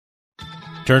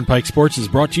Turnpike Sports is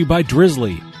brought to you by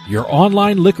Drizzly, your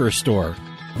online liquor store.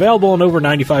 Available in over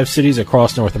 95 cities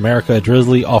across North America,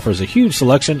 Drizzly offers a huge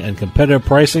selection and competitive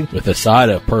pricing with a side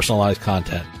of personalized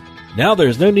content. Now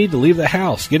there's no need to leave the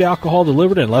house. Get alcohol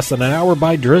delivered in less than an hour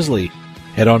by Drizzly.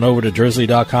 Head on over to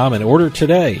drizzly.com and order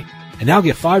today. And now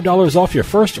get $5 off your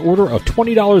first order of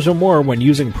 $20 or more when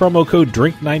using promo code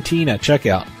DRINK19 at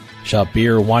checkout. Shop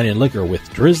beer, wine, and liquor with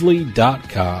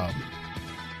drizzly.com.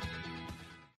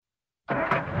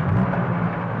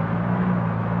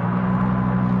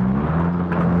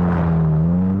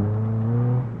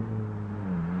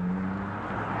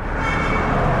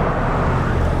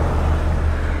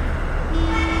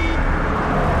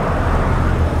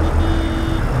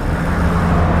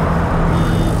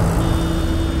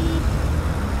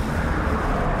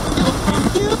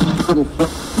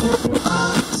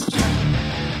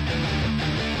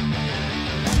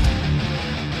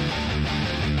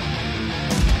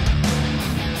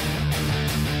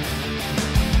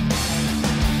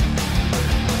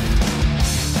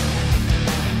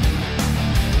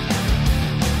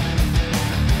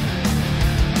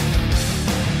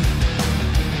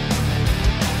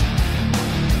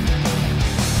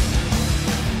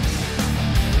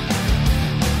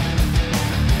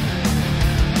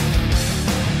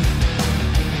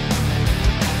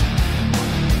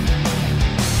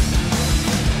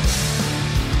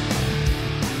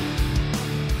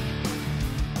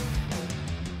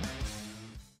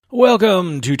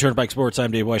 Welcome to Turnpike Sports.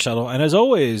 I'm Dave Weishuttle, and as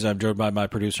always, I'm joined by my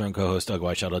producer and co-host, Doug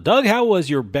Weishuttle. Doug, how was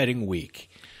your betting week?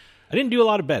 I didn't do a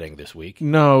lot of betting this week.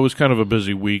 No, it was kind of a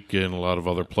busy week in a lot of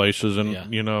other places,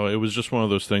 and, you know, it was just one of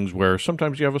those things where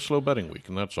sometimes you have a slow betting week,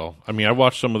 and that's all. I mean, I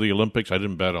watched some of the Olympics. I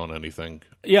didn't bet on anything.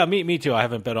 Yeah, me too. I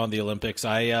haven't bet on the Olympics.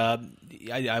 I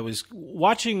was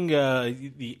watching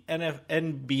the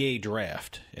NBA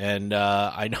draft, and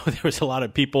I know there was a lot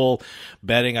of people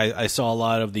betting. I saw a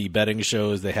lot of the betting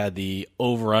shows. They had the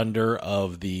over-under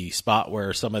of the spot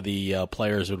where some of the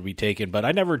players would be taken, but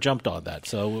I never jumped on that.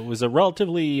 So it was a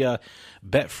relatively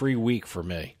bet-free week for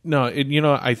me. No,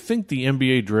 I think the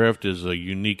NBA draft is a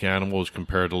unique animal as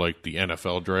compared to, like, the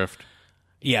NFL draft.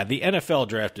 Yeah, the NFL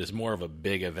draft is more of a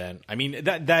big event. I mean,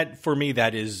 that for me,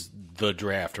 that is the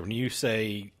draft. When you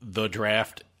say the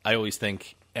draft, I always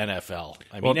think NFL.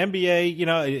 I mean, NBA,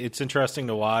 it's interesting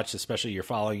to watch, especially you're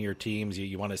following your teams.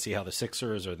 You want to see how the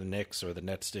Sixers or the Knicks or the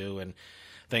Nets do and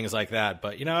things like that.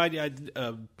 But, I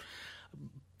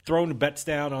throwing bets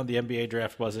down on the NBA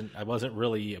draft I wasn't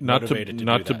really motivated to do that.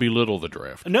 Not to belittle the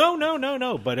draft.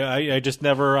 No. But I just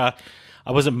never...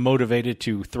 I wasn't motivated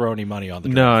to throw any money on the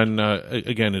draft. No, and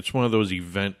again, it's one of those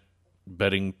event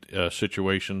betting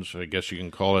situations, I guess you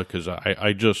can call it, because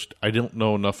I don't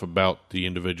know enough about the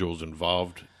individuals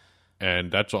involved, and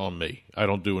that's on me. I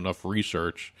don't do enough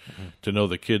research to know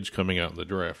the kids coming out in the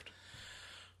draft.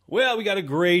 Well, we got a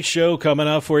great show coming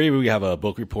up for you. We have a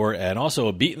book report and also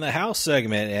a Beatin The House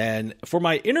segment. And for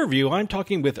my interview, I'm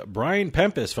talking with Brian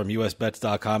Pempus from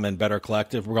usbets.com and Better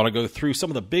Collective. We're going to go through some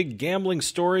of the big gambling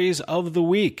stories of the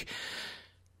week.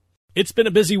 It's been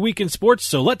a busy week in sports,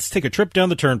 so let's take a trip down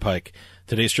the Turnpike.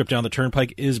 Today's trip down the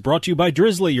Turnpike is brought to you by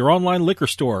Drizzly, your online liquor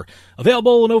store.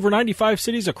 Available in over 95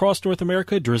 cities across North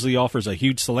America, Drizzly offers a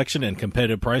huge selection and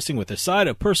competitive pricing with a side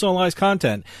of personalized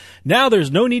content. Now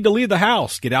there's no need to leave the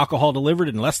house. Get alcohol delivered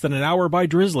in less than an hour by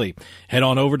Drizzly. Head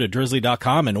on over to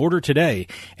drizzly.com and order today.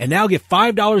 And now get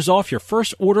 $5 off your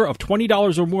first order of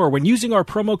 $20 or more when using our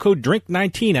promo code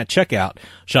DRINK19 at checkout.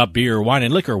 Shop beer, wine,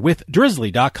 and liquor with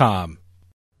drizzly.com.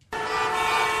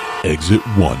 Exit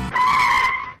 1.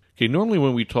 Okay, normally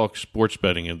when we talk sports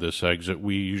betting in this exit,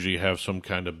 we usually have some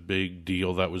kind of big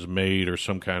deal that was made or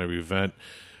some kind of event.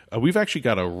 We've actually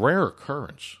got a rare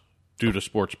occurrence due to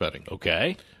sports betting.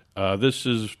 Okay. This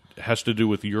has to do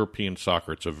with European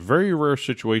soccer. It's a very rare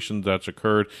situation that's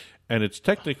occurred, and it's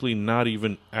technically not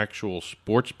even actual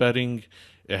sports betting.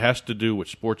 It has to do with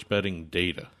sports betting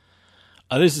data.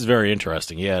 This is very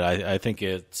interesting. Yeah, I think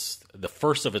it's the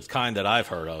first of its kind that I've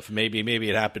heard of. Maybe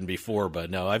it happened before, but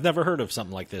no, I've never heard of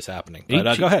something like this happening.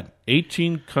 But, go ahead.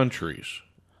 18 countries,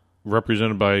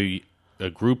 represented by a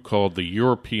group called the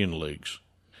European Leagues,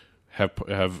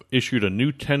 have issued a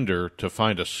new tender to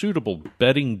find a suitable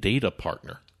betting data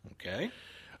partner. Okay.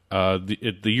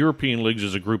 The European Leagues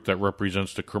is a group that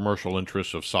represents the commercial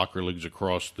interests of soccer leagues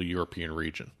across the European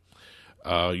region.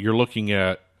 You're looking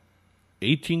at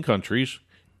 18 countries,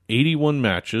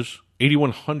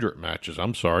 8,100 matches.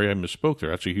 I'm sorry, I misspoke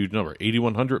there. That's a huge number.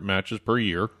 8,100 matches per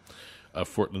year.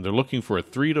 They're looking for a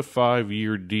 3 to 5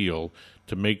 year deal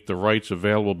to make the rights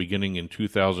available beginning in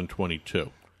 2022.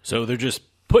 So they're just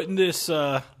putting this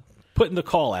putting the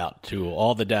call out to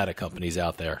all the data companies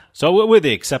out there. So what were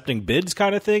they, accepting bids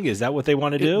kind of thing? Is that what they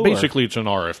want to do? Basically, it's an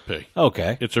RFP.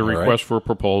 Okay. It's a request for a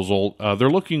proposal. They're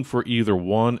looking for either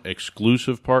one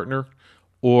exclusive partner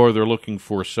or they're looking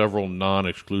for several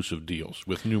non-exclusive deals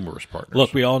with numerous partners.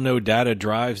 Look, we all know data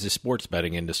drives the sports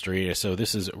betting industry, so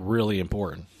this is really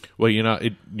important. Well,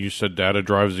 you said data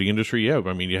drives the industry. Yeah,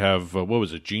 I mean, you have, what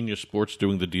was it, Genius Sports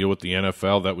doing the deal with the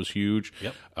NFL. That was huge.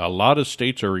 Yep. A lot of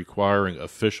states are requiring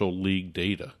official league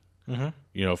data,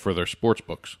 for their sports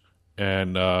books.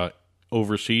 And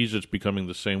overseas, it's becoming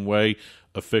the same way.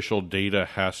 Official data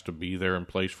has to be there in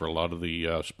place for a lot of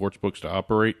the sports books to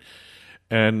operate.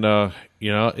 And,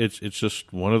 it's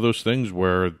just one of those things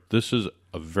where this is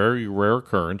a very rare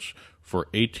occurrence for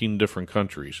 18 different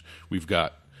countries. We've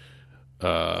got,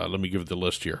 let me give the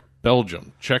list here,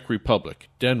 Belgium, Czech Republic,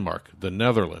 Denmark, the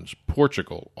Netherlands,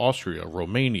 Portugal, Austria,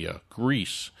 Romania,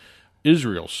 Greece,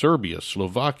 Israel, Serbia,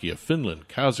 Slovakia, Finland,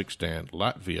 Kazakhstan,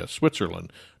 Latvia,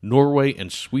 Switzerland, Norway,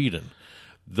 and Sweden.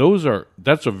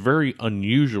 That's a very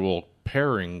unusual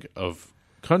pairing of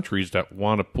countries that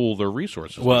want to pool their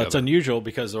resources together. It's unusual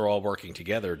because they're all working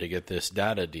together to get this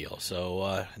data deal.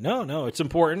 So, no, it's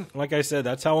important. Like I said,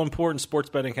 that's how important sports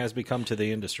betting has become to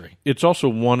the industry. It's also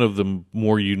one of the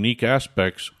more unique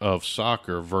aspects of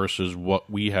soccer versus what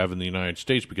we have in the United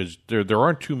States because there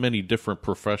aren't too many different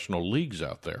professional leagues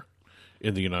out there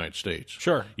in the United States.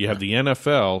 Sure. You have the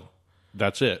NFL,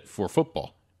 that's it, for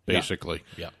football, basically.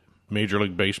 Yeah. Major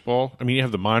League Baseball. I mean, you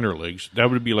have the minor leagues. That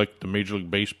would be like the Major League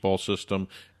Baseball system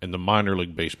and the minor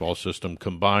league baseball system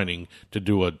combining to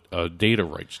do a data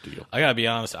rights deal. I gotta be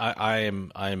honest. I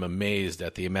am amazed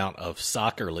at the amount of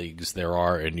soccer leagues there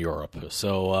are in Europe.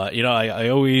 So I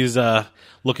always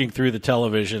looking through the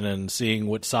television and seeing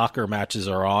what soccer matches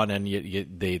are on, and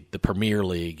the Premier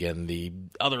League and the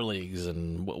other leagues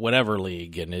and whatever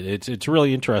league, and it's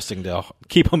really interesting to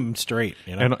keep them straight.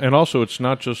 And also it's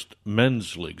not just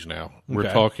men's leagues now. We're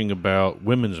Okay. talking about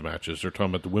women's matches. They're talking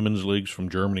about the women's leagues from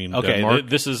Germany and Okay, Denmark.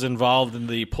 this is involved in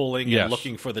the pulling Yes. and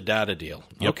looking for the data deal.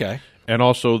 Yep. Okay. And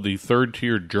also the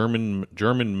third-tier German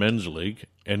men's league,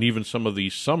 and even some of the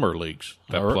summer leagues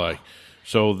that play.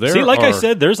 So I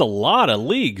said, there's a lot of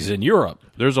leagues in Europe.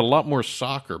 There's a lot more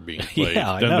soccer being played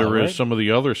Yeah, I than know, there is right? some of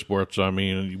the other sports. I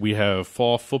mean, we have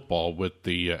fall football with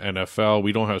the NFL.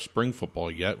 We don't have spring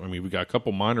football yet. I mean, we got a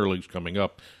couple minor leagues coming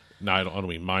up. No, I don't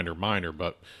mean minor,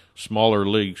 but smaller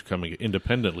leagues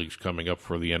independent leagues coming up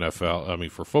for the NFL. I mean,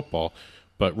 for football.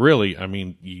 But really, I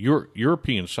mean,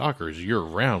 European soccer is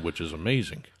year-round, which is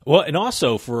amazing. Well, and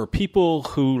also for people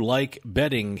who like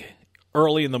betting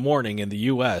early in the morning in the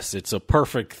U.S., it's a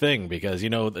perfect thing because,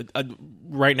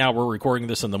 right now we're recording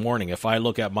this in the morning. If I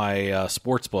look at my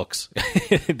sports books,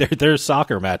 there's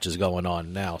soccer matches going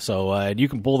on now. So and you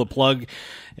can pull the plug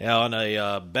on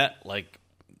a bet like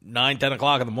 9, 10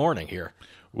 o'clock in the morning here.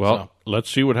 Well, let's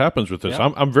see what happens with this.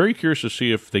 Yeah. I'm very curious to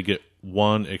see if they get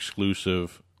one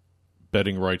exclusive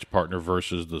betting rights partner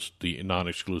versus the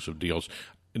non-exclusive deals.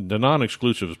 The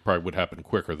non-exclusives probably would happen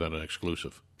quicker than an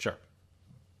exclusive. Sure.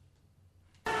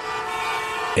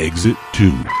 Exit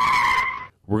 2.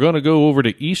 We're going to go over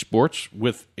to esports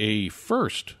with a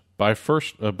first by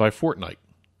Fortnite.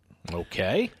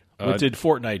 Okay. What did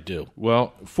Fortnite do?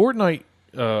 Well, Fortnite,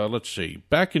 let's see.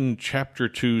 Back in Chapter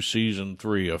 2, Season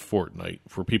 3 of Fortnite,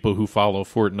 for people who follow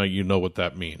Fortnite, you know what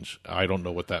that means. I don't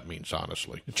know what that means,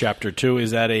 honestly. Chapter 2,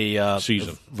 is that a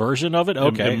Season. version of it?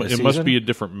 Okay. It must be a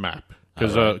different map.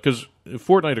 Because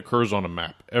Fortnite occurs on a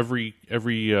map. Every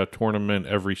tournament,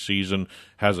 every season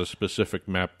has a specific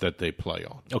map that they play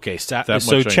on. Okay, That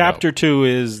so much I Chapter know. 2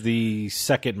 is the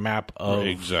second map of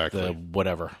Exactly. the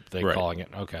whatever they're Right. calling it.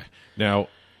 Okay. Now,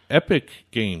 Epic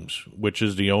Games, which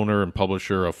is the owner and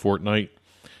publisher of Fortnite,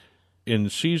 in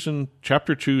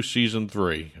Chapter 2, Season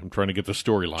 3, I'm trying to get the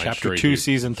storyline straight. Chapter 2, here.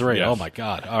 Season 3. Yes. Oh, my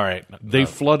God. All right. They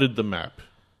flooded the map.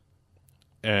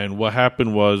 And what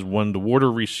happened was when the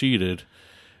water receded,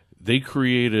 they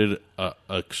created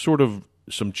a sort of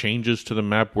some changes to the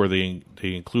map where they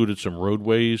included some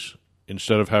roadways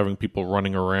instead of having people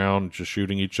running around just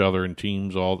shooting each other in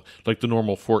teams, all like the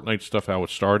normal Fortnite stuff, how it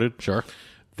started. Sure.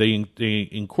 They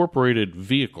incorporated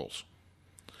vehicles,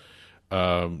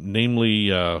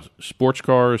 namely sports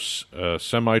cars,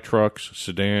 semi-trucks,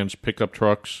 sedans, pickup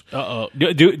trucks. Uh-oh.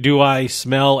 Do I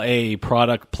smell a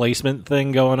product placement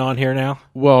thing going on here now?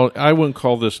 Well, I wouldn't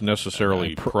call this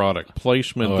necessarily product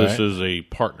placement. All This right. is a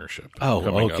partnership. Oh,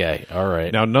 coming up. okay. All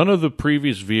right. Now, none of the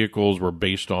previous vehicles were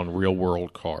based on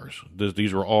real-world cars.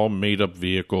 These were all made-up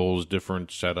vehicles, different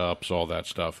setups, all that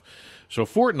stuff. So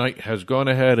Fortnite has gone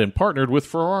ahead and partnered with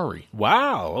Ferrari.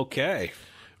 Wow. Okay.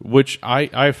 Which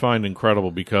I find incredible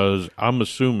because I'm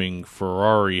assuming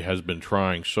Ferrari has been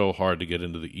trying so hard to get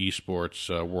into the esports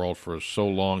world for so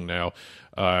long now.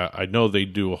 I know they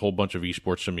do a whole bunch of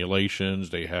esports simulations.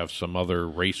 They have some other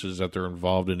races that they're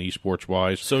involved in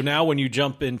esports-wise. So now when you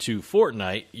jump into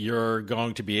Fortnite, you're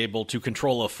going to be able to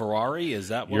control a Ferrari? Is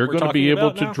that what You're we're going to talking be able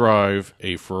about to now? drive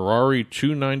a Ferrari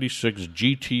 296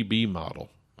 GTB model.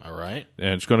 All right.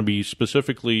 And it's going to be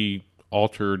specifically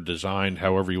altered, designed,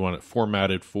 however you want it,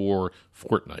 formatted for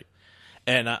Fortnite.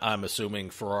 And I'm assuming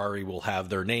Ferrari will have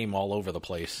their name all over the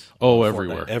place. Oh, on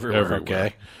everywhere. Fortnite. Everywhere,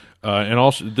 okay. And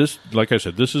also, this, like I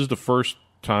said, this is the first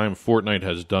time Fortnite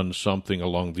has done something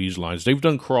along these lines. They've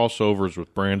done crossovers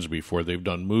with brands before. They've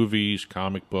done movies,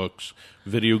 comic books,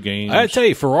 video games. I tell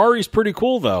you, Ferrari's pretty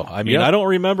cool, though. I mean, Yeah. I don't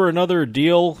remember another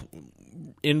deal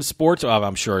in sports.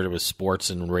 I'm sure it was sports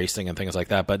and racing and things like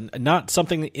that, but not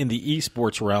something in the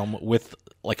esports realm with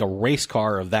like a race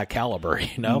car of that caliber,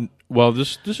 you know? Well,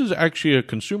 this is actually a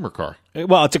consumer car.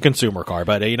 Well, it's a consumer car,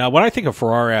 but you know, when I think of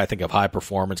Ferrari, I think of high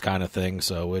performance kind of thing.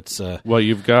 So it's Well,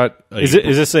 you've got is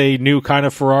this a new kind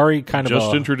of Ferrari, kind of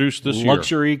just a introduced this year.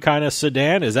 luxury kind of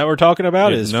sedan? Is that what we're talking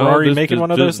about? Yeah, Is no, Ferrari this- making this- one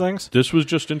of this- those things? This was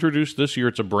just introduced this year.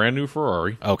 It's a brand new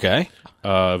Ferrari, Okay.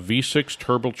 V6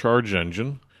 turbocharged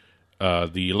engine,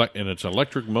 and it's an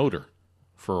electric motor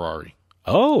Ferrari.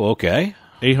 Oh, okay.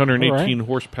 818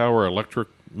 horsepower electric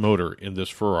motor in this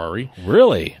Ferrari.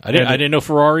 Really? I And- didn't know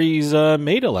Ferraris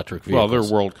made electric Well, vehicles.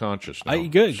 they're world conscious now.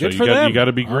 Good So for them. You got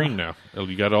to be green now.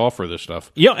 You got to offer this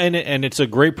stuff. Yeah, and it's a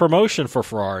great promotion for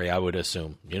Ferrari, I would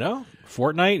assume. You know,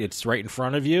 Fortnite, it's right in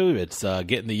front of you. It's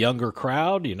getting the younger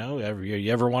crowd. You know,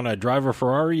 you ever want to drive a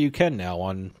Ferrari, you can now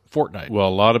on Fortnite. Well, a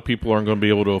lot of people aren't going to be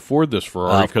able to afford this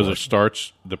Ferrari Of because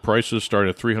course. the prices start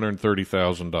at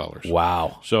 $330,000.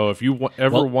 Wow. So if you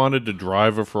ever wanted to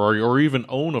drive a Ferrari or even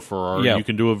own a Ferrari, Yeah. you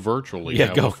can do it virtually.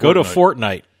 Yeah, now with go to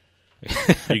Fortnite.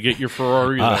 You get your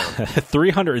Ferrari there.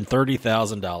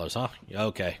 $330,000, huh?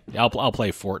 Okay, I'll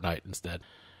play Fortnite instead.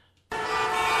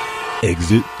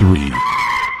 Exit 3.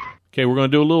 Okay, we're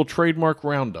going to do a little trademark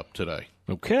roundup today.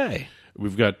 Okay.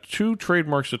 We've got two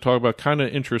trademarks to talk about, kind of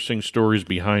interesting stories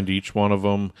behind each one of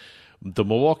them. The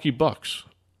Milwaukee Bucks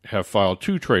have filed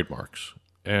two trademarks.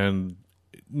 And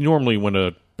normally when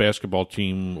a basketball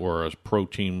team or a pro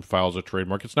team files a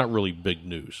trademark, it's not really big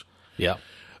news. Yeah.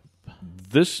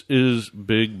 This is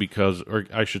big because, or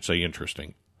I should say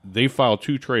interesting. They filed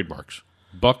two trademarks,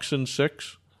 Bucks and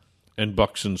Six and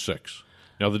Bucks and Six.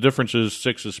 Now, the difference is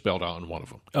 6 is spelled out in one of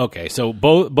them. Okay, so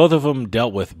both of them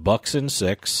dealt with Bucks and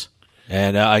Six,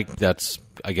 and I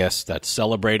guess that's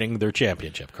celebrating their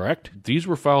championship, correct? These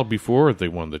were filed before they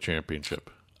won the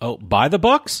championship Oh, by the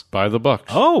Bucks? by the Bucks.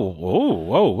 Oh,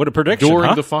 whoa, what a prediction, During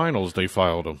huh? the finals, they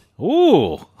filed them.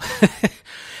 Ooh.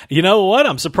 You know what?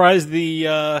 I'm surprised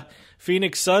the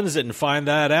Phoenix Suns didn't find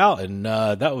that out, and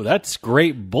that's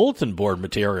great bulletin board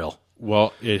material.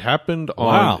 Well, it happened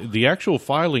on the actual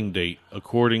filing date,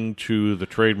 according to the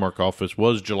trademark office,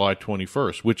 was July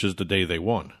 21st, which is the day they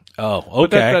won. Oh,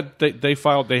 But okay. they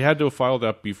filed. They had to have filed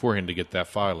that beforehand to get that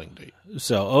filing date.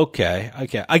 So, okay.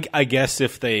 I guess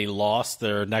if they lost,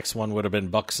 their next one would have been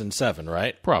Bucks and 7,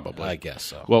 right? Probably. I guess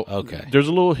so. Well, okay. There's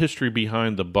a little history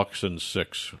behind the Bucks and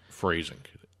Six phrasing.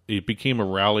 It became a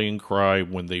rallying cry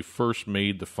when they first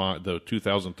made the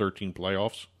 2013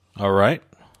 playoffs. All right.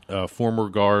 Former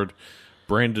guard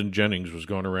Brandon Jennings was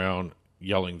going around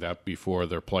yelling that before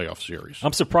their playoff series.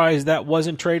 I'm surprised that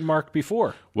wasn't trademarked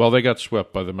before. Well, they got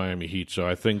swept by the Miami Heat, so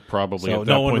I think probably at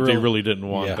that point they really didn't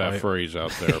want that phrase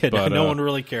out there. But no one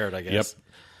really cared, I guess. Yep.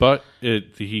 But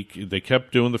they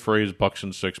kept doing the phrase Bucks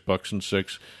and Six, Bucks and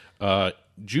Six.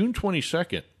 June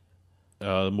 22nd,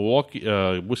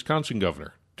 Wisconsin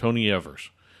Governor Tony Evers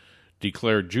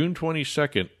declared June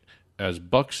 22nd as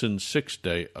Bucks and Six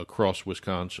Day across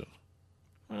Wisconsin.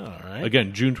 All right.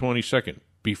 Again, June 22nd,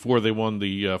 before they won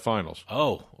the finals.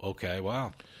 Oh, okay.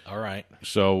 Wow. All right.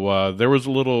 So there was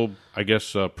a little, I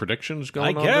guess, predictions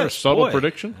going on there. Subtle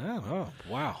prediction. Oh,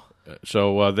 wow.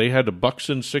 So they had the Bucks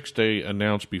and Six Day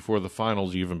announced before the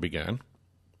finals even began.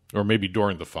 Or maybe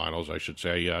during the finals, I should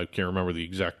say. I can't remember the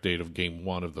exact date of Game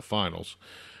 1 of the finals.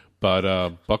 But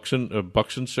Bucks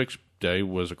and Six Day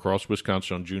was across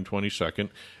Wisconsin on June 22nd.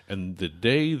 And the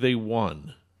day they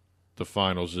won the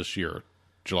finals this year,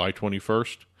 July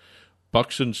 21st,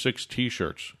 Bucks and Six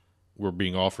T-shirts were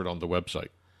being offered on the website.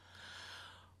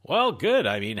 Well, good.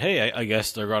 I mean, hey, I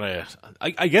guess they're gonna.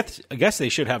 I guess they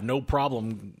should have no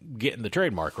problem getting the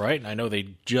trademark, right? I know they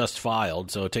just filed,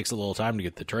 so it takes a little time to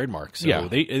get the trademark. So Yeah.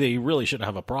 they really shouldn't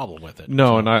have a problem with it. No,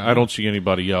 So, and I don't see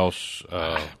anybody else.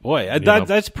 boy, you know.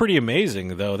 that's pretty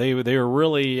amazing, though. They were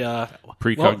really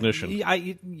Precognition.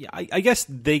 Well, I guess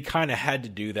they kind of had to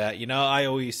do that. You know, I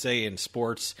always say in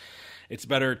sports, it's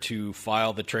better to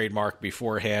file the trademark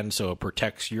beforehand so it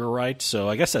protects your rights. So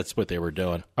I guess that's what they were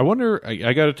doing. I wonder,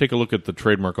 I got to take a look at the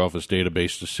Trademark Office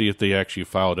database to see if they actually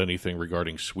filed anything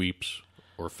regarding sweeps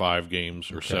or 5 games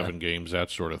or 7 games,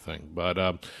 that sort of thing. But,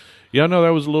 yeah, no, that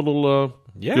was a little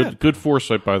good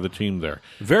foresight by the team there.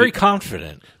 Very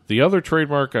confident. The other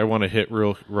trademark I want to hit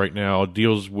right now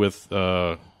deals with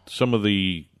some of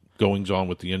the goings-on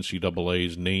with the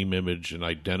NCAA's name, image, and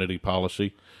identity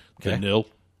policy, the NIL.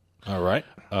 All right.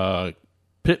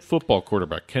 Pitt football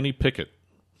quarterback Kenny Pickett,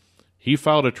 he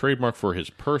filed a trademark for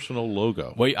his personal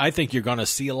logo. Well, I think you're going to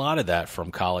see a lot of that from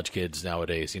college kids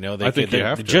nowadays. You know, I think you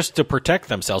have to. Just to protect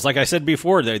themselves. Like I said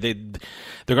before, they're going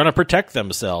to protect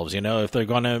themselves. You know, if they're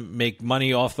going to make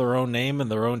money off their own name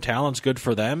and their own talents, good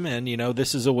for them. And you know,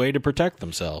 this is a way to protect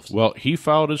themselves. Well, he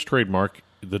filed his trademark.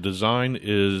 The design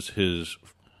is his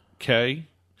K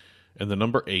and the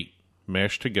number 8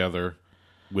 mashed together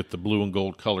with the blue and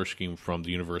gold color scheme from the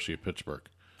University of Pittsburgh.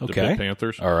 The Pitt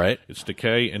Panthers. All right. It's the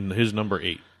K and his number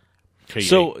 8.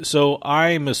 K8. So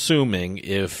I'm assuming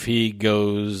if he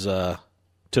goes to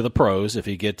the pros, if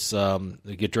he gets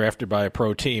get drafted by a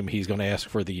pro team, he's going to ask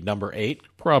for the number 8.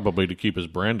 Probably to keep his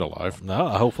brand alive. No,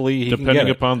 hopefully he depending can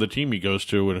get upon the team he goes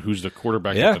to and who's the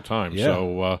quarterback at the time. Yeah.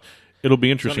 So it'll be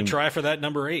He's interesting. going to try for that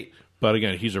number 8. But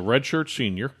again, he's a redshirt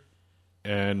senior,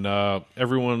 and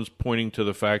everyone's pointing to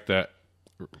the fact that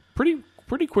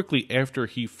pretty quickly after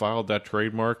he filed that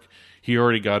trademark, he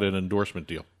already got an endorsement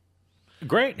deal.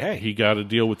 Great. Hey, He got a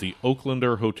deal with the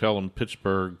Oaklander Hotel in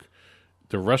Pittsburgh,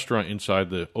 the restaurant inside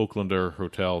the Oaklander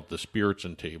Hotel, the Spirits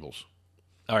and Tables.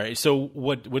 all right. So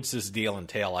what's this deal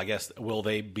entail? I guess will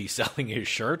they be selling his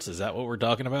shirts? Is that what we're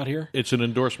talking about here? It's an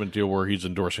endorsement deal where he's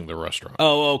endorsing the restaurant.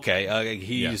 Oh, okay.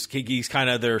 He's kind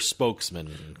of their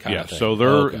spokesman kind of thing. So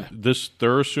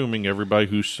they're assuming everybody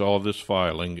who saw this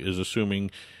filing is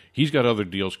assuming he's got other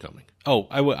deals coming. Oh,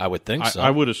 I would think so. I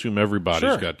would assume everybody's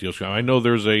Sure. got deals coming. I know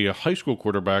there's a high school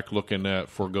quarterback looking at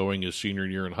foregoing his senior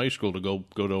year in high school to go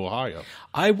to Ohio.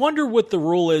 I wonder what the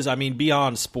rule is. I mean,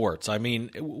 beyond sports. I mean,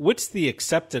 what's the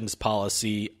acceptance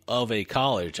policy of a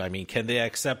college? I mean, can they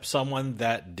accept someone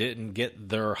that didn't get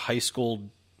their high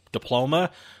school diploma?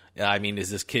 I mean, is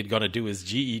this kid going to do his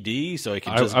GED so he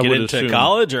can just get into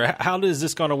college? Or how is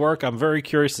this going to work? I'm very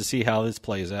curious to see how this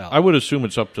plays out. I would assume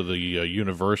it's up to the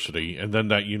university, and then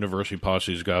that university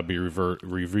policy has got to be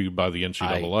reviewed by the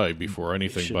NCAA before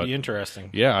anything. Should be interesting.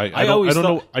 Yeah, I don't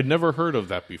know. I'd never heard of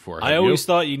that before. I always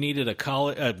thought you needed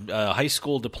a high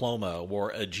school diploma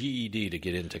or a GED to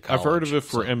get into college. I've heard of it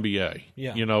for NBA.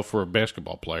 Yeah. You know, for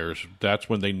basketball players, that's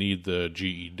when they need the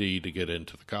GED to get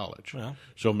into the college. Well.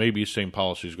 So maybe same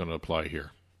policy is going to apply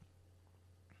here.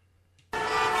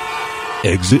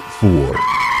 Exit 4.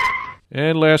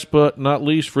 And last but not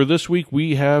least for this week,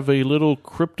 we have a little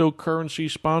cryptocurrency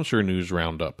sponsor news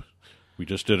roundup. We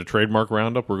just did a trademark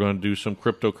roundup. We're going to do some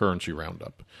cryptocurrency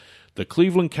roundup. The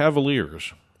Cleveland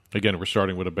Cavaliers, again, we're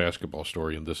starting with a basketball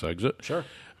story in this exit. Sure.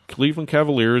 Cleveland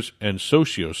Cavaliers and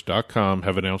Socios.com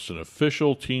have announced an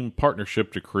official team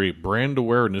partnership to create brand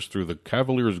awareness through the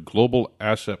Cavaliers Global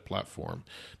Asset Platform.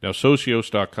 Now,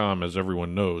 Socios.com, as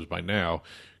everyone knows by now,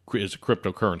 is a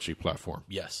cryptocurrency platform.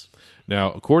 Yes.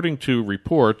 Now, according to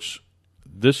reports,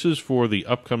 this is for the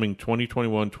upcoming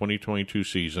 2021-2022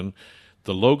 season.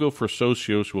 The logo for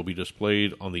Socios will be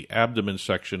displayed on the abdomen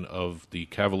section of the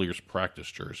Cavaliers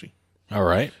practice jersey. All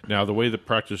right. Now, the way the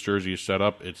practice jersey is set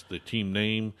up, it's the team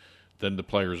name, then the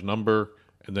player's number,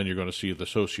 and then you're going to see the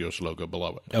Socios logo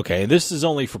below it. Okay, this is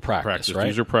only for practice, right?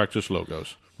 These are practice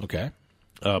logos. Okay.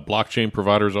 Blockchain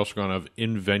provider is also going to have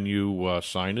in-venue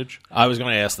signage. I was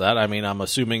going to ask that. I mean, I'm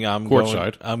assuming I'm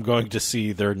going to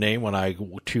see their name when I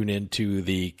tune into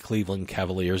the Cleveland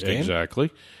Cavaliers game.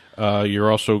 Exactly.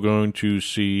 You're also going to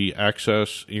see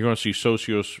access. You're going to see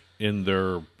Socios in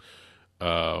their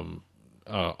online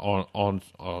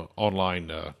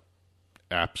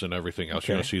apps and everything else.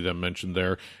 Okay. You're going to see them mentioned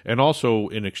there. And also,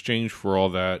 in exchange for all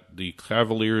that, the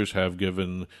Cavaliers have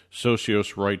given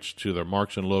Socios rights to their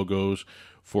marks and logos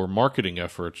for marketing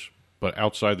efforts, but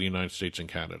outside the United States and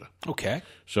Canada. Okay.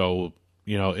 So,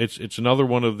 you know, it's another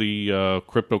one of the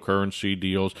cryptocurrency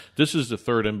deals. This is the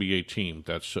third NBA team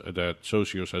that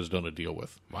Socios has done a deal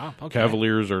with. Wow. Okay.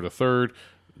 Cavaliers are the third.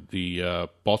 The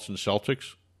Boston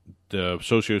Celtics The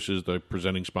Socios is the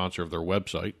presenting sponsor of their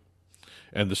website,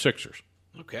 and the Sixers.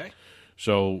 Okay.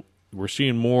 So we're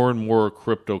seeing more and more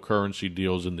cryptocurrency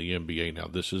deals in the NBA now.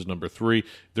 This is number 3.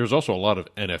 There's also a lot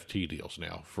of NFT deals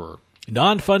now for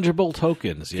non-fungible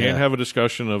tokens. Yeah. Can't have a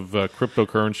discussion of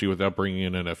cryptocurrency without bringing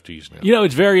in NFTs now.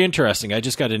 It's very interesting. I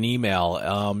just got an email.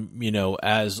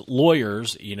 As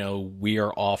lawyers, we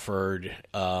are offered,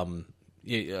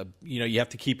 you have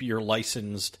to keep your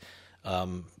licensed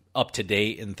up to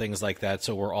date and things like that.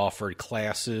 So we're offered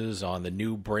classes on the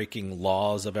new breaking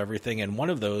laws of everything. And one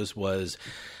of those was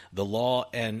the law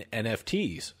and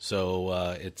NFTs.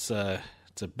 So it's a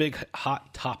big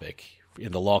hot topic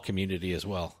in the law community as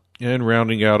well. And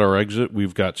rounding out our exit,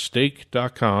 we've got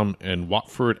Stake.com and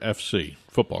Watford FC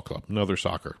Football Club, another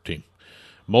soccer team.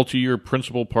 Multi-year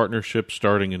principal partnership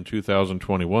starting in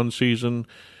 2021 season.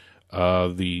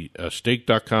 The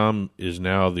Stake.com is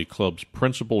now the club's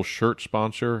principal shirt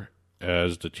sponsor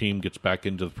as the team gets back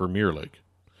into the Premier League.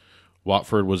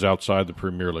 Watford was outside the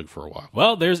Premier League for a while.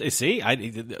 Well,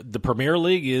 the Premier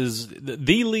League is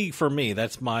the league for me.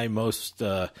 That's my most...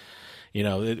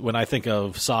 when I think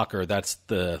of soccer, that's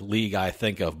the league I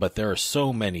think of. But there are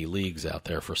so many leagues out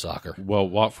there for soccer. Well,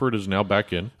 Watford is now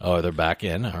back in. Oh, they're back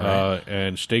in. All right.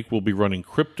 And Stake will be running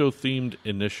crypto-themed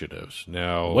initiatives.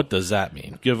 Now, what does that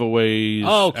mean? Giveaways,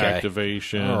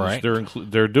 activations. All right.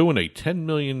 They're doing a 10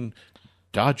 million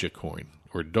Dogecoin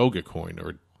or Dogecoin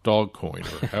or Dogcoin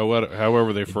or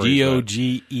however they phrase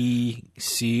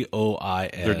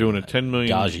Dogecoin. They're doing a 10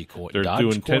 million. Dogecoin. They're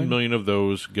doing 10 million of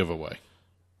those giveaway.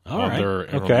 On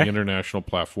the international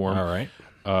platform. All right.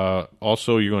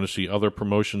 Also, you're going to see other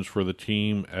promotions for the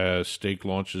team as Stake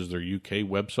launches their UK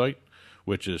website,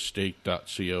 which is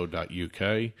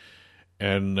stake.co.uk.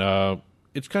 And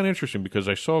it's kind of interesting because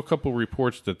I saw a couple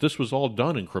reports that this was all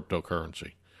done in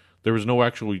cryptocurrency. There was no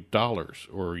actually dollars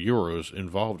or euros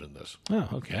involved in this. Oh,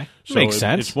 okay. So Makes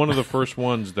sense. It's one of the first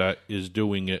ones that is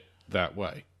doing it that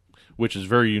way, which is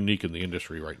very unique in the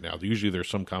industry right now. Usually there's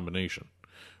some combination.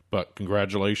 But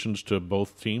congratulations to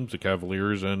both teams, the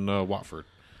Cavaliers and Watford.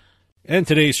 And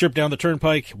today's trip down the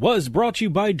Turnpike was brought to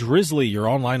you by Drizzly, your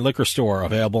online liquor store.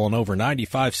 Available in over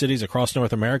 95 cities across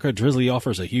North America, Drizzly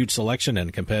offers a huge selection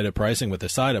and competitive pricing with a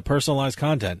side of personalized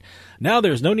content. Now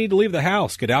there's no need to leave the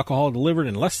house. Get alcohol delivered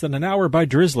in less than an hour by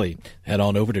Drizzly. Head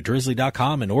on over to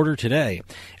drizzly.com and order today.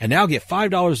 And now get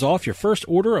 $5 off your first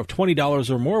order of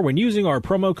 $20 or more when using our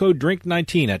promo code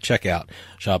DRINK19 at checkout.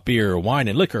 Shop beer, wine,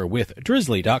 and liquor with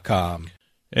drizzly.com.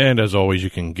 And as always, you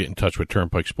can get in touch with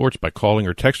Turnpike Sports by calling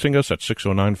or texting us at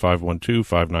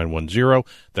 609-512-5910.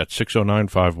 That's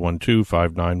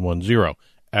 609-512-5910.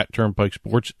 At Turnpike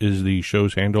Sports is the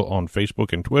show's handle on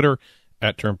Facebook and Twitter.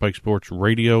 At Turnpike Sports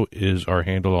Radio is our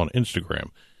handle on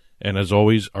Instagram. And as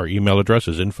always, our email address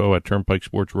is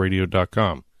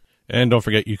info@turnpikesportsradio.com. And don't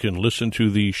forget, you can listen to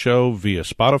the show via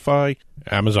Spotify,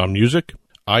 Amazon Music,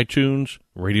 iTunes,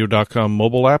 radio.com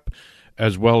mobile app,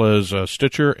 as well as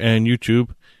Stitcher and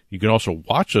YouTube. You can also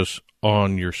watch us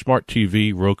on your smart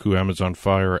TV, Roku, Amazon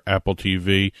Fire, Apple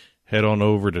TV. Head on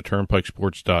over to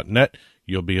turnpikesports.net.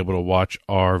 You'll be able to watch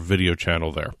our video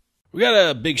channel there. We got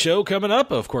a big show coming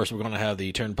up. Of course, we're going to have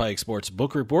the Turnpike Sports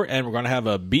Book Report, and we're going to have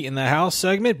a Beatin The House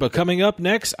segment. But coming up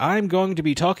next, I'm going to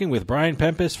be talking with Brian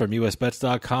Pempus from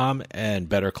USBets.com and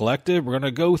Better Collective. We're going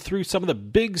to go through some of the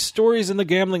big stories in the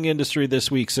gambling industry this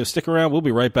week. So stick around. We'll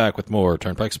be right back with more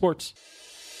Turnpike Sports.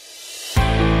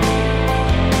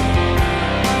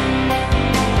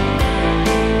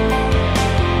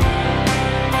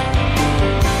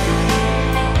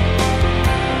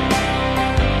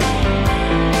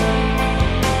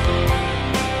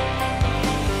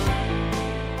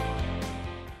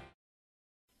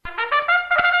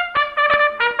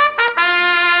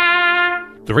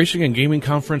 The Racing and Gaming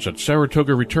Conference at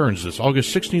Saratoga returns this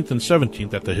August 16th and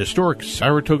 17th at the historic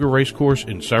Saratoga Racecourse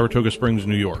in Saratoga Springs,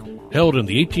 New York. Held in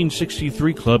the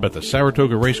 1863 Club at the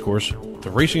Saratoga Racecourse,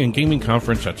 the Racing and Gaming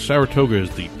Conference at Saratoga is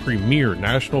the premier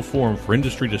national forum for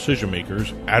industry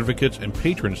decision-makers, advocates, and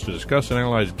patrons to discuss and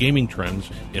analyze gaming trends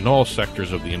in all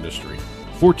sectors of the industry.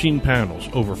 14 panels,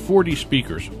 over 40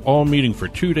 speakers, all meeting for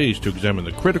 2 days to examine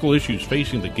the critical issues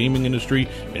facing the gaming industry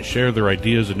and share their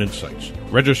ideas and insights.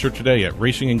 Register today at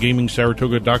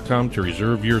racingandgamingsaratoga.com to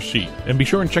reserve your seat. And be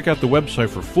sure and check out the website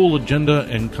for full agenda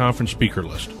and conference speaker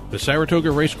list. The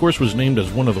Saratoga Racecourse was named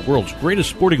as one of the world's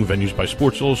greatest sporting venues by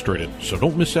Sports Illustrated, so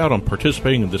don't miss out on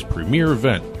participating in this premier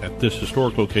event at this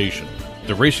historic location.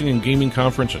 The Racing and Gaming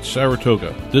Conference at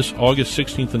Saratoga, this August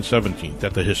 16th and 17th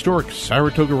at the historic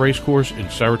Saratoga Racecourse in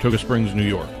Saratoga Springs, New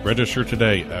York. Register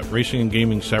today at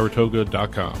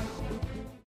racingandgamingsaratoga.com.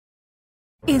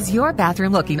 Is your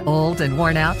bathroom looking old and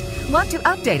worn out? Want to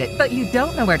update it, but you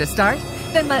don't know where to start?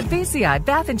 Then let BCI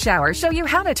Bath & Shower show you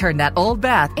how to turn that old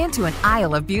bath into an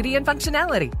aisle of beauty and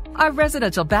functionality. Our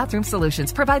residential bathroom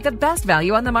solutions provide the best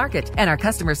value on the market, and our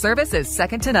customer service is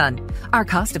second to none. Our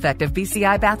cost-effective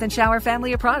BCI Bath & Shower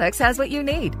family of products has what you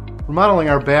need. Remodeling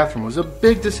our bathroom was a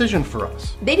big decision for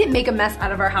us. They didn't make a mess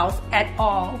out of our house at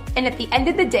all. And at the end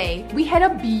of the day, we had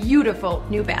a beautiful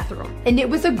new bathroom. And it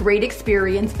was a great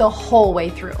experience the whole way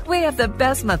through. We have the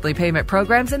best monthly payment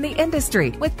programs in the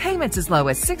industry, with payments as low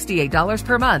as $68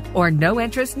 per month or no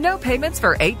interest, no payments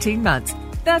for 18 months.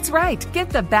 That's right. Get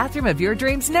the bathroom of your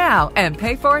dreams now and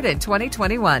pay for it in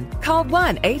 2021. Call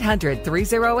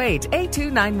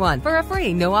 1-800-308-8291 for a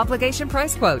free no-obligation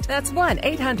price quote. That's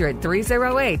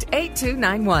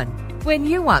 1-800-308-8291. When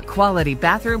you want quality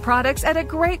bathroom products at a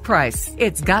great price,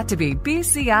 it's got to be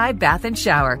BCI Bath &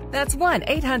 Shower. That's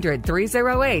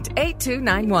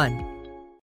 1-800-308-8291.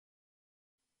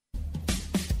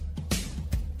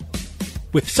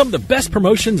 With some of the best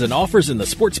promotions and offers in the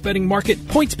sports betting market,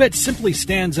 PointsBet simply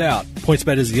stands out.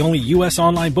 PointsBet is the only U.S.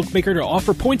 online bookmaker to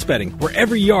offer points betting, where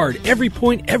every yard, every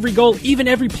point, every goal, even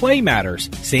every play matters.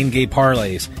 Same-game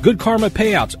parlays, good karma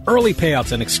payouts, early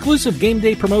payouts, and exclusive game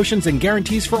day promotions and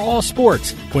guarantees for all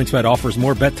sports. PointsBet offers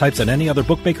more bet types than any other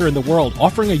bookmaker in the world,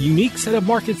 offering a unique set of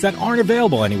markets that aren't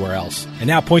available anywhere else. And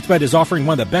now PointsBet is offering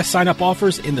one of the best sign-up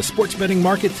offers in the sports betting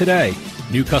market today.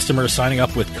 New customers signing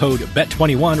up with code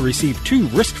BET21 receive 2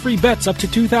 risk-free bets up to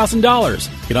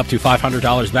 $2,000. Get up to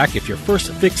 $500 back if your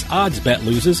first fixed odds bet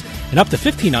loses, and up to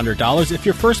 $1,500 if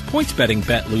your first points betting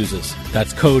bet loses.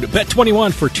 That's code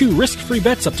BET21 for 2 risk-free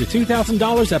bets up to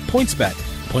 $2,000 at PointsBet.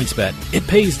 PointsBet, it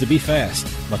pays to be fast.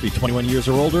 Must be 21 years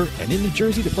or older and in New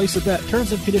Jersey to place a bet.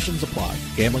 Terms and conditions apply.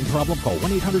 Gambling problem? Call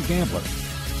 1-800-GAMBLER.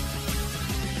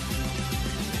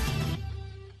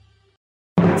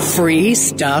 Free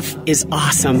stuff is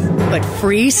awesome, but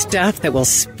free stuff that will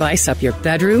spice up your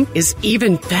bedroom is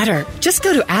even better. Just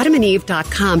go to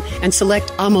adamandeve.com and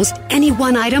select almost any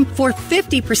one item for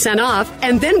 50% off,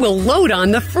 and then we'll load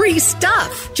on the free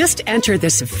stuff. Just enter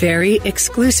this very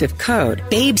exclusive code,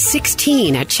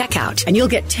 BABE16 at checkout, and you'll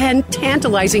get 10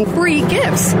 tantalizing free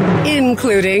gifts,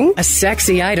 including a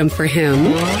sexy item for him,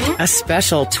 a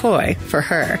special toy for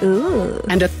her,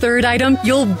 and a third item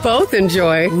you'll both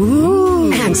enjoy.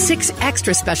 And 6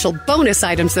 extra special bonus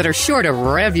items that are sure to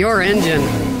rev your engine,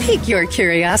 pique your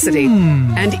curiosity,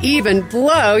 and even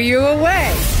blow you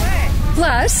away.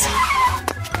 Plus,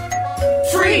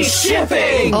 free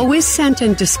shipping! Always sent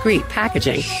in discreet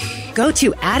packaging. Go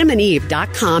to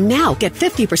adamandeve.com now. Get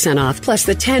 50% off plus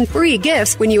the 10 free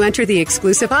gifts when you enter the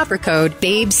exclusive offer code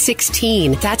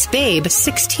BABE16. That's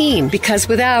BABE16, because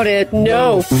without it,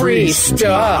 no free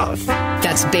stuff.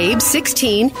 That's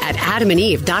BABE16 at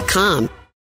adamandeve.com.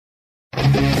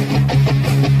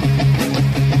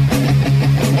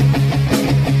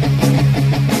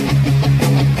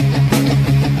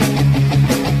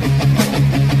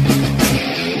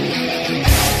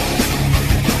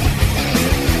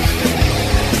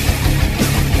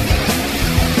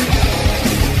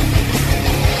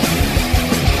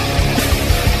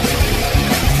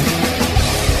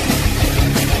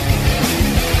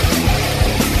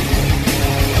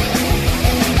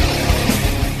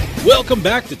 Welcome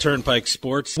back to Turnpike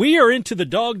Sports. We are into the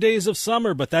dog days of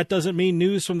summer, but that doesn't mean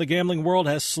news from the gambling world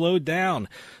has slowed down.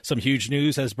 Some huge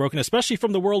news has broken, especially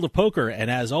from the world of poker.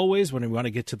 And as always, when we want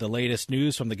to get to the latest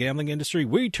news from the gambling industry,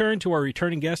 we turn to our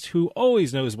returning guest who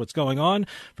always knows what's going on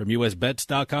from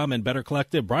USBets.com and Better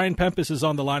Collective. Brian Pempus is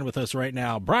on the line with us right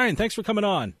now. Brian, thanks for coming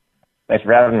on. Thanks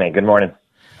for having me. Good morning.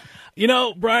 You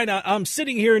know, Brian, I'm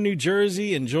sitting here in New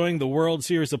Jersey enjoying the World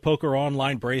Series of Poker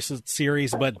Online Bracelet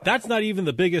Series, but that's not even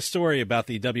the biggest story about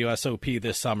the WSOP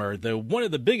this summer. One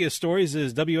of the biggest stories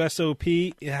is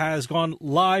WSOP has gone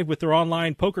live with their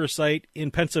online poker site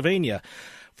in Pennsylvania.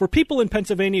 For people in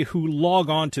Pennsylvania who log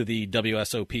on to the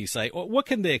WSOP site, what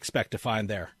can they expect to find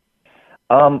there?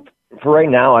 For right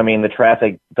now, I mean, the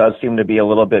traffic does seem to be a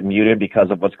little bit muted because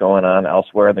of what's going on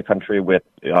elsewhere in the country with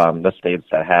the states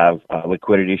that have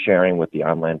liquidity sharing with the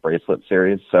online bracelet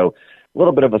series. So a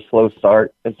little bit of a slow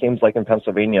start, it seems like, in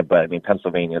Pennsylvania, but I mean,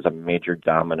 Pennsylvania is a major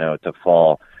domino to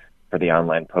fall for the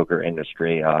online poker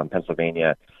industry.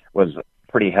 Pennsylvania was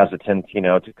pretty hesitant,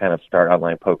 to kind of start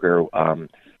online poker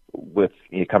with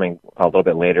coming a little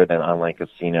bit later than online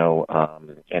casino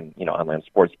and, online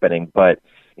sports betting. But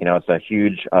it's a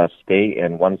huge state,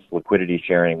 and once liquidity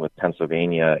sharing with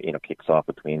Pennsylvania, kicks off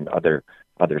between other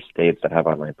states that have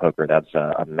online poker, that's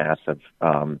a massive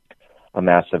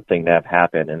thing to have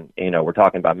happen. And we're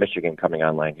talking about Michigan coming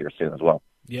online here soon as well.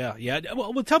 Yeah.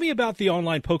 Well, tell me about the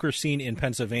online poker scene in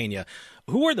Pennsylvania.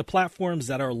 Who are the platforms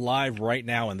that are live right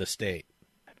now in the state?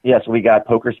 Yes, we got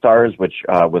Poker Stars, which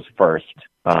was first.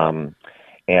 And,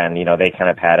 they kind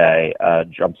of had a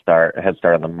head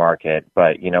start on the market.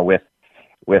 But,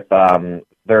 with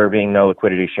there being no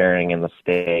liquidity sharing in the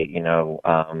state,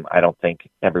 I don't think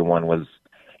everyone was,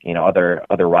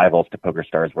 other rivals to Poker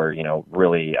Stars were,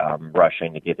 really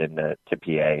rushing to get into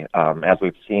PA. As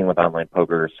we've seen with online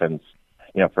poker since,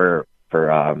 for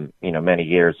many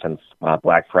years, since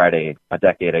Black Friday a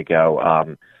decade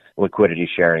ago, liquidity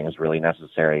sharing is really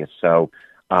necessary. So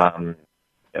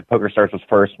Poker Stars was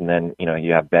first, and then,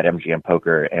 you have BetMGM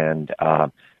Poker, and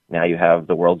now you have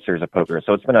the World Series of Poker.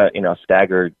 So it's been a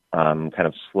staggered kind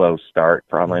of slow start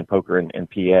for online poker in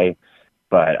PA.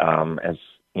 But as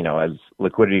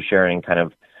liquidity sharing kind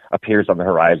of appears on the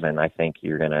horizon, I think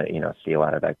you're going to see a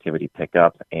lot of activity pick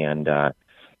up. And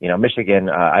Michigan,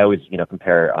 I always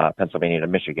compare Pennsylvania to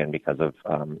Michigan because of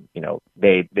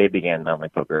they began online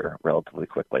poker relatively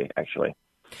quickly, actually.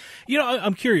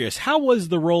 I'm curious, how was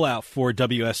the rollout for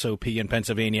WSOP in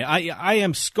Pennsylvania? I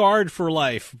am scarred for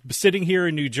life sitting here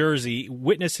in New Jersey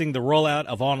witnessing the rollout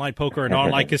of online poker and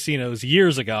online casinos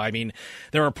years ago. I mean,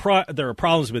 there are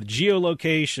problems with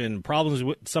geolocation, problems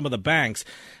with some of the banks.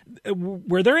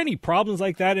 Were there any problems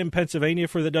like that in Pennsylvania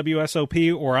for the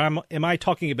WSOP, or am I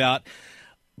talking about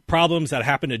problems that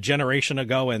happened a generation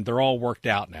ago and they're all worked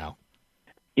out now?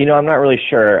 I'm not really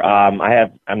sure. I'm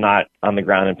not on the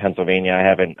ground in Pennsylvania. I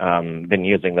haven't been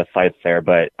using the sites there,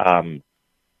 but I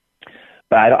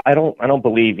don't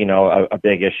believe a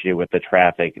big issue with the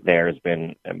traffic there has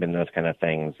been those kind of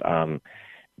things.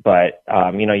 But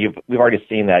we've already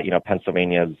seen that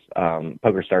Pennsylvania's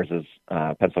Poker Stars'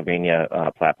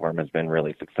 Pennsylvania platform has been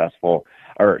really successful,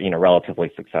 or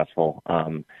relatively successful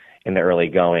in the early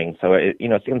going. So it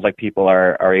seems like people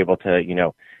are able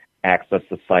to access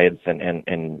the sites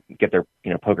and get their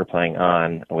poker playing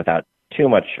on without too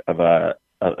much of a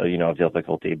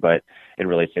difficulty. But it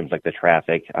really seems like the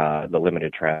traffic, the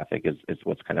limited traffic, is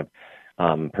what's kind of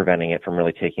preventing it from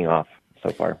really taking off so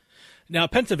far. Now,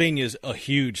 Pennsylvania is a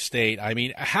huge state. I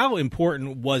mean, how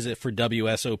important was it for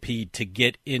WSOP to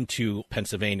get into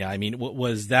Pennsylvania? I mean,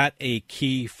 was that a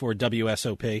key for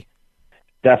WSOP?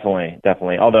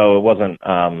 Definitely. Although it wasn't,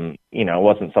 it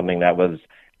wasn't something that was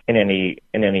in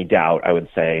any doubt, I would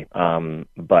say.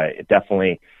 But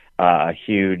definitely a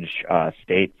huge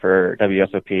state for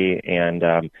WSOP,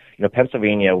 and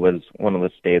Pennsylvania was one of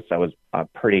the states that was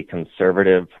pretty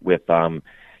conservative with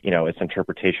its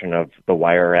interpretation of the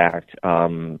Wire Act,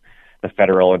 the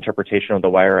federal interpretation of the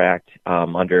Wire Act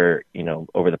under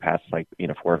over the past 4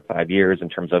 or 5 years in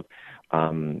terms of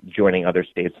joining other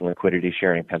states in liquidity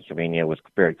sharing. Pennsylvania was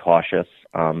very cautious.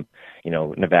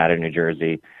 Nevada, New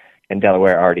Jersey, and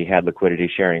Delaware already had liquidity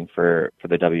sharing for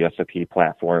the WSOP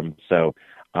platform. So,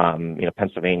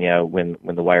 Pennsylvania, when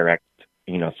the Wire Act,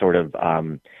 sort of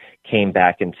came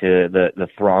back into the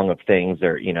throng of things,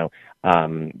 or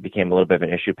became a little bit of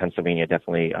an issue, Pennsylvania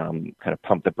definitely kind of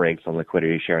pumped the brakes on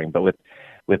liquidity sharing. But with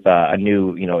a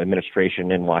new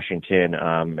administration in Washington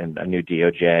and a new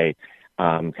DOJ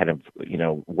kind of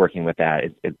working with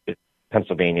that,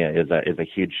 Pennsylvania is a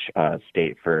huge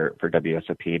state for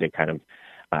WSOP to kind of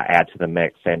add to the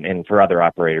mix, and for other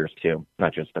operators too,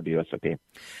 not just WSOP.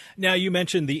 Now, you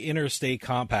mentioned the Interstate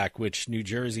Compact, which New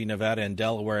Jersey, Nevada, and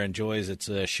Delaware enjoys. It's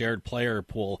a shared player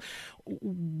pool.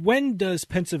 When does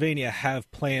Pennsylvania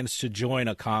have plans to join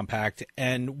a compact?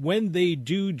 And when they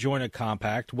do join a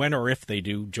compact, when or if they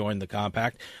do join the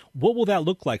compact, what will that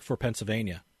look like for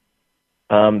Pennsylvania?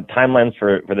 Timelines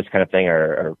for this kind of thing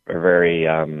are very,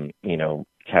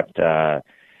 kept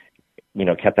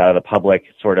out of the public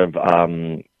sort of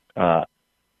eye,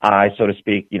 so to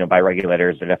speak, by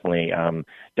regulators. They definitely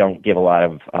don't give a lot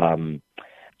of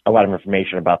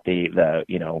information about the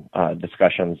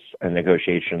discussions and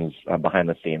negotiations behind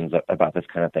the scenes about this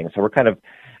kind of thing. So we're kind of,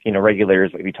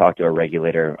 regulators, if you talk to a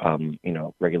regulator,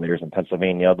 regulators in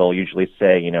Pennsylvania, they'll usually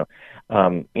say,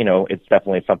 it's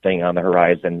definitely something on the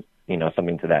horizon,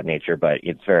 something to that nature, but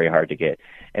it's very hard to get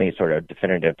any sort of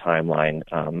definitive timeline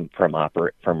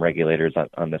from regulators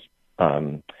on this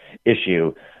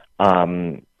issue.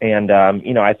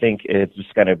 I think it's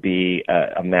just going to be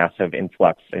a massive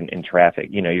influx in traffic.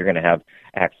 You're going to have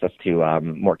access to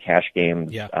more cash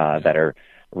games that are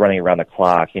running around the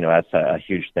clock. That's a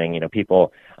huge thing.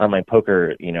 Online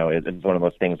poker, is one of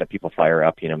those things that people fire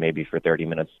up, maybe for 30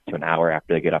 minutes to an hour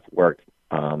after they get off work.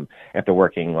 After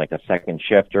working like a second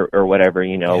shift or whatever,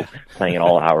 playing at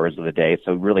all hours of the day.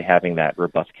 So really having that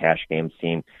robust cash game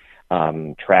scene,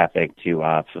 traffic to,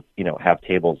 have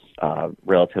tables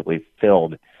relatively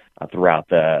filled throughout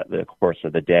the course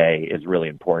of the day is really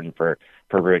important for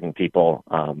bringing people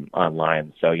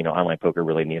online. So, online poker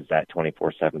really needs that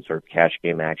 24/7 sort of cash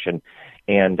game action.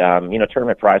 And,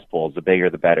 tournament prize pools, the bigger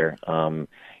the better.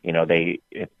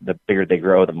 The bigger they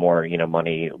grow, the more,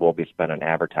 money will be spent on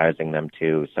advertising them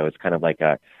too. So it's kind of like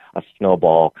a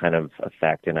snowball kind of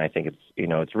effect. And I think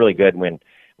it's really good when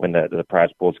the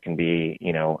prize pools can be,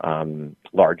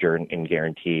 larger and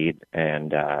guaranteed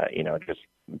and, it just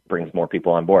brings more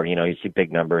people on board. You see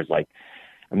big numbers like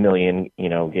 $1 million,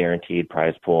 guaranteed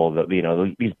prize pool,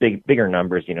 these bigger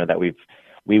numbers, that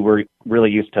we were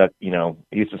really used to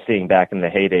seeing back in the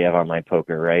heyday of online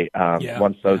poker, right?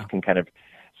 Once those can kind of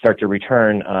start to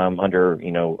return under,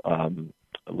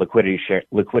 liquidity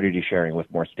sharing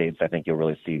with more states, I think you'll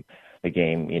really see the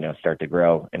game, start to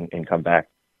grow and come back.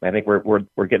 I think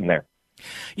we're getting there.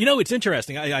 It's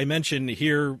interesting. I mentioned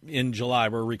here in July,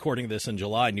 we're recording this in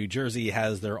July, New Jersey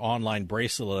has their online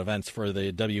bracelet events for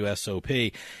the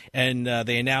WSOP, and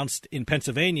they announced in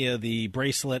Pennsylvania the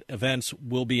bracelet events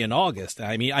will be in August.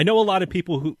 I mean, I know a lot of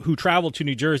people who travel to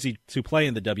New Jersey to play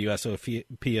in the WSOP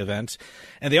events,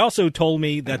 and they also told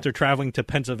me that they're traveling to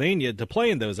Pennsylvania to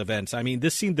play in those events. I mean,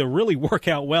 this seemed to really work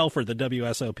out well for the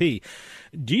WSOP.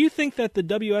 Do you think that the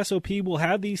WSOP will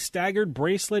have these staggered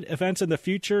bracelet events in the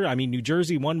future? I mean, New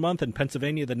Jersey 1 month and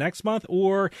Pennsylvania the next month?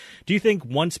 Or do you think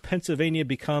once Pennsylvania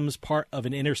becomes part of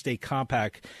an interstate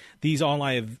compact, these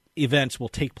online events will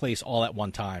take place all at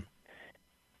one time?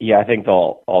 Yeah, I think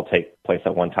they'll all take place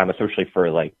at one time, especially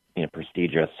for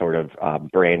prestigious sort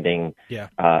of branding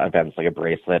events like a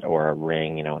bracelet or a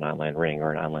ring, an online ring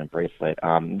or an online bracelet.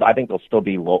 I think there'll still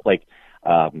be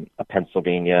a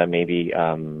Pennsylvania, maybe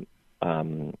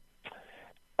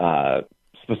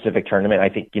specific tournament. I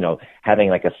think, having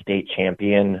like a state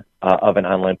champion of an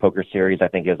online poker series, I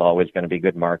think is always going to be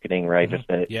good marketing, right?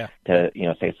 Mm-hmm. Just to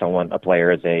say a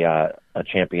player is a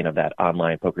champion of that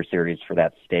online poker series for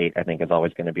that state, I think is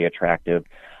always going to be attractive.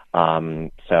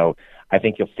 So I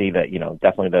think you'll see that,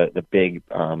 definitely the big,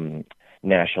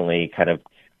 nationally kind of,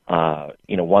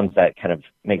 ones that kind of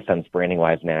make sense branding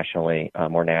wise nationally,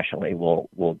 more nationally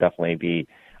will definitely be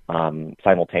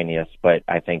simultaneous, but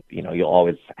I think you'll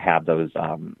always have those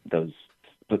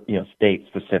state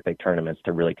specific tournaments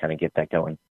to really kind of get that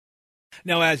going.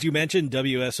 Now, as you mentioned,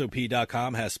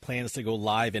 WSOP.com has plans to go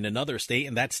live in another state,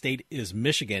 and that state is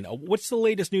Michigan. What's the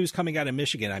latest news coming out of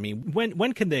Michigan? I mean,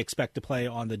 when can they expect to play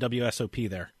on the WSOP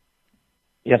there?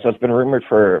 Yeah, so it's been rumored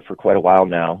for quite a while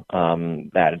now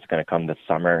that it's going to come this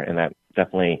summer, and that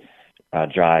definitely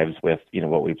jives with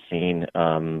what we've seen.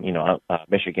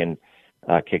 Michigan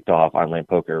kicked off online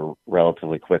poker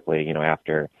relatively quickly,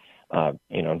 after,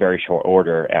 in very short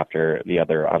order after the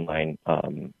other online,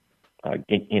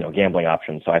 gambling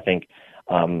options. So I think,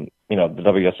 the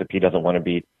WSOP doesn't want to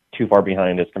be too far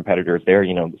behind its competitors there,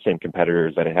 the same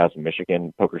competitors that it has in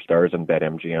Michigan, PokerStars and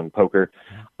BetMGM Poker.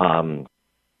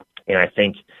 And I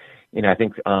think,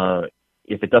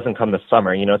 if it doesn't come this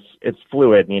summer, it's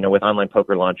fluid, with online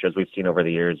poker launches we've seen over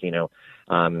the years, you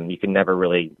can never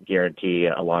really guarantee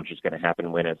a launch is going to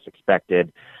happen when it's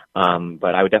expected.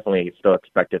 But I would definitely still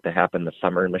expect it to happen this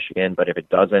summer in Michigan. But if it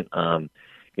doesn't, I'm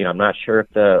not sure if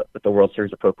the World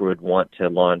Series of Poker would want to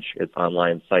launch its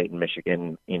online site in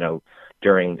Michigan,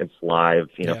 during its live,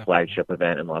 flagship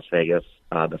event in Las Vegas,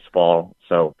 this fall.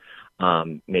 So,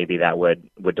 maybe that would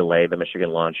delay the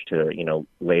Michigan launch to,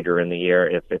 later in the year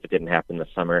if it didn't happen this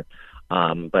summer.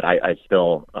 But I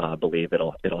still believe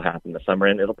it'll happen this summer,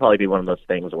 and it'll probably be one of those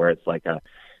things where it's like an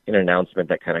announcement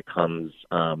that kind of comes,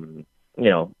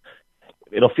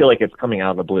 it'll feel like it's coming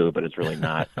out of the blue, but it's really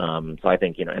not. So I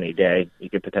think, any day you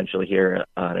could potentially hear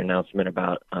an announcement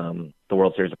about the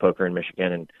World Series of Poker in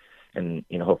Michigan, and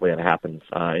hopefully that happens.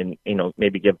 And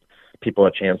maybe give people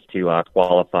a chance to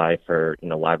qualify for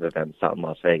live events out in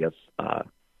Las Vegas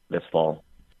this fall.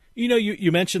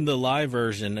 You mentioned the live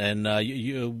version, and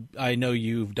I know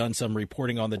you've done some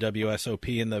reporting on the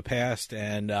WSOP in the past,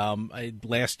 and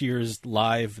last year's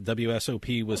live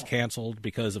WSOP was canceled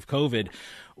because of COVID.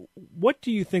 What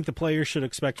do you think the players should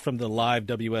expect from the live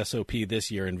WSOP this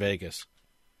year in Vegas?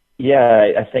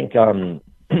 Yeah, I think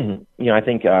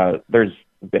there's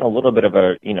been a little bit of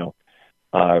a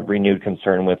renewed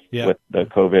concern with the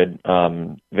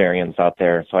COVID variants out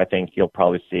there. So I think you'll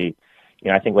probably see.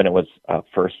 I think when it was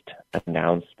first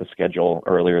announced, the schedule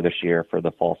earlier this year for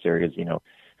the fall series,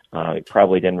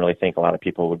 probably didn't really think a lot of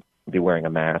people would be wearing a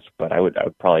mask, but I would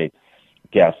probably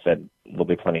guess that there'll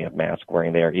be plenty of mask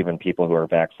wearing there, even people who are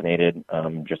vaccinated,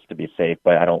 just to be safe.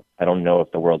 But I don't know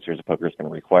if the World Series of Poker is going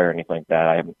to require anything like that.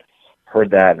 I haven't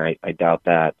heard that, and I doubt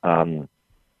that. I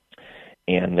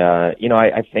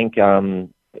think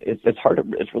it's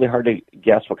really hard to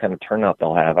guess what kind of turnout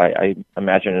they'll have. I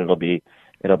imagine it'll be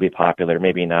popular,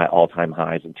 maybe not all-time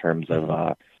highs in terms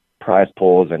of prize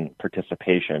pools and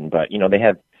participation, but they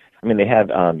have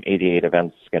 88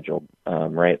 events scheduled,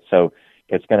 right? So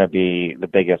it's going to be the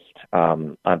biggest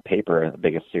on paper, the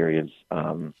biggest series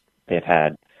they've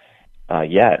had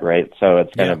yet, right? So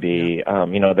it's going to be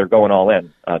they're going all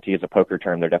in. To use a poker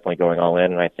term, they're definitely going all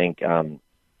in, and I think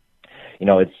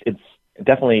it's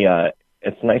definitely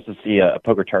it's nice to see a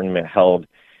poker tournament held,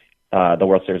 the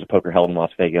World Series of Poker held in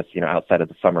Las Vegas, outside of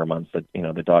the summer months,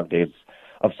 the dog days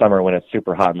of summer when it's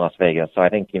super hot in Las Vegas. So I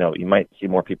think, you might see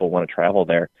more people want to travel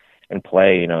there and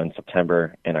play, in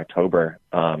September and October,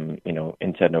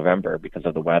 into November because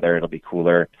of the weather. It'll be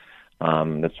cooler.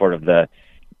 That's sort of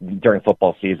during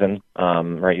football season,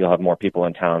 right? You'll have more people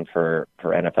in town for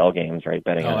NFL games, right?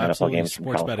 Betting on absolutely. NFL games from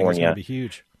Sports California. betting is going to be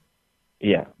huge.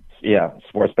 Yeah,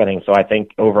 sports betting. So I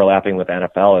think overlapping with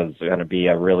NFL is going to be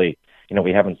a really,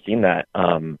 we haven't seen that.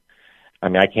 I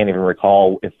can't even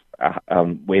recall if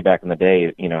way back in the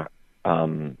day,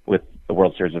 with the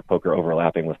World Series of Poker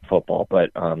overlapping with football.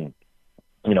 But,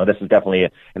 this is definitely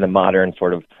in the modern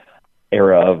sort of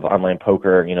era of online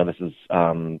poker. This is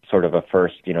sort of a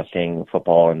first, seeing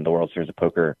football and the World Series of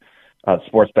Poker,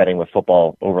 sports betting with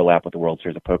football overlap with the World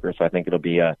Series of Poker. So I think it'll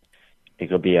be a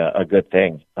good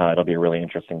thing. It'll be a really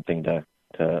interesting thing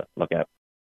to look at.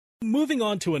 Moving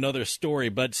on to another story,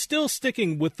 but still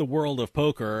sticking with the world of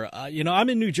poker. I'm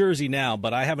in New Jersey now,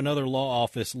 but I have another law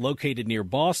office located near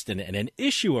Boston, and an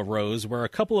issue arose where a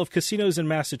couple of casinos in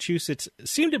Massachusetts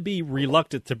seem to be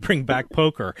reluctant to bring back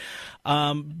poker.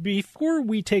 Before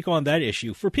we take on that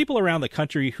issue, for people around the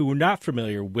country who are not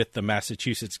familiar with the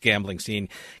Massachusetts gambling scene,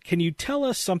 can you tell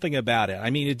us something about it?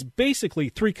 It's basically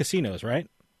 3 casinos, right?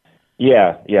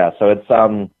 Yeah. So it's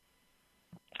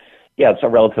it's a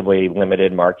relatively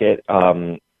limited market,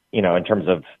 in terms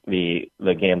of the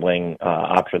gambling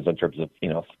options in terms of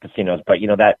casinos. But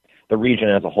that the region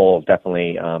as a whole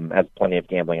definitely has plenty of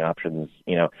gambling options.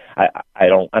 I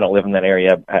don't live in that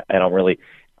area. I don't really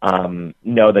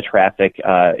know the traffic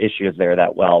issues there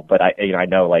that well. But I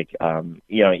know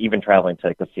even traveling to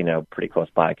a casino pretty close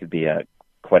by could be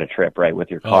quite a trip, right, with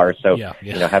your car.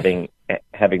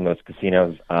 Having those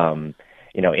casinos,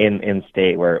 in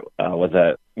state where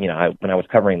was when I was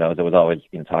covering those, it was always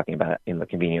talking about the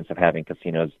convenience of having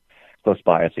casinos close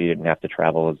by, so you didn't have to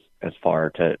travel as far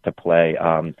to play.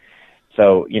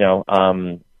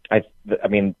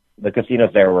 The casinos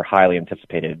there were highly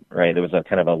anticipated, right? There was a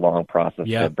kind of a long process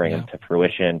to bring them to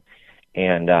fruition,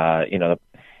 and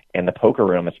and the poker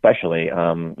room especially,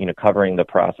 covering the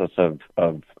process of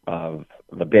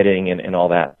the bidding and all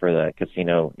that for the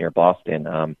casino near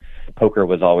Boston. Poker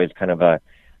was always kind of a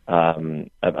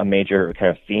major kind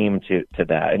of theme to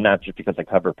that, and not just because I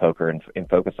cover poker and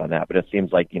focus on that, but it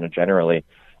seems like generally,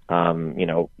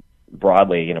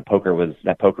 broadly, poker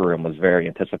room was very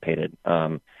anticipated,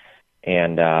 so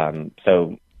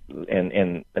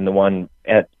the one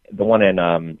at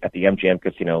the MGM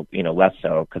casino, less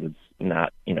so because it's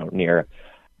not near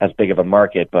as big of a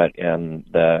market, but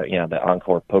the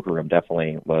Encore poker room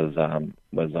definitely was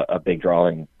a big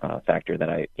drawing factor that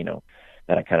I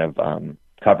kind of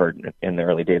covered in the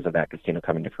early days of that casino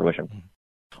coming to fruition.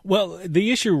 Well,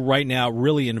 the issue right now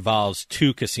really involves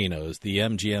 2 casinos, the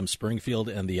MGM Springfield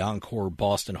and the Encore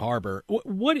Boston Harbor.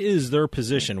 What is their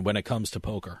position when it comes to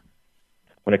poker?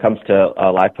 When it comes to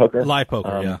live poker? Live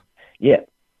poker, yeah.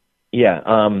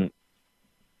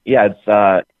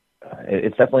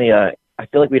 It's definitely I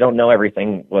feel like we don't know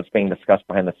everything what's being discussed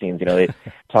behind the scenes. They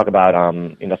talk about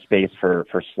space for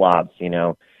slots,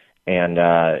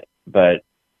 but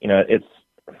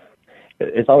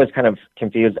it's always kind of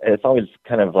confused. It's always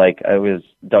kind of like I always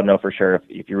don't know for sure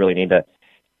if you really needed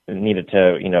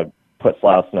to put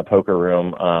slots in a poker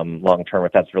room long term,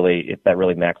 if that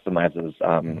really maximizes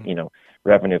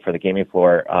revenue for the gaming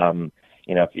floor.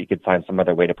 If you could find some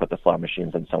other way to put the slot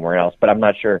machines in somewhere else, but I'm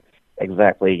not sure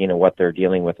exactly what they're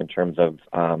dealing with in terms of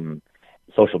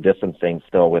social distancing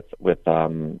still with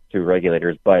through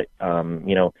regulators, but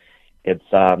it's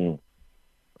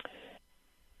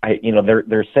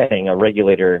they're saying a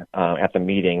regulator at the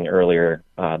meeting earlier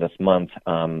this month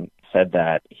said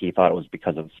that he thought it was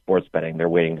because of sports betting. They're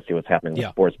waiting to see what's happening with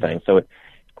sports betting. So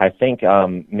I think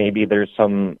maybe there's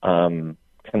some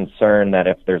concern that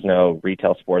if there's no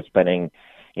retail sports betting,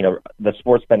 the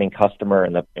sports betting customer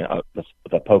and the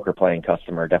poker playing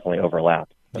customer definitely overlap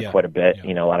quite a bit.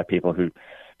 A lot of people who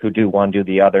do one do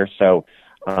the other. So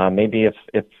maybe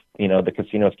if the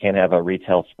casinos can't have a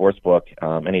retail sports book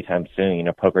anytime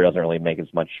soon, poker doesn't really make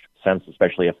as much sense,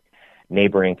 especially if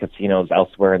neighboring casinos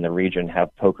elsewhere in the region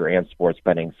have poker and sports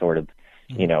betting sort of,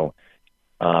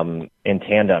 in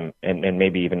tandem and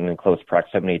maybe even in close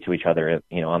proximity to each other,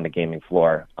 on the gaming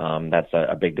floor. That's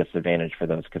a big disadvantage for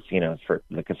those casinos, for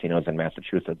the casinos in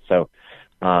Massachusetts. So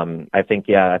I think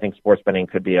sports betting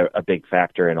could be a big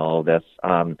factor in all of this.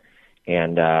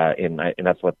 And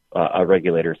that's what a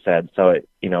regulator said. So,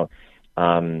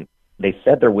 they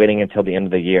said they're waiting until the end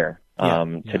of the year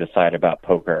to decide about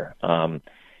poker.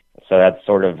 So that's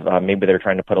sort of maybe they're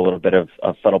trying to put a little bit of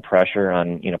subtle pressure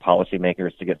on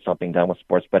policymakers to get something done with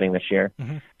sports betting this year.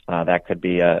 That could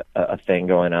be a thing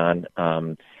going on.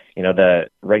 The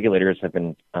regulators have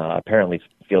been apparently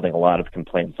fielding a lot of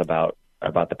complaints about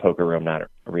the poker room not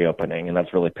reopening, and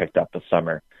that's really picked up this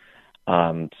summer.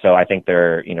 So I think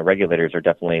regulators are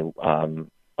definitely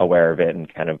aware of it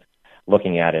and kind of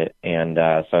looking at it, and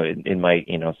so it might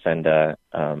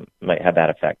might have that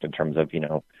effect in terms of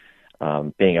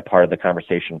being a part of the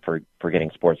conversation for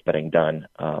getting sports betting done,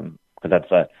 because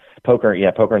that's poker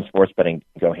and sports betting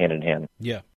go hand in hand.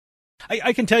 Yeah.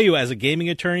 I can tell you as a gaming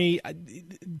attorney,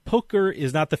 poker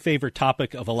is not the favorite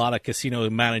topic of a lot of casino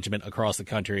management across the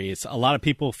country. A lot of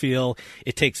people feel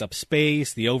it takes up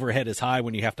space. The overhead is high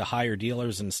when you have to hire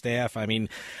dealers and staff. I mean,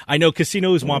 I know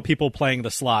casinos want people playing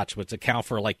the slots, which account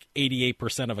for like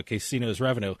 88% of a casino's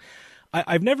revenue.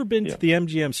 I've never been to the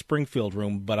MGM Springfield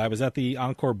room, but I was at the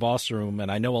Encore Boston room, and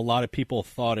I know a lot of people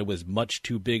thought it was much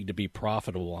too big to be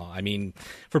profitable. I mean,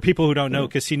 for people who don't know,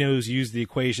 casinos use the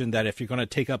equation that if you're going to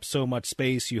take up so much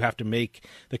space, you have to make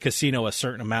the casino a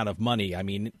certain amount of money. I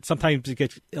mean, sometimes it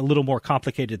gets a little more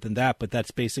complicated than that, but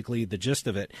that's basically the gist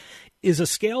of it. Is a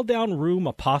scaled-down room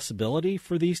a possibility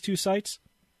for these two sites?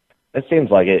 It seems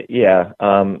like it, yeah.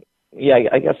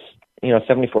 I guess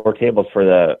 74 tables for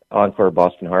the Encore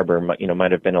Boston Harbor,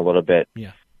 might have been a little bit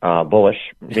bullish,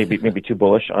 maybe too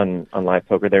bullish on live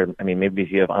poker there. I mean, maybe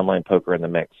if you have online poker in the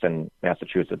mix in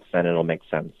Massachusetts, then it'll make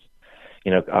sense.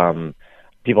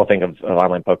 People think of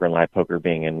online poker and live poker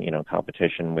being in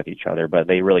competition with each other, but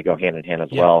they really go hand in hand as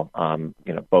well.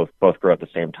 Both grow at the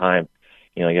same time.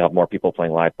 You have more people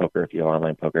playing live poker if you have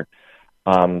online poker.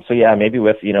 Maybe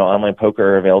with, online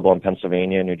poker available in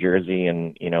Pennsylvania, New Jersey,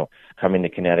 and, coming to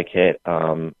Connecticut,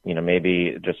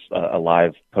 maybe just a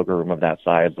live poker room of that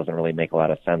size doesn't really make a lot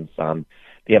of sense.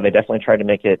 They definitely tried to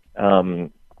make it,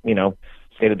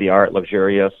 state of the art,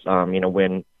 luxurious.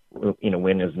 Wynn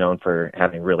is known for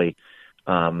having really,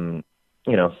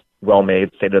 well-made,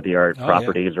 state-of-the-art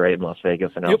properties, right, in Las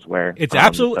Vegas and elsewhere. It's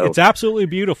absolutely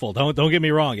beautiful. Don't get me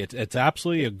wrong. It's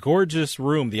absolutely a gorgeous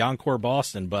room, the Encore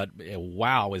Boston. But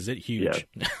wow, is it huge?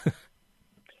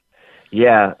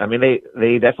 Yeah, I mean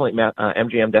they definitely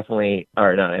MGM definitely,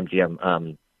 or not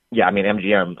MGM.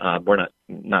 MGM. We're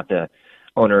not the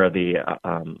owner of the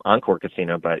Encore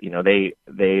Casino, but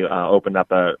they opened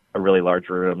up a really large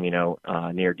room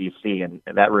near DC, and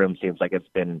that room seems like it's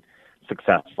been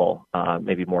successful,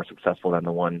 maybe more successful than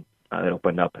the one that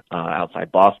opened up outside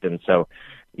Boston. So,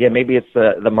 maybe it's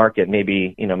the market.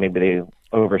 Maybe maybe they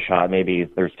overshot. Maybe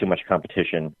there's too much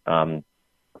competition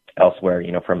elsewhere.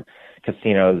 From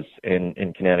casinos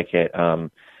in Connecticut.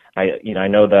 I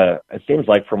know it seems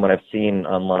like from what I've seen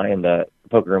online, the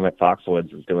poker room at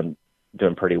Foxwoods is doing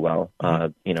pretty well.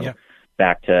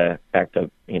 Back to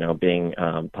being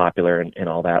popular and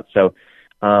all that. So.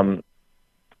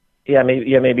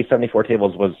 Maybe 74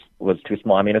 tables was too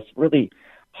small. I mean, it's really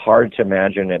hard to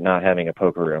imagine it not having a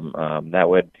poker room. I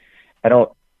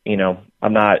don't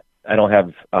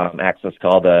have access to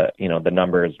all the the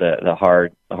numbers, the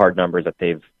hard numbers that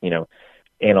they've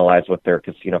analyzed with their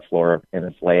casino floor and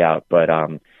its layout. But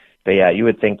you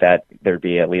would think that there'd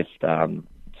be at least some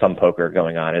poker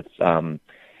going on. It's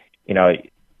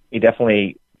you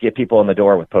definitely get people in the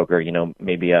door with poker.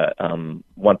 Maybe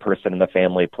one person in the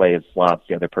family plays slots,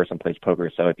 the other person plays poker.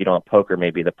 So if you don't have poker,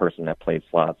 maybe the person that plays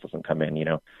slots doesn't come in,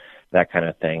 that kind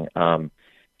of thing.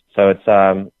 So it's,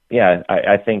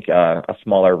 I think a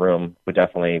smaller room would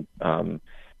definitely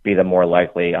be the more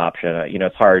likely option.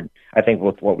 It's hard, I think,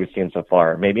 with what we've seen so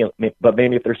far. Maybe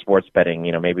if they're sports betting,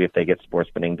 maybe if they get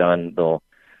sports betting done, they'll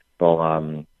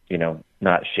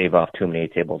not shave off too many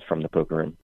tables from the poker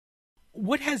room.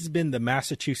 What has been the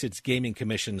Massachusetts Gaming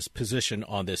Commission's position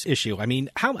on this issue? I mean,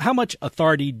 how much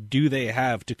authority do they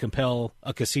have to compel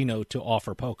a casino to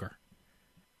offer poker?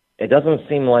 It doesn't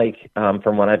seem like,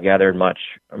 from what I've gathered, much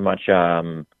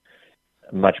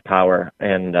power.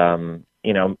 And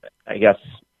I guess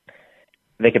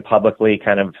they could publicly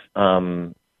kind of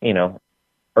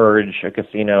urge a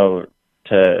casino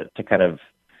to kind of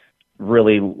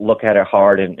really look at it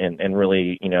hard and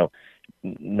really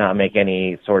not make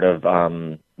any sort of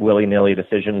willy-nilly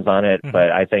decisions on it. Mm-hmm.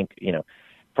 But I think,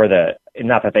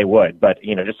 not that they would, but,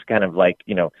 just kind of like,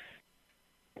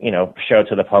 show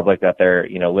to the public that they're,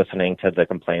 listening to the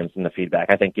complaints and the feedback.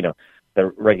 I think,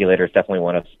 the regulators definitely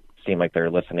want to seem like they're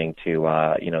listening to,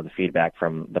 the feedback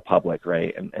from the public,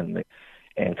 right, and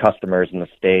customers in the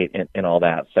state and all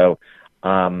that. So,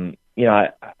 I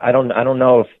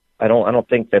don't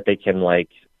think that they can, like,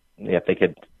 if they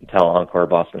could tell Encore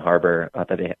Boston Harbor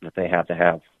that they have to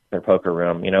have their poker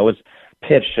room. It was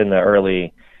pitched in the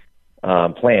early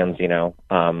plans, and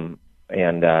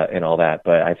all that.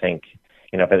 But I think,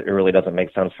 if it really doesn't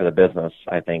make sense for the business,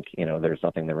 I think, there's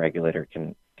nothing the regulator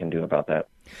can do about that.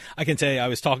 I can tell you, I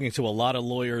was talking to a lot of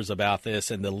lawyers about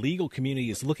this, and the legal community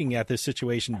is looking at this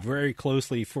situation very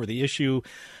closely for the issue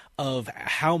of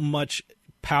how much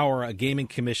power a gaming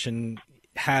commission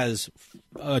has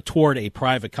toward a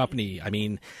private company. I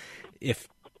mean, if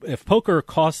poker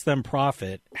costs them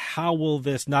profit, how will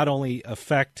this not only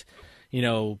affect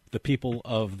the people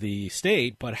of the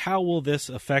state, but how will this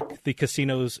affect the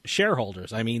casino's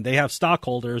shareholders? I mean, they have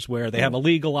stockholders where they have a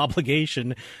legal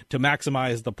obligation to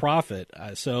maximize the profit.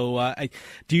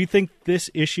 Do you think this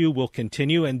issue will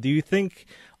continue? And do you think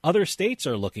other states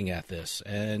are looking at this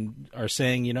and are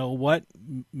saying, what,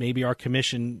 maybe our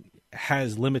commission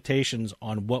has limitations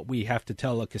on what we have to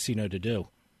tell a casino to do?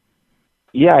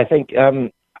 Yeah, I think,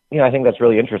 I think that's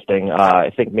really interesting. I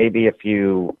think maybe if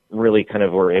you really kind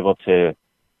of were able to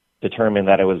determine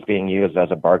that it was being used as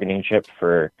a bargaining chip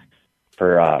for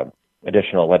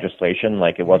additional legislation,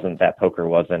 like it wasn't that poker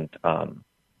wasn't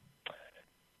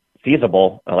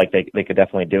feasible, like they could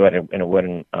definitely do it, and it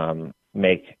would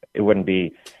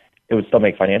still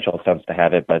make financial sense to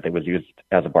have it, but it was used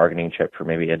as a bargaining chip for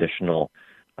maybe additional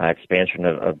expansion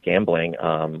of gambling,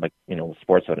 like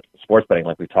sports betting,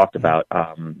 like we talked about.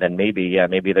 Then maybe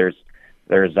there's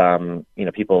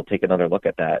people take another look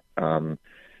at that,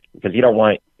 because you don't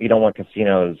want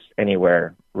casinos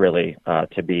anywhere really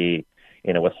to be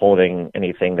withholding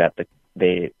anything that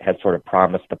they had sort of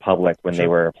promised the public when they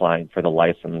were applying for the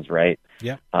license, right?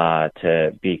 Yeah.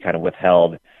 To be kind of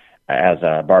withheld as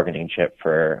a bargaining chip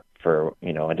for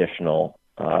additional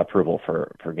approval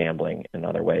for gambling in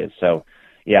other ways. So.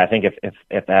 Yeah, I think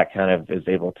if that kind of is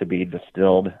able to be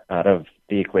distilled out of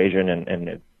the equation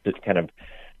and it's kind of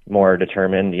more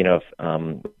determined, if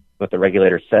what the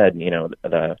regulator said,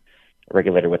 the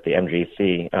regulator with the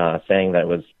MGC saying that it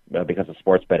was because of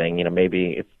sports betting,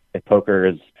 maybe if poker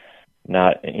is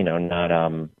not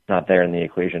there in the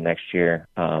equation next year,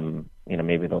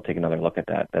 maybe they'll take another look at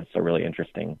that. That's a really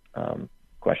interesting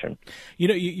question.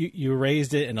 You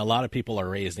raised it, and a lot of people are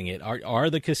raising it. Are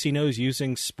the casinos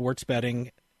using sports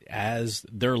betting as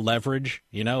their leverage?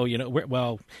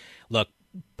 Well, look,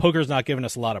 poker's not giving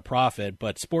us a lot of profit,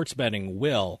 but sports betting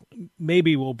will.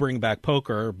 Maybe we'll bring back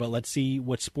poker, but let's see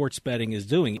what sports betting is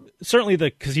doing. Certainly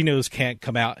the casinos can't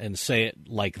come out and say it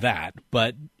like that,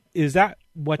 but is that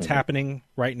what's happening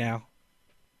right now?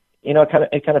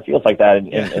 It kind of feels like that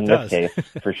in this case,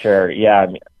 for sure. Yeah, I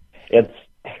mean, it's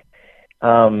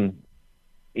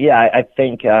I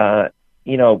think,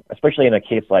 especially in a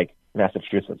case like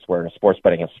Massachusetts where sports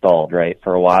betting is stalled, right,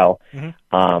 for a while,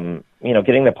 getting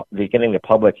the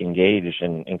public engaged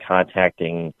in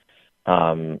contacting,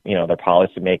 their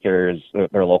policymakers,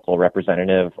 their local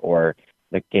representative or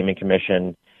the gaming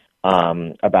commission,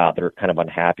 about their kind of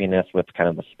unhappiness with kind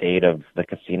of the state of the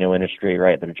casino industry,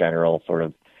 right, their general sort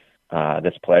of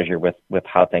displeasure with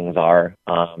how things are,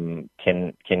 can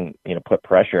put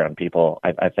pressure on people.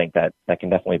 I think that can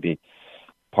definitely be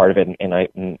part of it,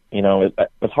 and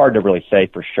it's hard to really say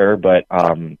for sure, but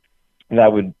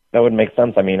that would make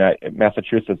sense. I mean,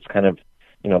 Massachusetts kind of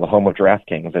the home of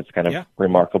DraftKings. It's kind of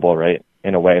remarkable, right,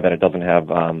 in a way that it doesn't have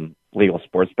legal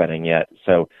sports betting yet.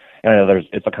 So I know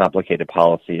it's a complicated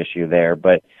policy issue there,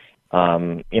 but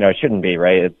it shouldn't be,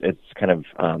 right? It's kind of,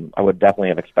 I would definitely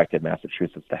have expected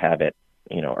Massachusetts to have it,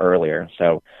 earlier.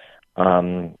 So,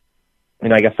 I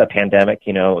guess the pandemic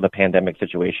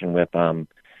situation with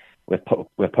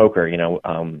poker, we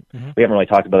haven't really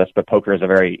talked about this, but poker is a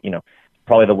very,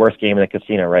 probably the worst game in the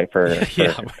casino, right? For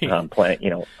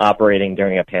playing, operating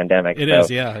during a pandemic. It is.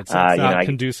 It's not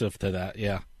conducive to that.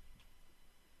 Yeah.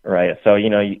 Right. So,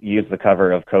 you use the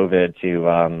cover of COVID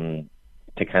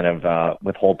to kind of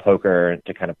withhold poker,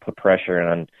 to kind of put pressure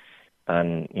on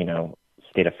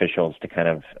state officials to kind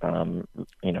of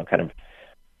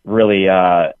really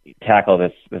tackle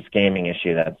this gaming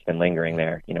issue that's been lingering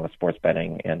there, with sports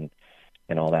betting and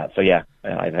all that. So yeah,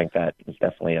 I think that is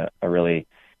definitely a really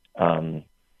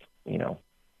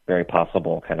very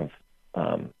possible kind of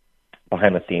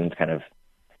behind the scenes kind of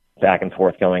back and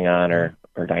forth going on or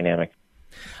dynamic.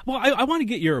 Well, I want to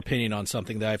get your opinion on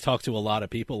something that I've talked to a lot of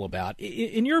people about.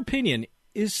 In your opinion,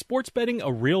 is sports betting a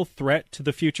real threat to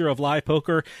the future of live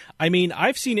poker? I mean,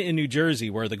 I've seen it in New Jersey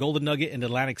where the Golden Nugget and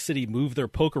Atlantic City moved their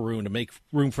poker room to make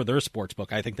room for their sports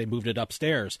book. I think they moved it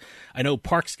upstairs. I know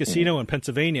Parks Casino in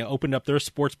Pennsylvania opened up their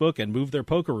sports book and moved their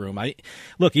poker room.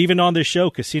 Look, even on this show,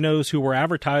 casinos who were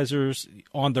advertisers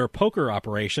on their poker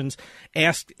operations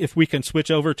asked if we can switch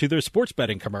over to their sports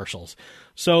betting commercials.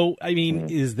 So, I mean,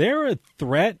 is there a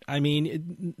threat? I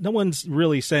mean, no one's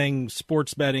really saying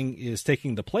sports betting is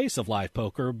taking the place of live poker,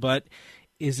 but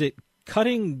is it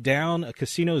cutting down a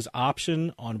casino's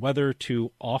option on whether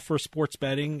to offer sports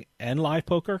betting and live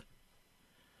poker?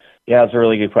 Yeah, it's a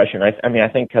really good question. I mean, I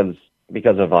think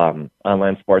because of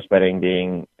online sports betting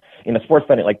being, sports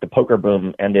betting, like the poker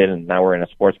boom ended and now we're in a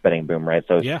sports betting boom, right?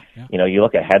 So, yeah. You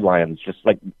look at headlines, just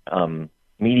like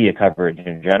media coverage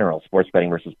in general, sports betting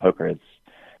versus poker, it's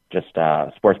just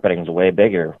sports betting is way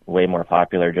bigger, way more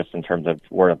popular just in terms of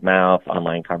word of mouth,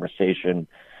 online conversation.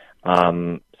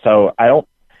 So I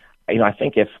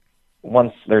think if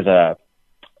once there's a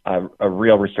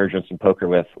real resurgence in poker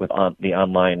with the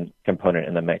online component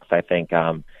in the mix, I think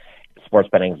sports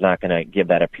betting is not going to give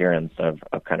that appearance of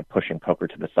kind of pushing poker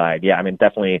to the side. Yeah, I mean,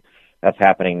 definitely that's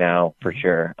happening now for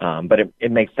sure. But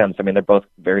it makes sense. I mean, they're both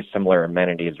very similar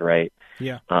amenities, right?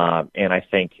 Yeah. And I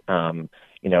think, in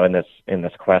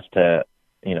this quest to,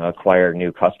 acquire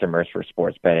new customers for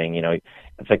sports betting,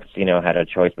 if a casino had a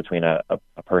choice between a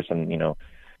person,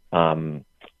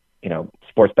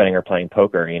 sports betting or playing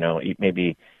poker,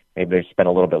 maybe they spend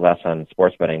a little bit less on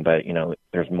sports betting, but,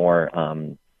 there's more,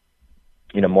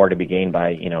 more to be gained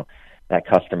by, that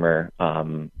customer,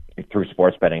 through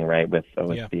sports betting, right? With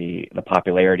the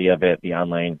popularity of it, the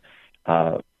online,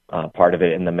 part of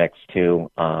it in the mix too.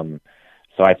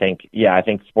 So I think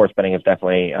sports betting is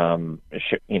definitely,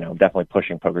 definitely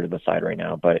pushing poker to the side right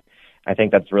now. But I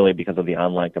think that's really because of the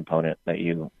online component that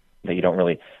you don't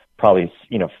really probably,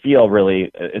 feel really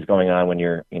is going on when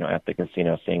you're, at the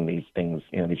casino seeing these things,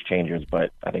 these changes.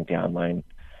 But I think the online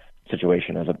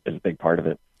situation is a big part of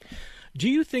it. Do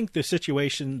you think the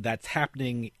situation that's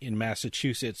happening in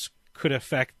Massachusetts could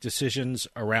affect decisions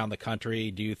around the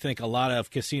country? Do you think a lot of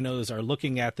casinos are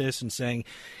looking at this and saying,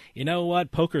 you know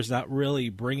what, poker's not really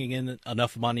bringing in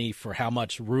enough money for how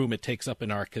much room it takes up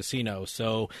in our casino,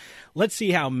 so let's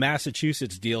see how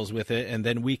Massachusetts deals with it, and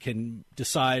then we can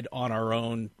decide on our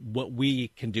own what we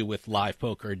can do with live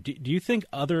poker? Do you think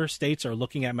other states are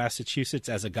looking at Massachusetts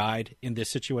as a guide in this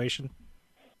situation?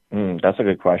 That's a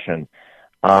good question.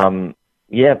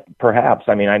 Yeah, perhaps.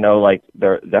 I mean, I know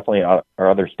there definitely are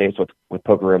other states with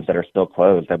poker rooms that are still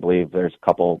closed. I believe there's a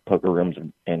couple poker rooms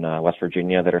in West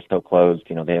Virginia that are still closed.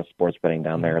 They have sports betting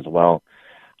down there as well.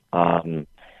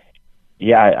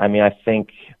 Yeah, I mean, I think,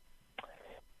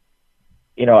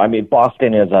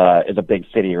 Boston is a big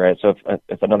city, right? So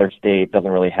if another state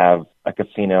doesn't really have a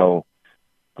casino,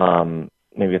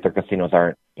 maybe if their casinos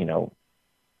aren't,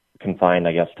 confined,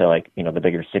 I guess, to the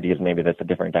bigger cities, maybe that's a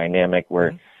different dynamic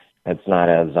where it's not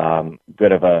as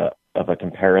good of a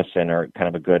comparison or kind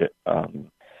of a good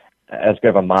as good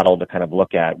of a model to kind of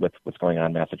look at with what's going on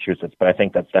in Massachusetts. But I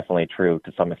think that's definitely true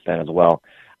to some extent as well.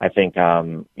 I think I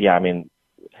mean,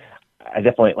 I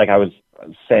definitely, like I was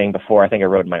saying before, I think I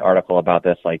wrote in my article about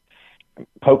this,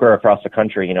 poker across the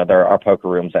country, there are poker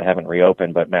rooms that haven't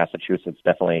reopened, but Massachusetts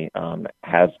definitely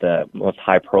has the most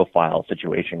high profile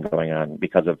situation going on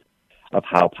because of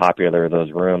how popular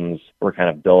those rooms were kind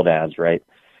of billed as, right?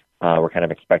 Were kind of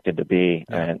expected to be,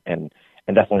 and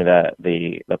definitely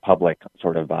the public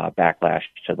sort of backlash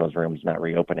to those rooms not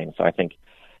reopening. So I think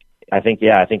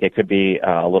it could be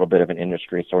a little bit of an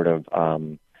industry sort of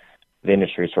the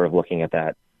industry sort of looking at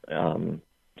that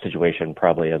situation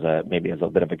probably as a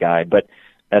bit of a guide. But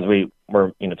as we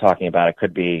were talking about, it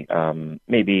could be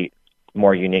maybe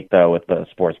more unique though with the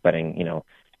sports betting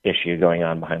issue going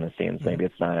on behind the scenes. Maybe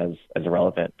it's not as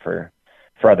relevant for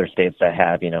other states that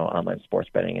have, online sports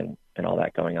betting and all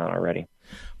that going on already.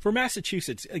 For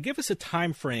Massachusetts, give us a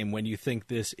time frame when you think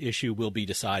this issue will be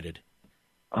decided.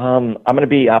 I'm going to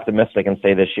be optimistic and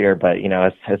say this year, but,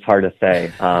 it's hard to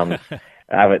say.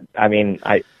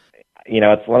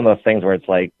 It's one of those things where it's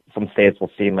like some states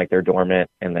will seem like they're dormant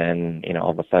and then,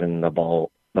 all of a sudden the ball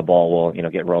will,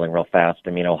 get rolling real fast. I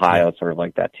mean, Ohio is sort of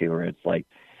like that too, where it's like,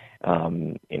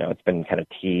 it's been kind of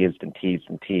teased,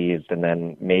 and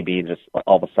then maybe just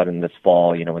all of a sudden this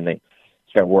fall, when they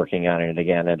start working on it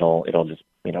again, it'll just,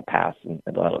 pass, and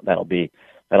that'll be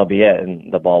it,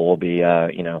 and the ball will be,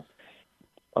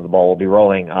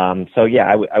 rolling. So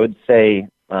yeah, I would say,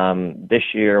 this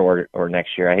year or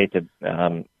next year. I hate to,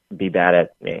 be bad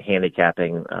at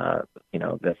handicapping,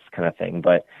 this kind of thing.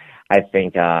 But I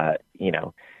think, and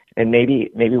maybe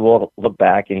we'll look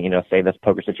back and, say this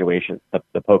poker situation, the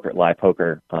live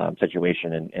poker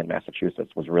situation in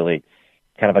Massachusetts was really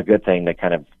kind of a good thing to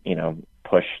kind of,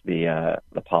 push the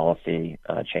policy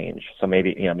change. So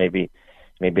maybe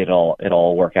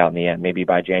it'll work out in the end. Maybe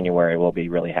by January we'll be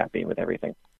really happy with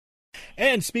everything.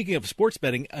 And speaking of sports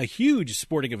betting, a huge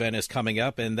sporting event is coming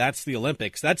up, and that's the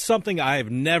Olympics. That's something I've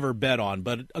never bet on,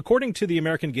 but according to the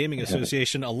American Gaming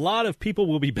Association, a lot of people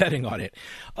will be betting on it.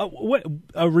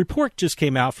 A report just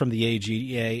came out from the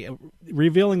AGA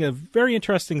revealing very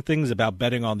interesting things about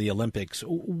betting on the Olympics.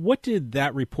 What did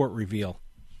that report reveal?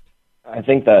 I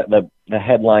think the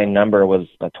headline number was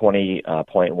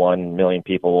 20.1 million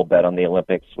people will bet on the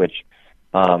Olympics, which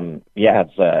seems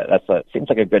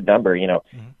like a good number.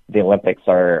 The Olympics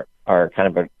are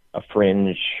kind of a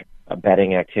fringe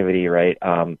betting activity, right?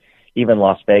 Even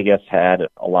Las Vegas had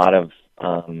a lot of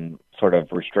sort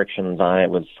of restrictions on it.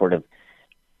 Was sort of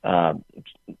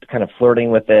kind of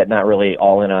flirting with it, not really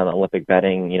all in on Olympic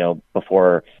betting.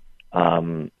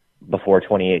 Before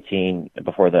 2018,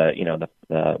 before the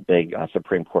big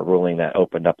Supreme Court ruling that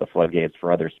opened up the floodgates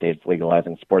for other states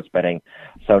legalizing sports betting.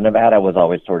 So Nevada was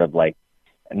always sort of like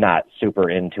not super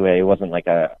into it. It wasn't like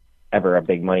ever a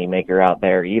big money maker out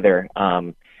there either.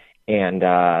 But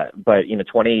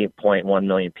 20.1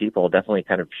 million people definitely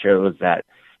kind of shows that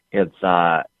it's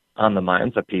on the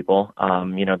minds of people.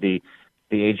 The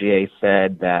AGA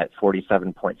said that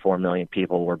 47.4 million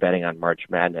people were betting on March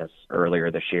Madness earlier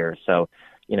this year. So,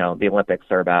 the Olympics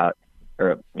are about,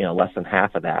 less than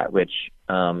half of that, which,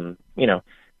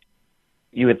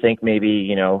 you would think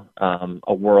maybe,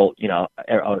 a world,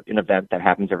 an event that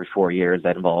happens every 4 years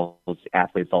that involves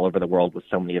athletes all over the world with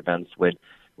so many events would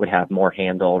have more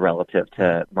handle relative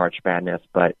to March Madness.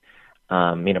 But,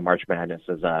 March Madness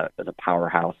is a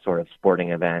powerhouse sort of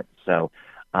sporting event. So,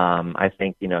 I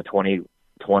think,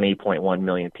 20.1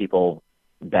 million people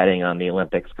betting on the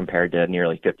Olympics compared to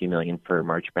nearly 50 million for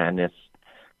March Madness.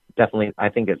 Definitely, I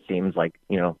think it seems like,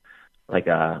 like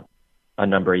a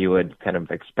number you would kind of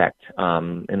expect.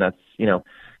 And that's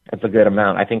a good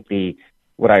amount. I think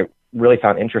what I really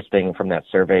found interesting from that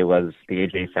survey was the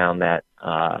AJ found that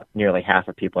nearly half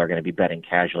of people are going to be betting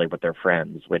casually with their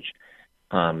friends, which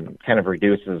kind of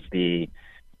reduces the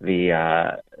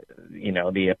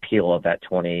appeal of that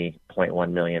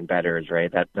 20.1 million bettors,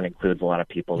 right? That includes a lot of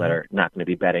people that are not going to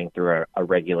be betting through a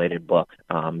regulated book,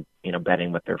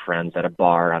 betting with their friends at a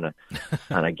bar on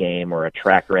a game or a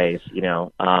track race,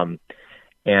 I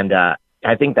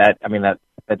think that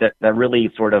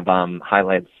really sort of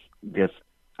highlights these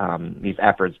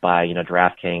efforts by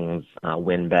DraftKings,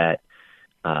 WinBet,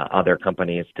 other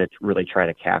companies to really try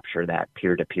to capture that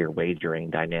peer-to-peer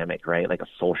wagering dynamic, right? Like a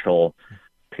social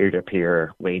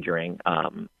peer-to-peer wagering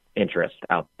interest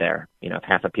out there. If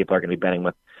half of people are going to be betting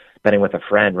with a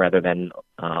friend rather than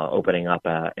opening up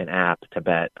an app to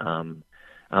bet on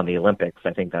the Olympics,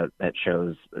 I think that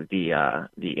shows the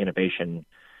innovation.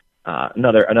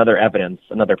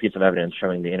 Another piece of evidence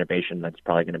showing the innovation that's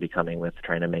probably going to be coming with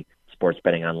trying to make sports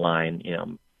betting online,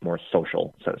 more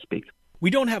social, so to speak. We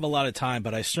don't have a lot of time,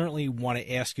 but I certainly want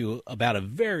to ask you about a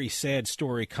very sad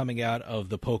story coming out of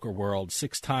the poker world.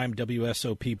 6-time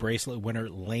WSOP bracelet winner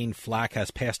Layne Flack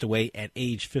has passed away at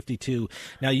age 52.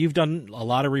 Now, you've done a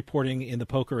lot of reporting in the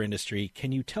poker industry.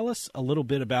 Can you tell us a little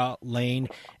bit about Layne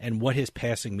and what his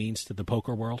passing means to the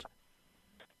poker world?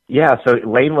 Yeah, so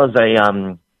Layne was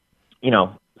a,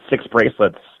 6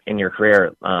 bracelets in your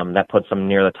career. That puts him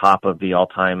near the top of the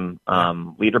all-time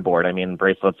leaderboard. I mean,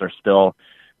 bracelets are still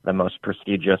the most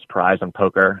prestigious prize in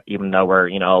poker, even though we're,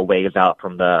 a ways out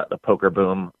from the poker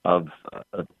boom of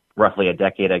roughly a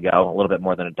decade ago, a little bit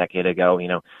more than a decade ago.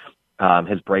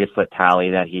 His bracelet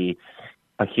tally that he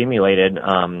accumulated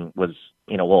was,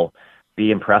 will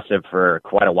be impressive for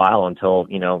quite a while until,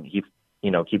 he,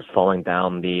 keeps falling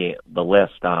down the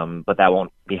list. But that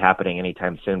won't be happening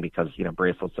anytime soon because,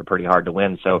 bracelets are pretty hard to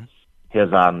win. So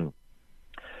his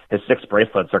 6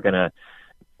 bracelets are going to,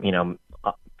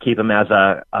 keep him as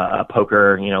a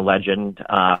poker, legend,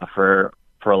 for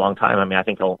a long time. I mean, I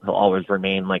think he'll always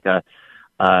remain like a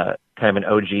kind of an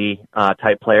OG,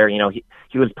 type player. He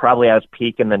was probably at his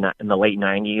peak in the late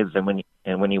 90s. And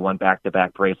when he won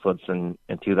back-to-back bracelets in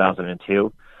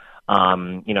 2002,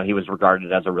 he was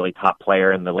regarded as a really top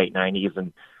player in the late 90s.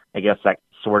 And I guess that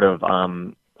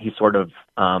he fell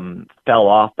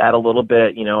off that a little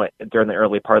bit, during the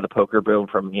early part of the poker boom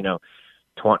from,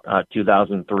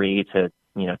 2003 to,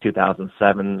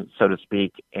 2007, so to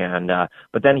speak. And,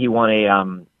 but then he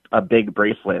won a big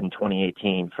bracelet in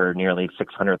 2018 for nearly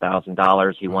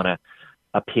 $600,000. He won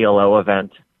PLO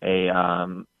event,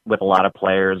 with a lot of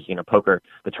players. Poker,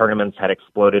 the tournaments had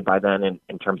exploded by then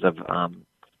in terms of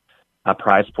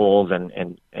prize pools and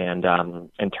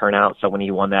turnout. So when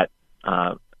he won that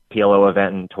PLO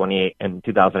event in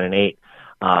 2008,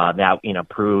 that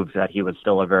proves that he was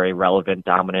still a very relevant,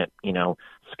 dominant,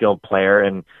 skilled player.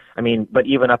 And I mean, but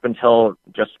even up until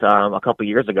just a couple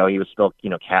years ago, he was still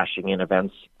cashing in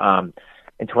events.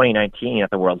 In 2019 at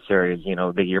the World Series,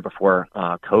 the year before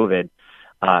COVID,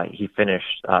 he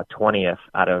finished 20th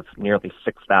out of nearly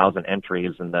 6,000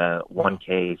 entries in the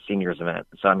 1K seniors event.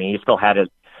 So I mean, he still had his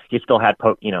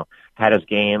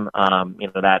game.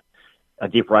 That a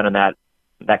deep run in that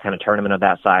kind of tournament of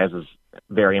that size is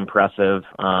very impressive.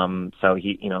 So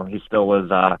he still was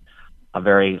a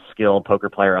very skilled poker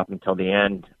player up until the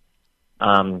end.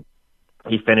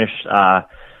 He finished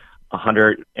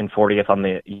 140th on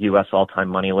the U.S. all-time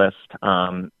money list.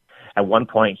 At one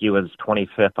point, he was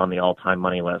 25th on the all-time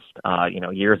money list,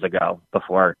 years ago,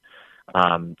 before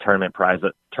tournament prize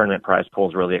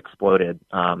pools really exploded.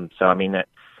 So I mean,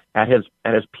 at his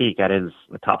peak, the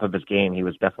top of his game, he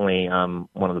was definitely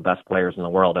one of the best players in the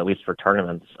world, at least for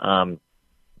tournaments.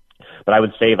 But I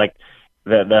would say, like,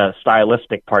 the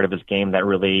stylistic part of his game that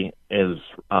really is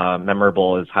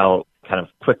memorable is how kind of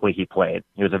quickly he played.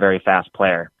 He was a very fast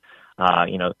player,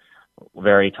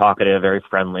 very talkative, very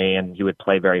friendly, and he would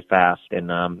play very fast.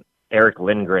 And Eric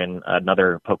Lindgren,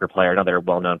 another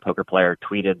well-known poker player,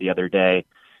 tweeted the other day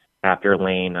after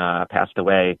Layne passed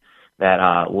away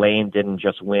that Layne didn't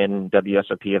just win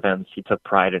WSOP events. He took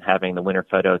pride in having the winner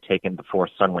photo taken before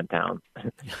sun went down.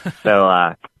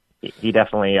 So he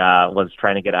definitely was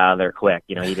trying to get out of there quick.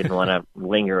 He didn't want to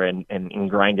linger and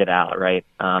grind it out, right?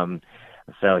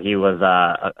 So he was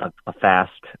a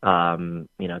fast,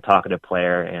 talkative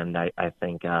player, and I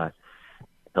think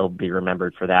he'll be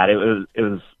remembered for that. It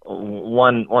was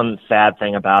one sad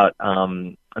thing about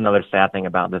another sad thing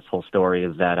about this whole story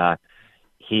is that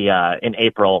he in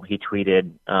April he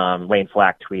tweeted, Layne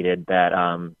Flack tweeted that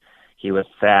he was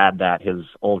sad that his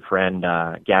old friend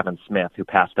Gavin Smith, who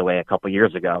passed away a couple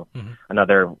years ago,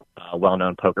 another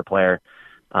well-known poker player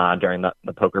during the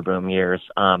poker boom years,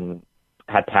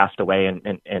 had passed away,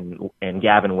 and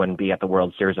Gavin wouldn't be at the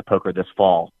World Series of Poker this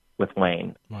fall with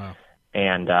Layne. Wow.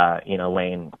 And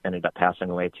Layne ended up passing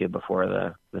away too before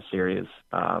the series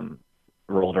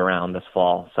rolled around this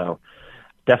fall. So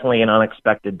definitely an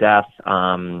unexpected death,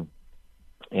 and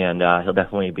he'll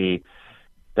definitely be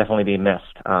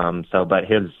missed. But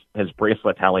his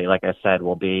bracelet tally, like I said,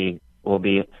 will be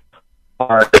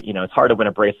hard. It's hard to win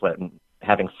a bracelet, and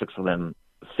having six of them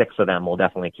will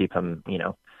definitely keep him,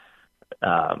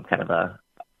 kind of a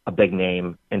big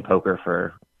name in poker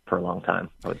for a long time,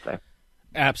 I would say.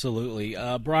 Absolutely.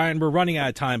 Brian, we're running out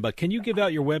of time, but can you give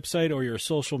out your website or your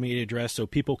social media address so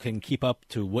people can keep up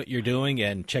to what you're doing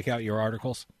and check out your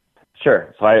articles?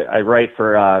 Sure. So I write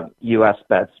for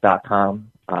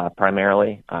usbets.com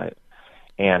primarily,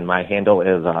 and my handle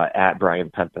is at Brian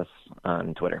Pempus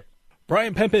on Twitter.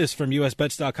 Brian Pempus from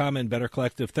usbets.com and Better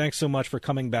Collective, thanks so much for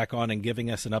coming back on and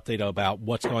giving us an update about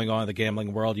what's going on in the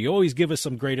gambling world. You always give us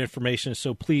some great information,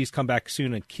 so please come back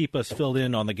soon and keep us filled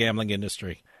in on the gambling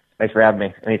industry. Thanks for having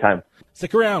me. Anytime.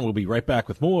 Stick around. We'll be right back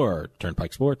with more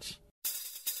Turnpike Sports.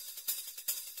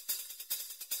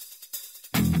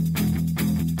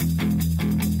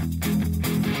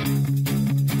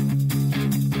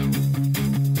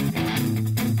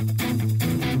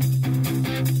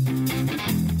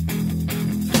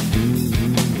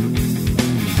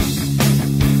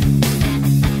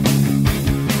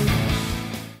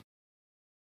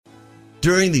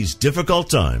 During these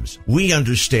difficult times, we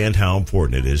understand how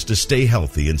important it is to stay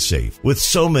healthy and safe. With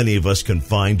so many of us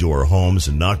confined to our homes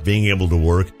and not being able to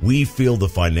work, we feel the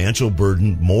financial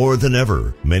burden more than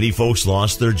ever. Many folks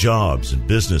lost their jobs and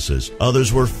businesses.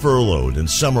 Others were furloughed, and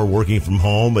some are working from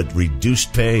home at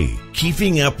reduced pay.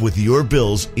 Keeping up with your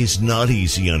bills is not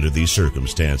easy under these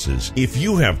circumstances. If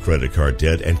you have credit card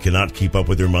debt and cannot keep up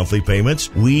with your monthly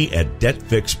payments, we at Debt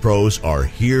Fix Pros are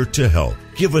here to help.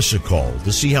 Give us a call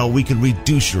to see how we can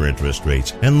reduce your interest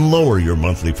rates and lower your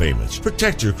monthly payments.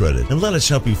 Protect your credit and let us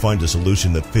help you find a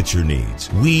solution that fits your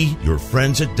needs. We, your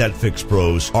friends at Debt Fix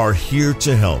Pros, are here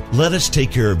to help. Let us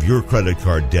take care of your credit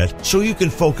card debt so you can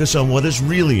focus on what is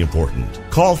really important.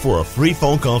 Call for a free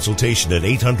phone consultation at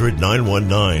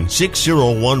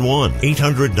 800-919-6011.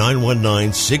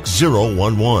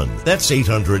 800-919-6011. That's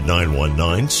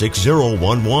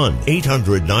 800-919-6011.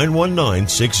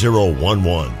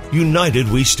 800-919-6011. United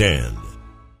we stand.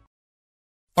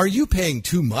 Are you paying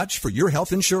too much for your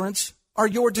health insurance? Are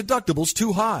your deductibles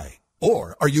too high?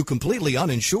 Or are you completely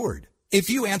uninsured? If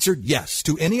you answered yes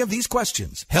to any of these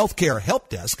questions, Healthcare Help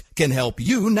Desk can help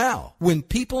you now when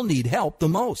people need help the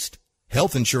most.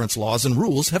 Health insurance laws and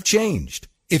rules have changed.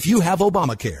 If you have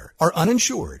Obamacare, are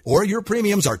uninsured, or your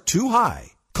premiums are too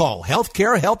high, call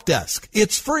Healthcare Help Desk.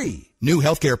 It's free. New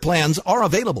healthcare plans are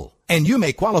available, and you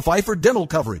may qualify for dental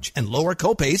coverage and lower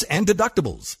copays and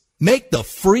deductibles. Make the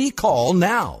free call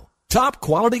now. Top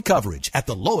quality coverage at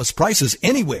the lowest prices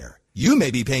anywhere. You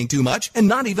may be paying too much and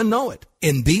not even know it.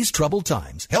 In these troubled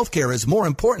times, healthcare is more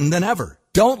important than ever.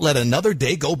 Don't let another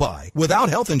day go by without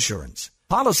health insurance.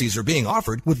 Policies are being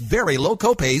offered with very low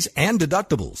copays and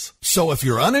deductibles. So if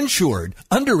you're uninsured,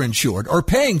 underinsured, or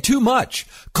paying too much,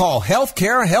 call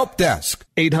Healthcare Help Desk.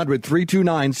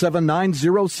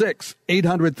 800-329-7906.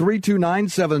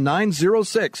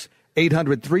 800-329-7906.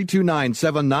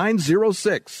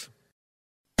 800-329-7906.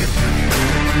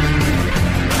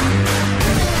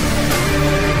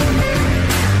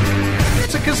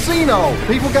 It's a casino.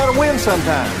 People gotta win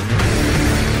sometime.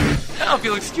 Now, if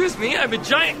you'll excuse me, I have a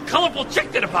giant, colorful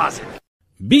check to deposit.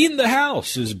 Beatin The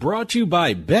House is brought to you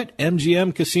by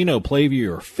BetMGM Casino. Play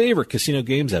your favorite casino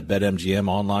games at BetMGM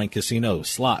Online Casino.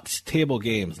 Slots, table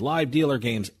games, live dealer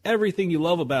games, everything you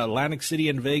love about Atlantic City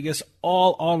and Vegas,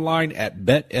 all online at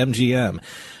BetMGM.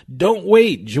 Don't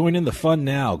wait. Join in the fun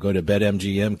now. Go to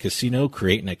BetMGM Casino,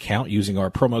 create an account using our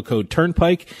promo code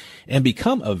Turnpike, and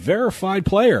become a verified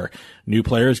player. New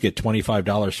players get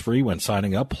 $25 free when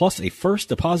signing up, plus a first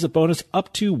deposit bonus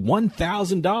up to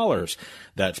 $1,000.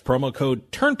 That's promo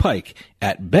code Turnpike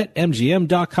at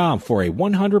BetMGM.com for a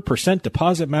 100%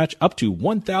 deposit match up to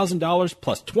 $1,000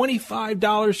 plus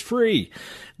 $25 free.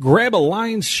 Grab a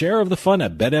lion's share of the fun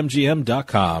at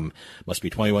BetMGM.com. Must be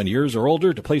 21 years or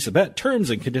older to place a bet. Terms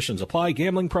and conditions apply.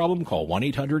 Gambling problem? Call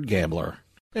 1-800-GAMBLER.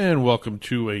 And welcome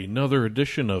to another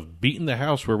edition of Beatin The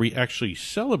House, where we actually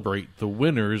celebrate the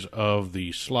winners of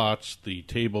the slots, the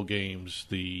table games,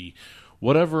 the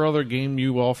whatever other game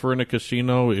you offer in a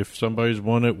casino. If somebody's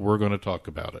won it, we're going to talk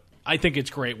about it. I think it's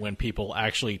great when people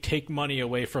actually take money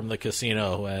away from the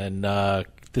casino, and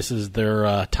this is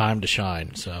their time to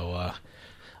shine. So,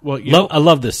 I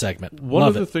love this segment. One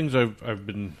of the things I've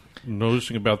been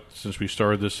noticing about since we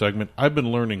started this segment, I've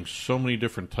been learning so many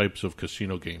different types of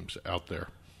casino games out there.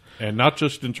 And not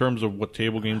just in terms of what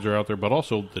table games are out there, but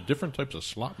also the different types of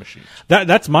slot machines.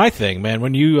 That's my thing, man.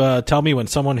 When you tell me when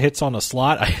someone hits on a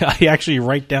slot, I actually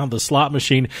write down the slot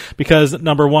machine because,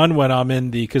 number one, when I'm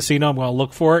in the casino, I'm going to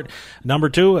look for it. Number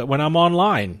two, when I'm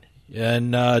online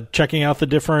and checking out the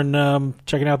different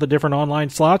online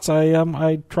slots,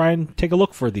 I try and take a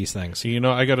look for these things. You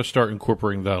know, I got to start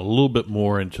incorporating that a little bit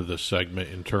more into this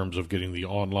segment in terms of getting the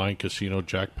online casino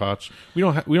jackpots. We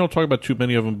don't talk about too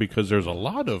many of them because there's a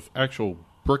lot of actual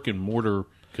brick and mortar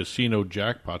casino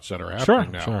jackpots that are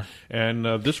happening now. Sure. And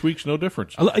this week's no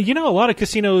difference. You know, a lot of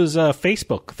casinos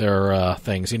Facebook their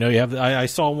things. You know, you have. I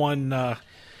saw one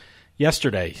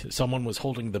yesterday. Someone was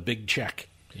holding the big check.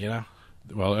 You know.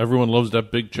 Well, everyone loves that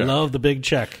big check. Love the big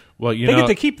check. Well, they get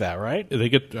to keep that, right? They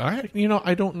get. I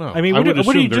don't know. I mean, what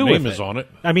do you do with it? On it.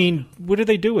 I mean, what do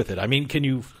they do with it? I mean, can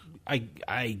you?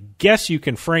 I guess you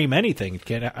can frame anything.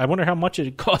 I wonder how much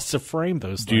it costs to frame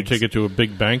those things. Do you take it to a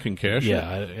big bank and cash it? Yeah,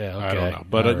 okay. I don't know.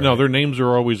 But no, their names are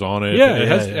always on it.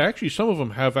 Yeah, Actually, some of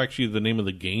them have actually the name of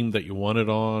the game that you want it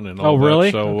on and all Oh,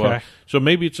 really? that. So, okay. So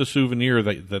maybe it's a souvenir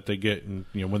that they get, and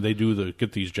when they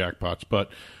get these jackpots.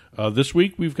 But this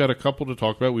week we've got a couple to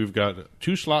talk about. We've got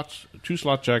two slot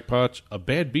jackpots, a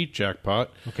bad beat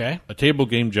jackpot, okay, a table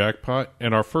game jackpot,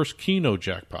 and our first Keno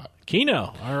jackpot.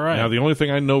 Keno, all right. Now, the only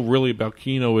thing I know really about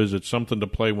Keno is it's something to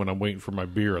play when I'm waiting for my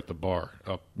beer at the bar.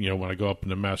 When I go up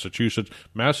into Massachusetts.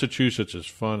 Massachusetts is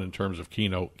fun in terms of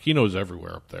Keno. Keno's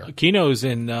everywhere up there. Keno's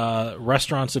in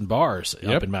restaurants and bars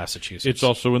up in Massachusetts. It's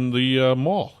also in the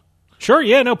mall. Sure,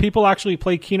 yeah, no, people actually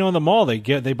play Keno in the mall.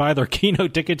 They buy their Keno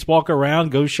tickets, walk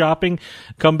around, go shopping,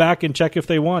 come back and check if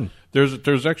they won.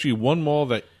 There's actually one mall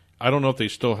that I don't know if they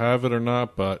still have it or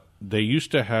not, but they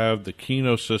used to have the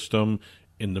Keno system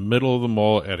in the middle of the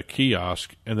mall at a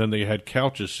kiosk, and then they had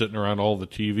couches sitting around all the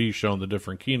TVs showing the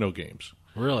different Keno games.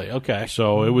 Really? Okay.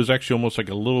 So it was actually almost like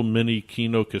a little mini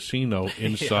Keno casino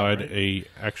inside a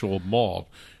actual mall.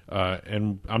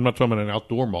 And I'm not talking about an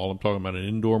outdoor mall. I'm talking about an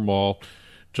indoor mall,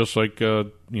 just like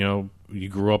you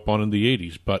grew up on in the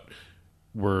 80s. But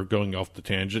we're going off the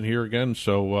tangent here again.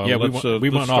 So we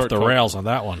went off the rails on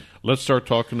that one. Let's start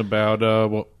talking about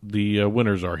what the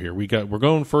winners are here. We're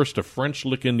going first to French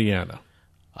Lick, Indiana.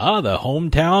 The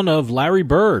hometown of Larry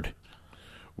Bird.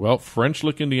 Well, French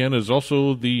Lick, Indiana is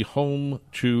also the home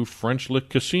to French Lick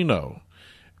Casino.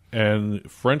 And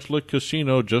French Lick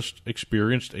Casino just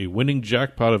experienced a winning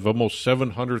jackpot of almost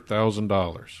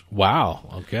 $700,000. Wow.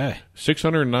 Okay.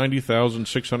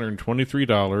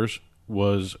 $690,623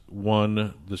 was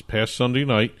won this past Sunday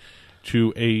night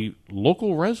to a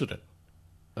local resident.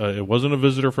 It wasn't a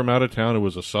visitor from out of town. It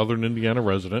was a Southern Indiana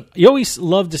resident. You always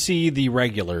love to see the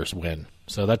regulars win,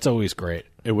 so that's always great.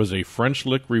 It was a French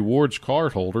Lick Rewards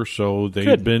card holder, so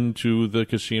they've been to the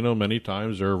casino many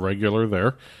times. They're a regular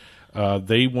there.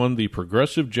 They won the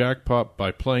progressive jackpot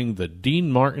by playing the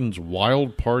Dean Martin's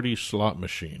Wild Party slot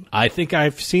machine. I think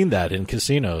I've seen that in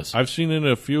casinos. I've seen it in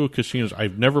a few casinos.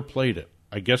 I've never played it.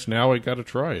 I guess now I got to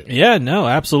try it. Yeah, no,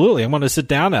 absolutely. I'm going to sit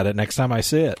down at it next time I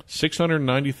see it.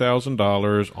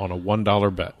 $690,000 on a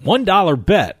 $1 bet. $1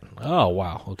 bet. Oh,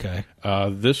 wow. Okay.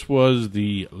 This was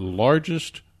the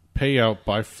largest payout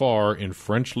by far in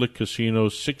French Lick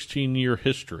Casino's 16-year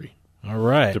history. All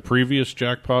right. The previous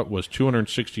jackpot was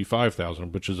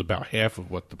 $265,000, which is about half of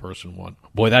what the person won.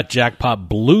 Boy, that jackpot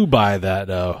blew by that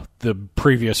the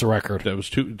previous record. That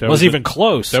was wasn't even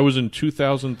close. That was in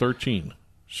 2013.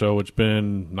 So it's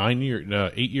been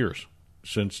 8 years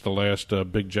since the last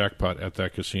big jackpot at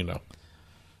that casino.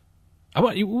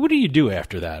 What do you do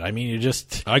after that? I mean, you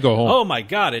just... I go home. Oh, my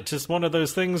God. It's just one of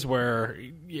those things where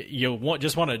you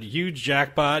just want a huge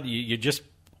jackpot. You just...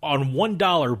 On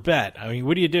 $1 bet, I mean,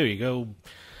 what do? You go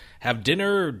have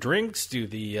dinner, drinks?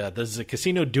 Does the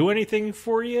casino do anything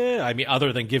for you? I mean,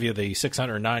 other than give you the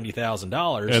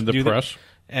 $690,000 and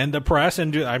the press,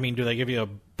 and do they give you a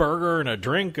burger and a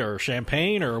drink or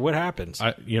champagne or what happens?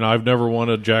 I've never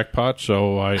won a jackpot,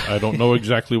 so I don't know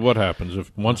exactly what happens.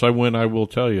 If once I win, I will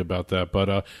tell you about that.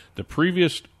 But the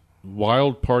previous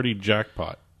Wild Party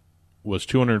jackpot was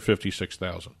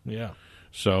 $256,000. Yeah.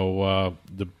 So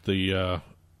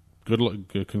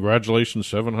congratulations,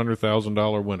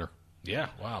 $700,000 winner. Yeah,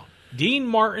 wow. Dean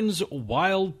Martin's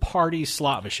Wild Party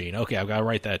slot machine. Okay, I've got to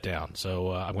write that down,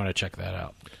 so I'm going to check that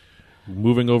out.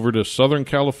 Moving over to Southern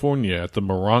California at the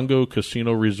Morongo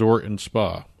Casino Resort and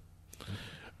Spa.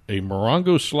 A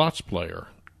Morongo slots player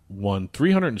won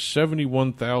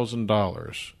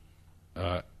 $371,000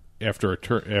 after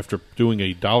doing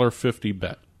a $1.50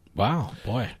 bet. Wow,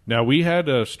 boy. Now, we had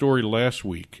a story last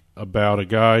week about a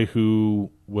guy who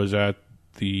was at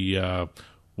the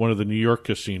one of the New York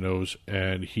casinos,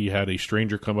 and he had a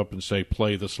stranger come up and say,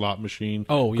 play the slot machine.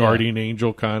 Oh, yeah. Guardian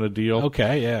angel kind of deal.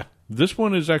 Okay, yeah. This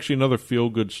one is actually another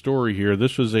feel-good story here.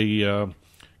 This was a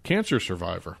cancer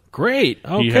survivor. Great.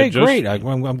 Okay, great.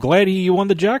 I'm glad he won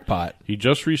the jackpot. He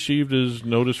just received his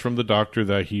notice from the doctor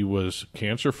that he was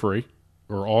cancer-free,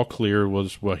 or all clear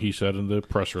was what he said in the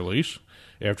press release.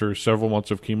 After several months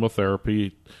of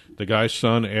chemotherapy, the guy's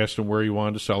son asked him where he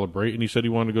wanted to celebrate, and he said he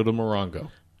wanted to go to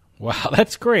Morongo. Wow,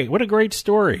 that's great. What a great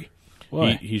story.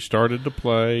 He started to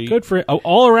play. Good for him.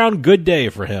 All-around good day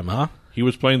for him, huh? He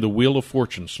was playing the Wheel of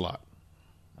Fortune slot.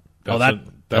 That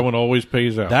one always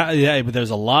pays out. But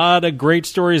there's a lot of great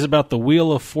stories about the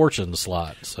Wheel of Fortune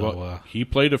slot. So he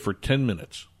played it for 10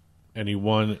 minutes, and he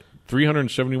won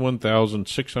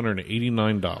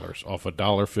 $371,689 off a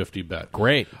 $1.50 bet.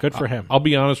 Great. Good for him. I'll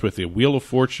be honest with you. Wheel of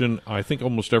Fortune, I think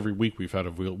almost every week we've had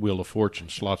a Wheel of Fortune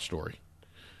slot story.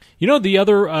 You know, the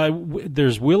other,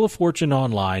 there's Wheel of Fortune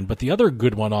online, but the other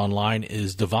good one online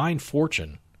is Divine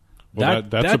Fortune. Well,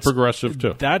 that's a progressive,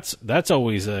 too. That's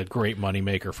always a great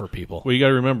moneymaker for people. Well, you got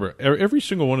to remember, every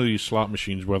single one of these slot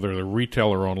machines, whether they're retail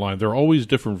or online, there are always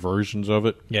different versions of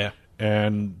it. Yeah.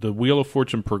 And the Wheel of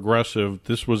Fortune Progressive,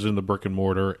 this was in the brick and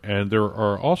mortar, and there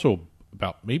are also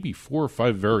about maybe 4 or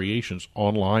 5 variations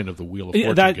online of the Wheel of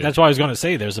Fortune. That's what I was going to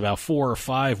say. There's about 4 or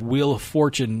 5 Wheel of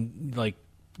Fortune, like,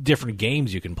 different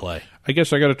games you can play. I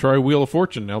guess I got to try Wheel of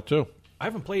Fortune now, too. I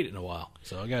haven't played it in a while,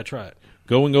 so I got to try it.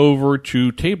 Going over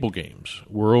to table games.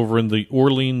 We're over in the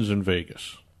Orleans in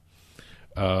Vegas.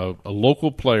 A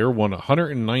local player won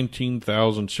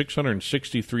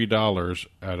 $119,663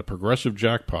 at a progressive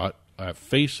jackpot at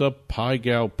Face Up Pai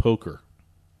Gow Poker.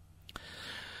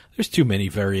 There's too many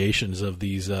variations of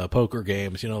these poker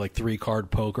games, like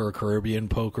 3-card poker, Caribbean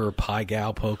poker, Pai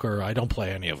Gow poker. I don't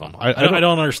play any of them. I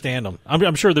don't understand them.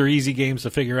 I'm sure they're easy games to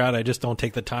figure out. I just don't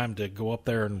take the time to go up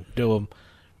there and do them.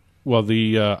 Well,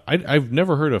 I've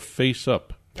never heard of Face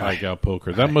Up Pai Gow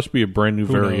Poker. That must be a brand new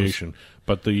variation. Knows?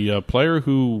 But the player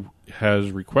who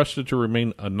has requested to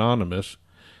remain anonymous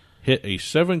hit a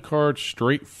 7-card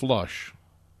straight flush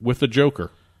with a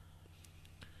joker.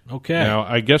 Okay. Now,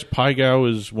 I guess Pai Gow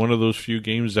is one of those few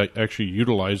games that actually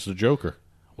utilize the joker.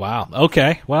 Wow.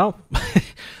 Okay. Well,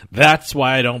 that's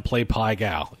why I don't play Pai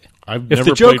Gow. I've if never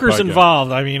the Joker's played Pai Gow.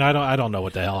 involved, I mean, I don't know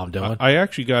what the hell I'm doing. I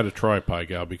actually got to try Pai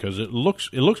Gow because it looks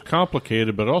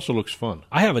complicated, but it also looks fun.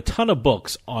 I have a ton of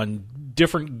books on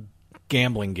different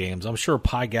gambling games. I'm sure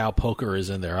Pai Gow Poker is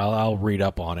in there. I'll read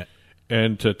up on it.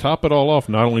 And to top it all off,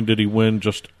 not only did he win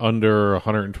just under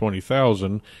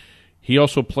 $120,000, he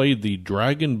also played the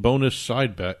Dragon bonus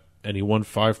side bet, and he won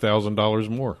 $5,000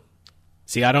 more.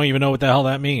 See, I don't even know what the hell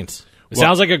that means. It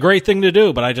sounds like a great thing to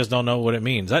do, but I just don't know what it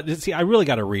means. I really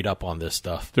got to read up on this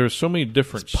stuff. There's so many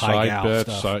different side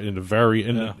bets, not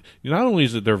only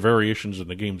is it there variations in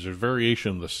the games, there's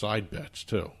variation in the side bets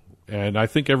too. And I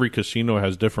think every casino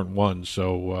has different ones.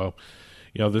 So,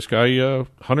 this guy,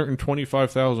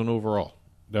 $125,000 overall.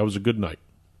 That was a good night.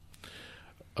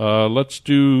 Let's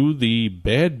do the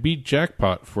bad beat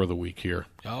jackpot for the week here.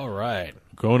 All right.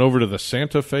 Going over to the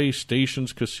Santa Fe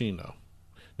Stations Casino.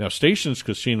 Now, Stations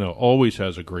Casino always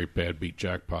has a great bad beat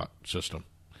jackpot system.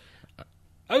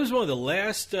 I was one of the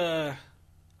last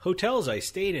hotels I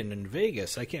stayed in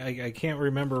Vegas. I can't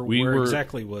remember where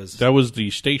exactly was. That was the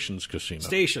Stations Casino.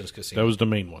 Stations Casino. That was the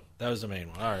main one. That was the main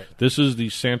one. All right. This is the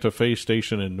Santa Fe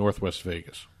Station in Northwest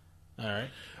Vegas. All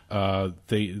right.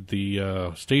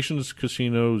 The Stations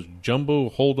Casino's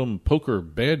Jumbo Hold'em Poker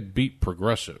Bad Beat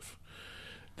Progressive.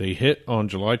 They hit on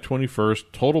July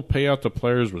 21st. Total payout to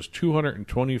players was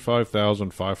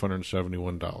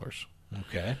 $225,571.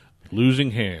 Okay. Losing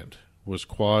hand was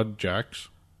Quad Jacks.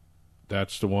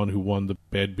 That's the one who won the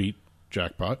bad beat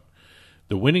jackpot.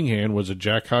 The winning hand was a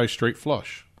Jack High straight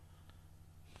flush.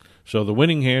 So the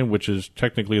winning hand, which is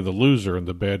technically the loser in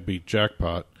the bad beat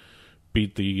jackpot,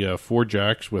 beat the 4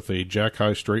 jacks with a Jack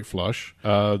High straight flush.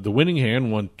 The winning hand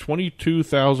won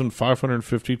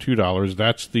 $22,552.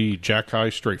 That's the Jack High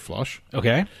straight flush.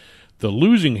 Okay. The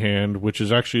losing hand, which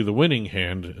is actually the winning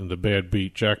hand in the bad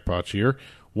beat jackpots here,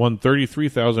 won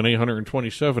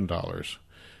 $33,827.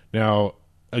 Now,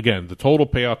 again, the total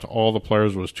payout to all the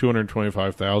players was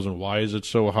 $225,000. Why is it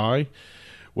so high?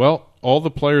 Well, all the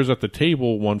players at the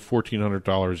table won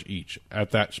 $1,400 each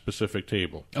at that specific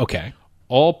table. Okay.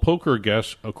 All poker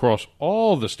guests across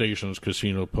all the Stations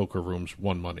Casino poker rooms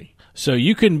won money. So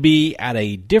you can be at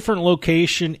a different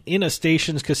location in a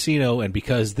Stations Casino, and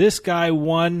because this guy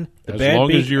won the bad beat... As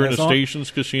long as you're in a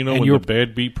Stations Casino when the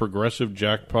bad beat progressive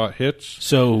jackpot hits...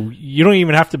 So you don't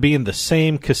even have to be in the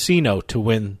same casino to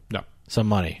win some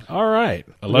money. All right.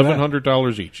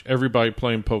 $1,100 each. Everybody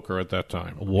playing poker at that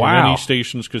time. Wow. In any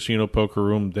Stations Casino poker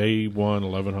room, they won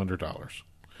 $1,100.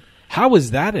 How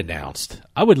was that announced?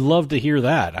 I would love to hear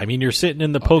that. I mean, you're sitting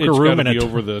in the poker room and it's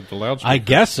over the loudspeaker. I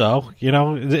guess so.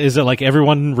 Is it like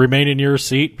everyone remain in your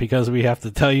seat because we have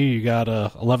to tell you got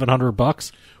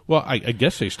 $1,100? Well, I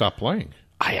guess they stopped playing.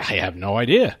 I have no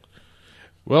idea.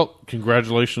 Well,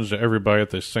 congratulations to everybody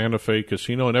at the Santa Fe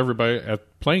Casino and everybody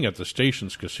playing at the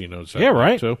Stations Casinos. Yeah,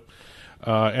 right. Too.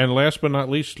 And last but not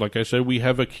least, like I said, we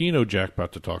have a Keno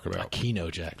jackpot to talk about. A Keno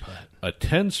jackpot. A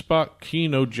 10-spot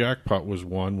Keno jackpot was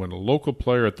won when a local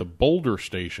player at the Boulder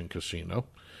Station Casino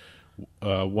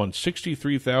won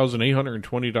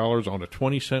 $63,820 on a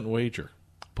 20-cent wager.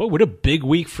 Boy, what a big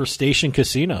week for station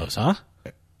casinos, huh?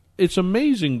 It's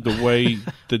amazing the way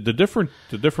the different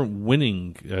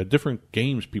winning different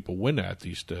games people win at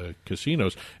these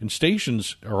casinos, and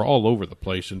stations are all over the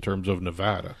place in terms of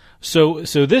Nevada. So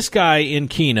this guy in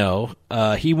Keno,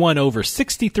 he won over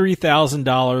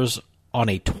 $63,000 on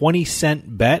a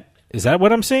 20-cent bet. Is that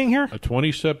what I'm saying here? A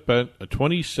 20-cent bet, a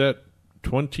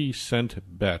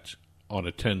 20-cent bet on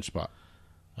a 10-spot.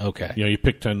 Okay. You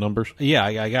pick 10 numbers? Yeah,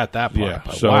 I got that part.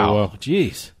 Yeah. So, wow.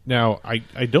 Jeez. Now, I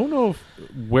don't know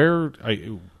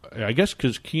I guess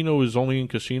because Keno is only in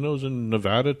casinos in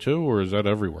Nevada, too, or is that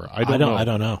everywhere? I don't know. I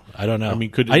don't know. I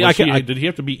mean, did he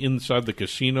have to be inside the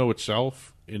casino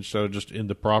itself instead of just in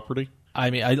the property? I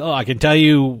mean, I can tell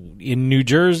you in New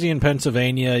Jersey and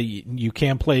Pennsylvania, you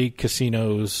can't play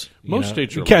casinos. Most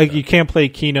states are like that. You can't play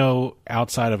Keno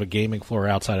outside of a gaming floor,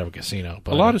 outside of a casino.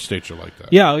 But, a lot of states are like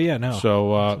that. Yeah, no.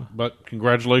 So, but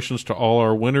congratulations to all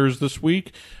our winners this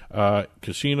week.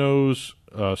 Casinos,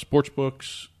 sports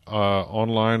books,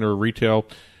 online or retail.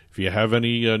 If you have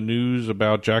any news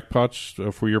about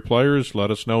jackpots for your players, let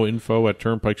us know.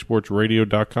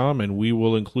 info@turnpikesportsradio.com, and we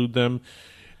will include them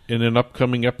in an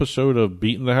upcoming episode of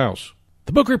Beatin The House.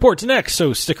 The book report's next,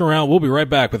 so stick around. We'll be right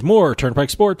back with more Turnpike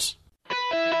Sports.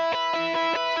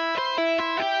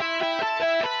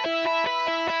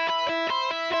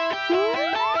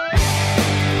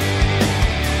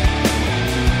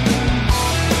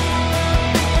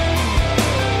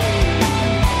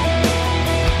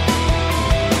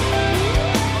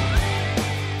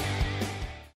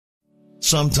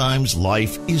 Sometimes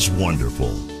life is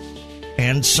wonderful.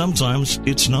 and sometimes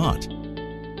it's not.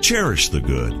 Cherish the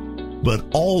good, but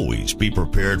always be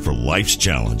prepared for life's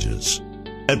challenges.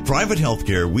 At Private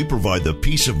Healthcare, we provide the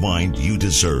peace of mind you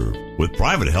deserve. With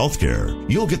Private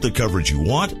Healthcare, you'll get the coverage you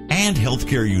want and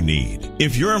healthcare you need.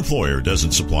 If your employer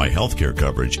doesn't supply healthcare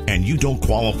coverage and you don't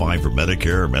qualify for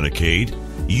Medicare or Medicaid,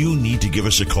 you need to give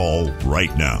us a call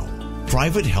right now.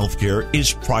 Private Healthcare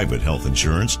is private health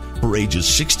insurance for ages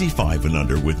 65 and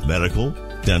under with medical,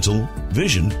 dental,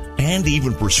 vision, and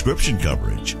even prescription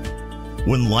coverage.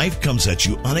 When life comes at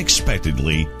you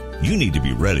unexpectedly, you need to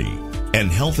be ready. And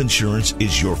health insurance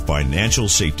is your financial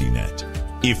safety net.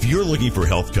 If you're looking for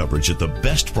health coverage at the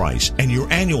best price and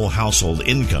your annual household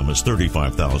income is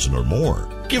 $35,000 or more,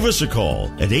 give us a call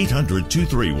at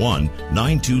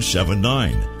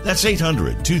 800-231-9279. That's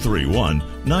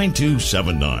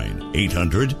 800-231-9279.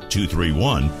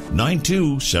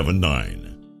 800-231-9279.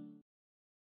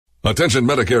 Attention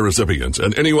Medicare recipients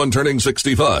and anyone turning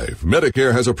 65.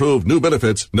 Medicare has approved new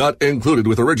benefits not included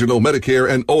with original Medicare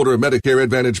and older Medicare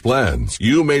Advantage plans.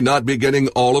 You may not be getting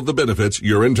all of the benefits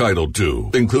you're entitled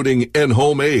to, including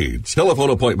in-home aids,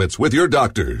 telephone appointments with your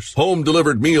doctors,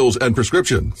 home-delivered meals and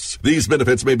prescriptions. These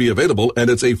benefits may be available and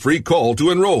it's a free call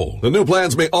to enroll. The new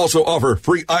plans may also offer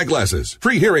free eyeglasses,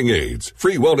 free hearing aids,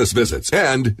 free wellness visits,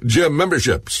 and gym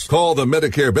memberships. Call the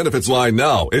Medicare benefits line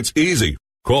now. It's easy.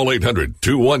 Call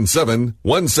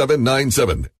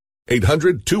 800-217-1797.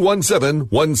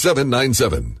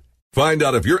 800-217-1797. Find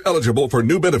out if you're eligible for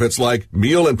new benefits like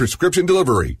meal and prescription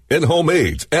delivery, in-home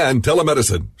aids, and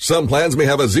telemedicine. Some plans may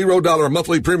have a $0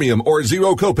 monthly premium or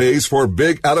zero copays for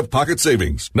big out-of-pocket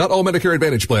savings. Not all Medicare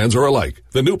Advantage plans are alike.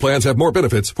 The new plans have more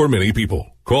benefits for many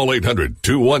people. Call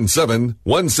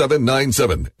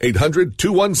 800-217-1797.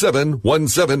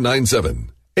 800-217-1797.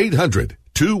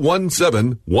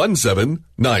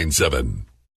 800-217-1797.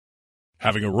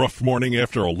 Having a rough morning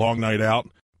after a long night out?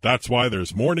 That's why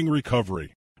there's Morning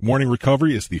Recovery. Morning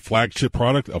Recovery is the flagship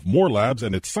product of More Labs,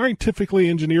 and it's scientifically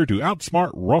engineered to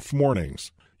outsmart rough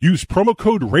mornings. Use promo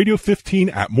code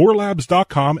Radio15 at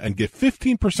morelabs.com and get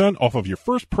 15% off of your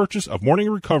first purchase of Morning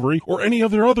Recovery or any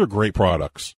of their other great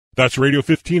products. That's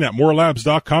Radio15 at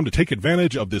morelabs.com to take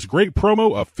advantage of this great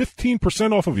promo of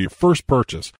 15% off of your first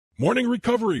purchase. Morning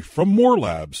Recovery from More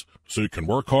Labs, so you can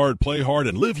work hard, play hard,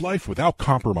 and live life without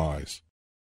compromise.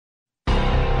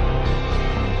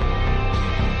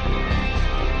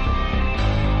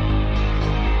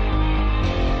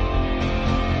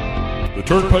 The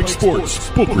Turnpike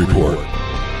Sports Book Report.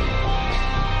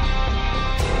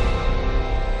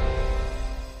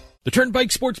 The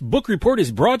Turnpike Sports Book Report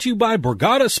is brought to you by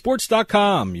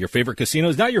BorgataSports.com. Your favorite casino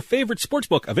is now your favorite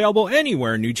sportsbook. Available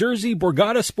anywhere in New Jersey,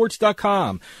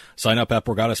 BorgataSports.com. Sign up at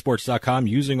BorgataSports.com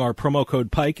using our promo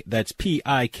code PIKE, that's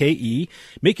P-I-K-E.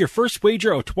 Make your first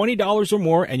wager of $20 or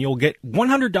more and you'll get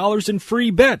 $100 in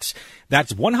free bets.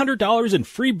 That's $100 in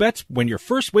free bets when your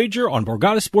first wager on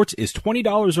Borgata Sports is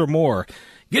 $20 or more.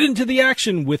 Get into the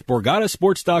action with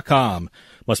BorgataSports.com.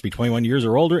 Must be 21 years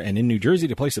or older and in New Jersey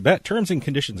to place a bet. Terms and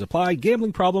conditions apply.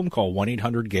 Gambling problem? Call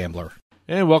 1-800-GAMBLER.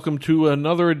 And welcome to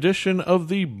another edition of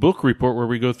the Book Report, where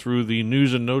we go through the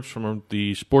news and notes from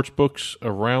the sports books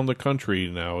around the country.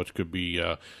 Now, it could be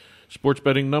sports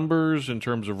betting numbers in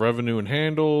terms of revenue and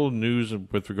handle, news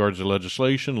with regards to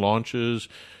legislation, launches,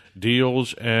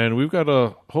 deals, and we've got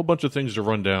a whole bunch of things to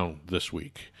run down this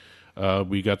week.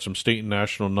 We got some state and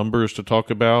national numbers to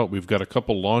talk about. We've got a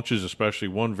couple launches, especially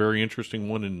one very interesting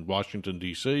one in Washington,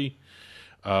 D.C.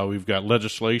 We've got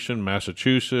legislation,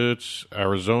 Massachusetts,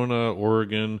 Arizona,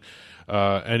 Oregon,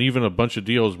 and even a bunch of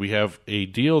deals. We have a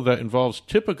deal that involves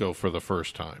Tipico for the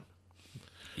first time.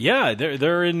 Yeah,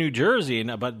 they're in New Jersey,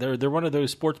 but they're one of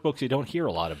those sports books you don't hear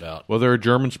a lot about. Well, they're a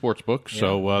German sports book,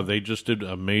 so they just did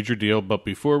a major deal. But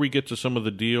before we get to some of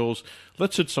the deals,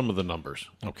 let's hit some of the numbers.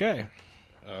 Okay.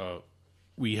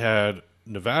 We had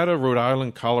Nevada, Rhode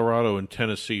Island, Colorado, and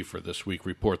Tennessee for this week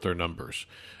report their numbers.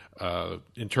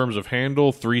 In terms of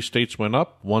handle, 3 states went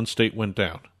up, 1 state went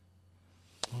down.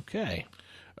 Okay.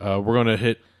 We're going to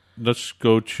hit, let's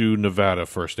go to Nevada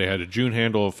first. They had a June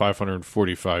handle of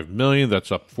 $545 million.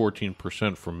 That's up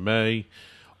 14% from May.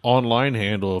 Online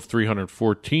handle of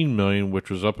 $314 million,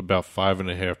 which was up about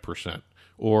 5.5%.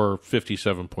 Or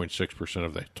 57.6%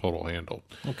 of the total handle.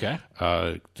 Okay.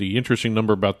 The interesting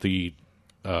number about the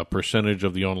percentage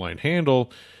of the online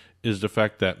handle is the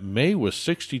fact that May was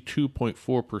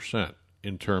 62.4%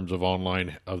 in terms of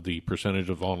the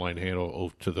percentage of online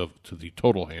handle to the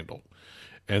total handle,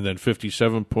 and then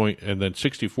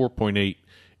 64.8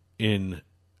 in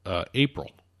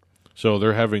April. So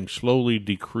they're having slowly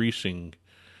decreasing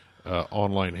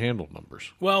online handle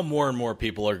numbers. Well, more and more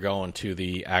people are going to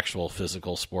the actual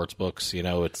physical sports books.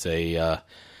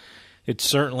 It's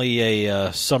certainly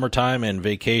a summertime and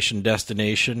vacation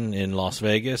destination in Las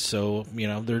Vegas, so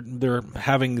they're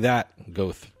having that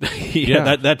go.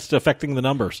 That's affecting the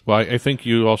numbers. Well, I think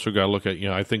you also got to look at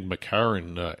I think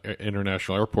McCarran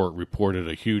International Airport reported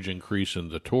a huge increase in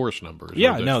the tourist numbers.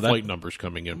 Flight numbers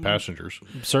coming in, passengers.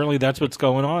 Certainly, that's what's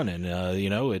going on, and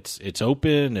it's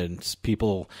open and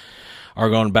people are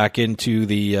going back into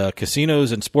the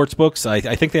casinos and sports books. I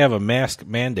think they have a mask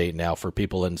mandate now for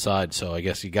people inside, so I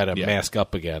guess you got to mask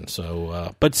up again.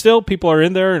 So, but still, people are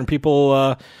in there, and people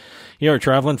are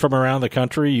traveling from around the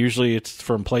country. Usually, it's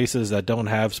from places that don't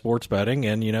have sports betting,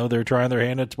 and they're trying their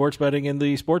hand at sports betting in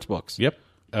the sports books. Yep.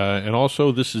 And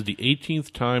also, this is the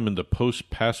 18th time in the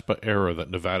post-PASPA era that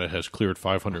Nevada has cleared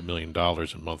 $500 million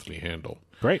in monthly handle.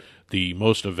 Great. The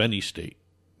most of any state.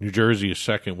 New Jersey is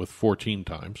second with 14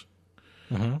 times.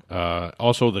 Mm-hmm.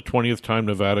 Also, the 20th time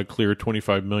Nevada cleared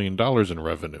 $25 million in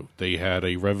revenue. They had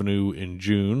a revenue in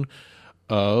June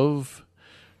of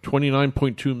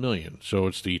 $29.2 million. So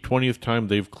it's the 20th time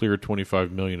they've cleared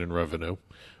 $25 million in revenue.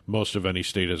 Most of any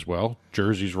state as well.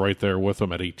 Jersey's right there with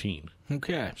them at 18.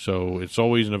 Okay. So it's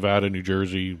always Nevada, New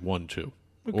Jersey, 1, 2.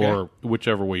 Okay. Or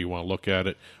whichever way you want to look at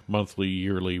it, monthly,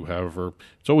 yearly, however.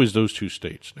 It's always those two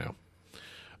states now.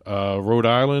 Rhode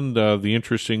Island, the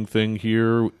interesting thing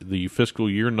here, the fiscal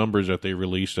year numbers that they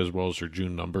released as well as their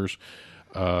June numbers,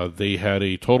 they had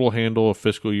a total handle of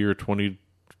fiscal year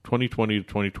 2020 to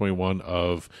 2021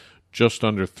 of just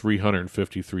under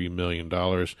 $353 million.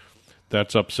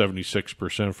 That's up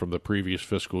 76% from the previous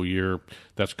fiscal year.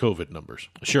 That's COVID numbers.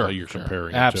 Sure. You're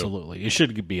comparing Absolutely. it to. It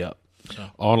should be up.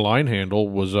 So. Online handle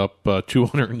was up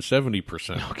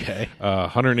 270%. Okay,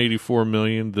 184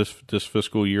 million this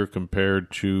fiscal year compared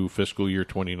to fiscal year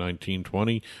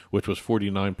 2019-20, which was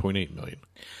 49.8 million.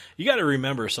 You got to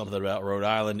remember something about Rhode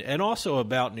Island and also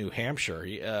about New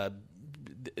Hampshire.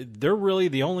 They're really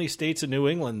the only states in New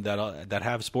England that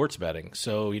have sports betting.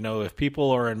 So if people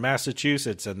are in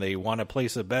Massachusetts and they want to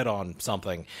place a bet on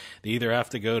something, they either have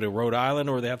to go to Rhode Island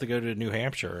or they have to go to New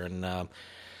Hampshire and.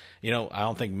 I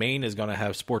don't think Maine is going to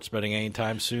have sports betting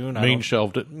anytime soon. Maine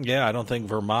shelved it. Yeah, I don't think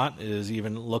Vermont is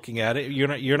even looking at it. You're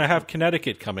going to have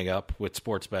Connecticut coming up with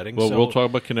sports betting. Well, so we'll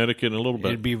talk about Connecticut in a little bit.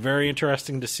 It'd be very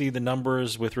interesting to see the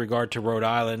numbers with regard to Rhode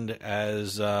Island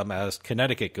as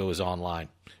Connecticut goes online.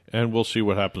 And we'll see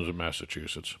what happens in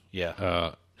Massachusetts.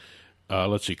 Yeah.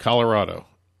 Let's see, Colorado.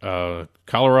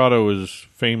 Colorado is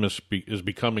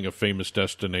becoming a famous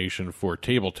destination for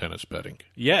table tennis betting.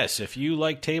 Yes, if you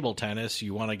like table tennis,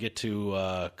 you want to get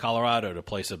to Colorado to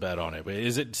place a bet on it. But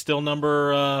is it still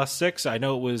number 6? I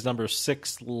know it was number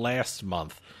 6 last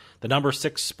month. The number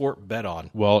 6 sport bet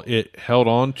on. Well, it held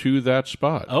on to that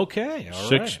spot. Okay, all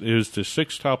 6 right. is the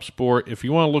 6th top sport. If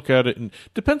you want to look at it, and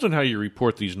depends on how you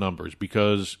report these numbers,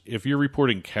 because if you're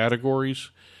reporting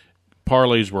categories,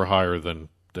 parlays were higher than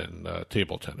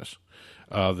table tennis.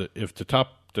 If the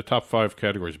top 5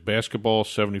 categories: basketball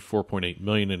 74.8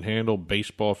 million in handle,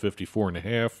 baseball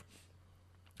 54.5.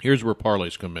 Here's where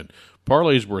parlays come in.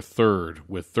 Parlays were 3rd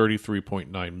with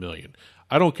 33.9 million.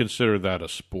 I don't consider that a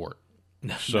sport.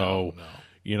 So,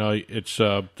 it's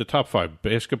the top 5: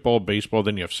 basketball, baseball.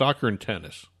 Then you have soccer and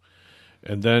tennis,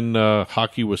 and then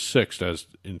hockey was 6th as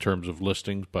in terms of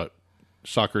listings. But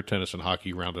soccer, tennis, and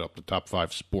hockey rounded up the top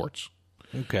 5 sports.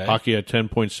 Okay. Hockey had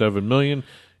 10.7 million.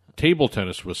 Table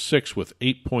tennis was 6th with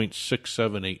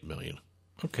 8.678 million.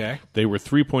 Okay. They were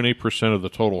 3.8% of the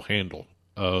total handle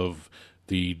of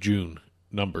the June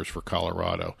numbers for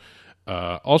Colorado.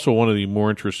 Also, one of the more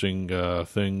interesting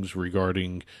things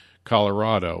regarding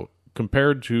Colorado,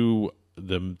 compared to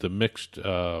the mixed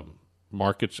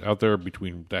markets out there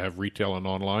between that have retail and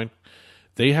online,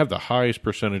 they have the highest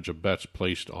percentage of bets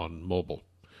placed on mobile.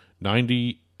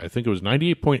 I think it was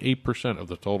 98.8% of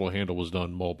the total handle was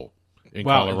done mobile in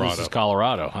Colorado. This is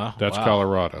Colorado, huh? That's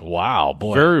Colorado. Wow,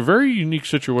 boy. Very, very unique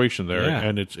situation there. Yeah.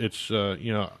 And it's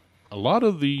a lot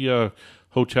of the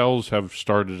hotels have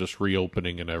started just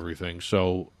reopening and everything.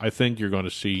 So I think you're going to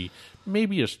see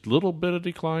maybe a little bit of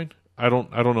decline. I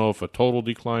don't know if a total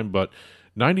decline, but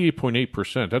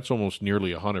 98.8%, that's almost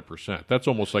nearly 100%. That's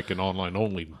almost like an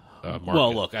online-only market.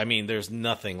 Well, look, I mean, there's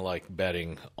nothing like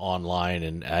betting online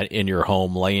and in your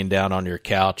home, laying down on your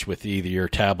couch with either your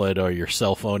tablet or your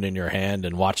cell phone in your hand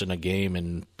and watching a game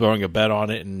and throwing a bet on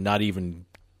it and not even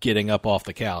getting up off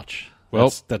the couch.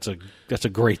 Well, that's a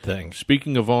great thing.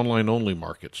 Speaking of online-only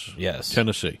markets, yes,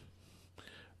 Tennessee,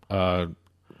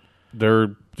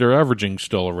 they're averaging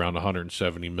still around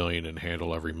 170 million in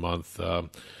handle every month.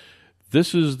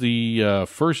 This is the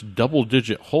first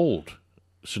double-digit hold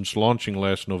since launching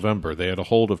last November, they had a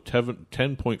hold of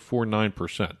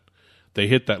 10.49%. They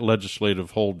hit that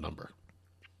legislative hold number.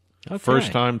 Okay.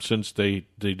 First time since they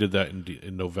did that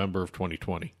in November of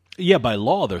 2020. Yeah, by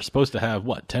law, they're supposed to have,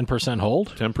 10%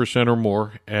 hold? 10% or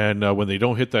more. And when they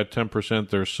don't hit that 10%,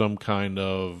 there's some kind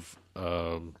of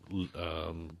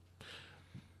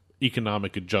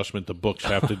economic adjustment the books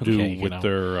have to do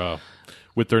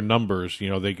with their numbers.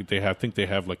 I think they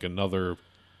have like another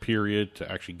period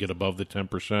to actually get above the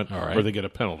 10%, or they get a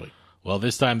penalty. Well,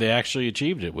 this time they actually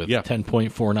achieved it with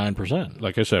 10.49%.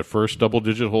 Like I said, first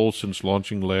double-digit hold since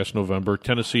launching last November.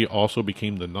 Tennessee also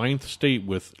became the 9th state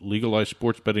with legalized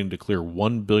sports betting to clear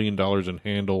 $1 billion in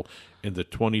handle in the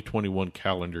 2021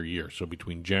 calendar year. So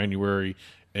between January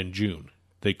and June,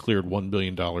 they cleared $1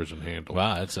 billion in handle.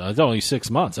 Wow, it's only 6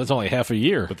 months. That's only half a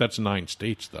year. But that's 9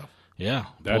 states, though. Yeah.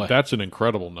 That's an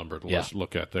incredible number to let's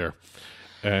look at there.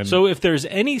 And so if there's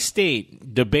any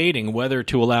state debating whether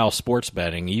to allow sports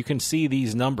betting, you can see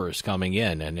these numbers coming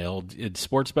in, and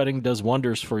sports betting does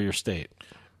wonders for your state.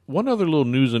 One other little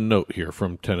news and note here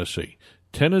from Tennessee.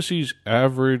 Tennessee's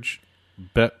average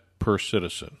bet per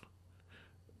citizen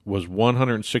was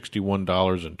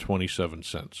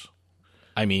 $161.27.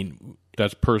 I mean,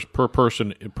 that's per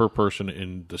person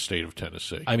in the state of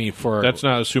Tennessee. I mean, that's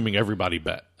not assuming everybody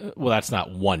bet. Well, that's not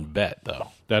one bet though.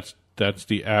 That's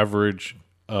the average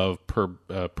of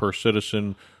per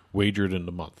citizen wagered in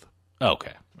the month.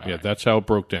 Okay. That's how it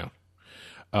broke down.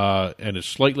 And it's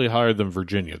slightly higher than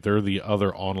Virginia. They're the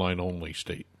other online-only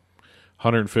state,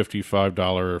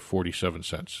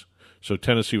 $155.47. So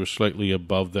Tennessee was slightly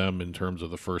above them in terms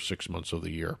of the first 6 months of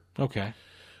the year. Okay.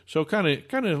 So kind of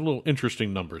little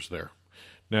interesting numbers there.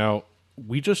 Now,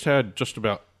 we just had just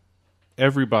about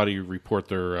everybody report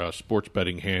their sports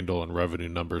betting handle and revenue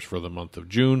numbers for the month of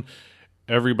June.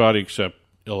 Everybody except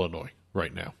Illinois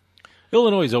right now.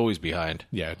 Illinois is always behind.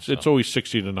 Yeah, it's always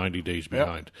 60 to 90 days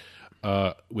behind.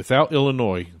 Yep. Without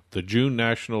Illinois, the June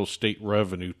national state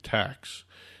revenue tax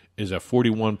is at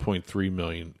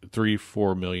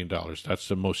 $41.34 million. That's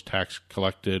the most tax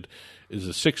collected. Is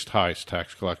the 6th highest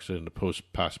tax collected in the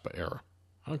post-PASPA era.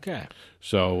 Okay.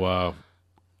 So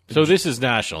this is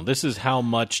national. This is how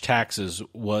much taxes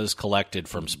was collected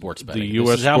from sports betting. The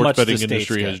U.S. sports betting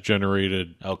industry has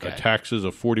generated taxes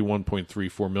of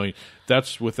 $41.34 million.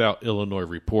 That's without Illinois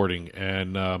reporting.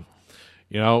 And,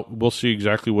 we'll see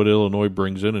exactly what Illinois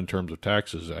brings in terms of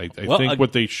taxes. I think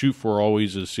what they shoot for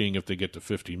always is seeing if they get to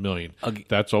 $50 million.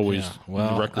 That's always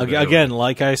the record. Again,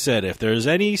 like I said, if there's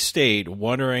any state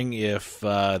wondering if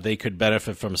they could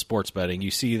benefit from sports betting,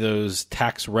 you see those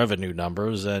tax revenue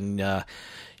numbers, and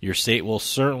your state will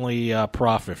certainly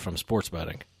profit from sports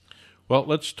betting. Well,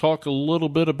 let's talk a little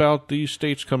bit about these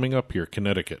states coming up here.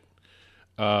 Connecticut.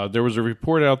 There was a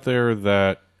report out there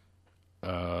that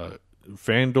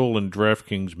FanDuel and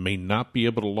DraftKings may not be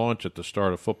able to launch at the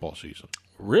start of football season.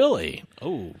 Really?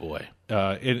 Oh, boy.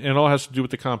 It all has to do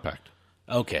with the compact.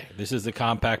 Okay. This is the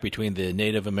compact between the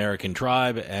Native American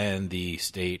tribe and the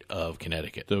state of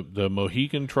Connecticut. The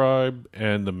Mohegan tribe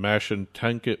and the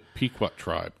Mashantucket Pequot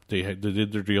tribe. They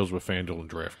did their deals with FanDuel and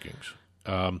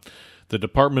DraftKings. The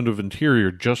Department of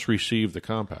Interior just received the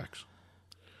compacts.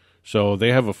 So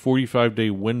they have a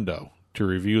 45-day window to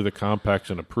review the compacts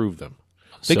and approve them.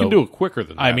 They can do it quicker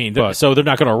than that. I mean, so they're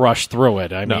not going to rush through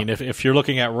it. I mean, if you're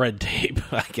looking at red tape,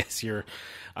 I guess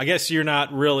you're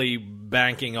not really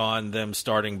banking on them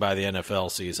starting by the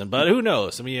NFL season. But who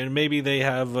knows? I mean, maybe they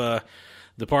have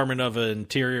Department of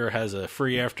Interior has a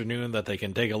free afternoon that they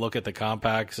can take a look at the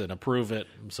compacts and approve it.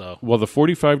 So, well, the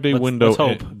 45-day window. Let's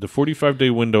hope. The 45-day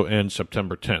window ends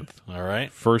September 10th. All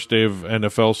right. First day of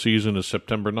NFL season is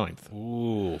September 9th.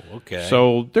 Ooh, okay.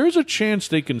 So there's a chance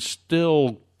they can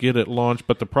still get it launched,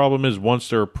 but the problem is once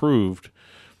they're approved,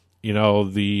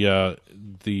 the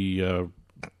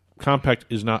compact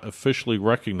is not officially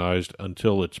recognized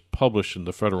until it's published in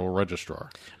the Federal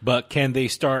Registrar. But can they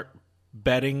start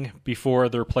betting before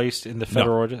they're placed in the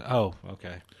Federal Registrar? Oh,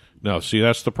 okay. No, see,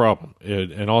 that's the problem.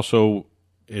 And also,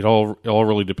 it all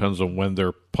really depends on when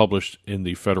they're published in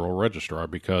the Federal Registrar,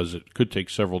 because it could take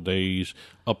several days,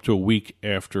 up to a week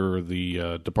after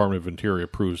the Department of Interior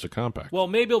approves the compact. Well,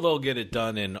 maybe they'll get it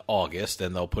done in August,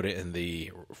 and they'll put it in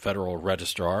the Federal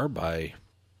Registrar by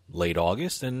late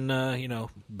August, and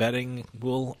betting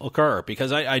will occur.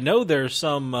 Because I know there's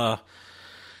some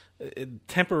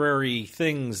temporary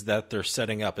things that they're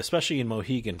setting up, especially in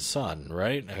Mohegan Sun,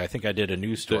 right? I think I did a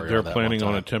news story. They're planning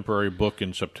on a temporary book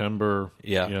in September.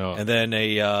 Yeah, and then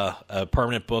a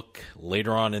permanent book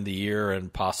later on in the year,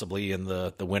 and possibly in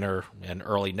the winter and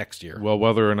early next year. Well,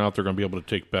 whether or not they're going to be able to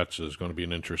take bets is going to be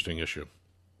an interesting issue.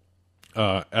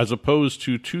 as opposed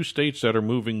to two states that are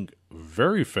moving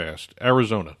very fast.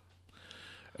 Arizona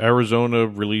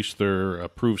released their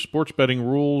approved sports betting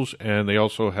rules, and they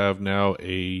also have now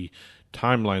a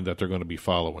timeline that they're going to be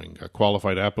following.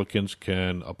 Qualified applicants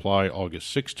can apply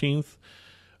August 16th.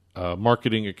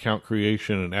 Marketing account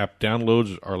creation and app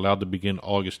downloads are allowed to begin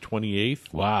August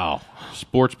 28th. Wow.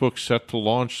 Sportsbook set to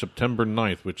launch September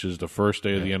 9th, which is the first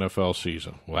day of the NFL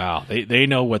season. Wow. They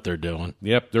know what they're doing.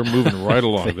 Yep, they're moving right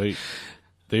along.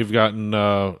 They've gotten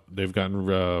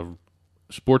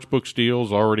sportsbook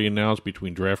deals already announced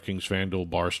between DraftKings, FanDuel,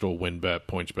 Barstool, WynnBET,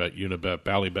 PointsBet, Unibet,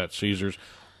 Ballybet, Caesars.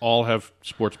 All have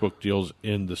sportsbook deals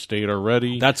in the state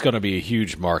already. That's going to be a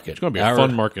huge market. It's going to be a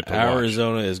fun market to watch.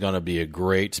 Arizona is going to be a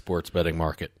great sports betting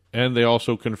market. And they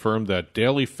also confirmed that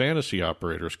daily fantasy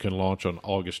operators can launch on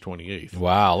August 28th.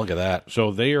 Wow, look at that.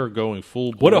 So they are going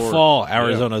full board. What a fall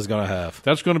Arizona is going to have.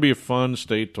 That's going to be a fun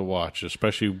state to watch,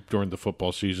 especially during the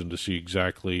football season, to see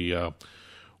exactly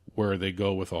where they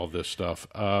go with all this stuff.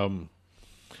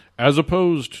 As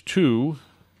opposed to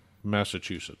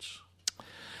Massachusetts.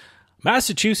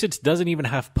 Massachusetts doesn't even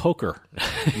have poker.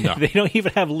 No. They don't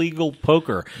even have legal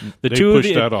poker. They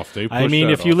pushed that off.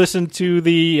 If you listen to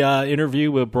the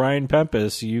interview with Brian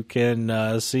Pempus, you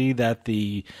can see that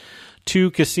the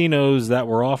two casinos that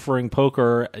were offering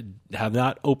poker have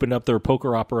not opened up their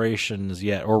poker operations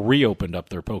yet, or reopened up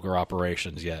their poker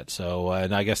operations yet. So,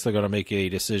 and I guess they're going to make a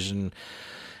decision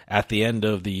at the end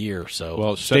of the year.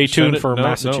 So stay tuned for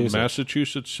Massachusetts. No,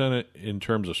 Massachusetts Senate in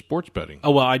terms of sports betting.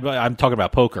 Oh, well, I'm talking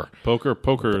about poker.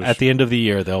 Poker is... At the end of the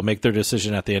year. They'll make their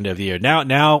decision at the end of the year.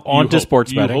 Now on to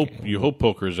sports betting. You hope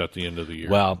poker is at the end of the year.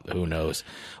 Well, who knows?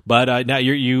 But now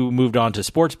you moved on to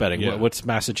sports betting. Yeah. What's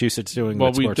Massachusetts doing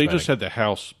with sports betting? They just had the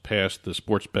House pass the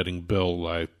sports betting bill.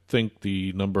 I think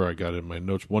the number I got in my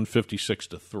notes,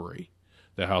 156-3.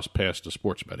 The House passed the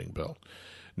sports betting bill.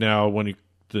 Now,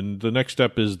 the next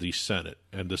step is the Senate,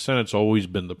 and the Senate's always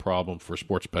been the problem for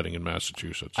sports betting in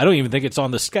Massachusetts. I don't even think it's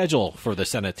on the schedule for the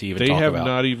Senate to even talk about. They have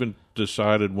not even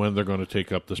decided when they're going to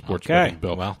take up the sports betting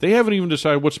bill. Well, they haven't even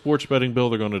decided what sports betting bill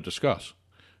they're going to discuss,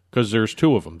 because there's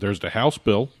two of them. There's the House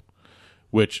bill,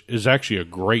 which is actually a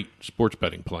great sports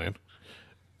betting plan,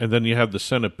 and then you have the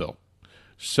Senate bill.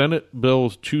 Senate Bill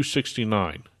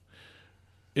 269.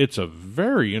 It's a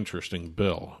very interesting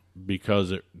bill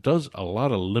because it does a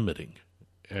lot of limiting.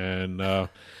 And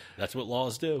that's what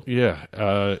laws do. Yeah.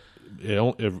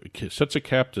 It sets a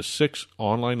cap to 6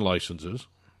 online licenses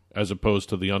as opposed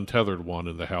to the untethered one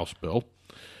in the House bill.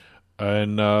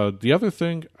 And the other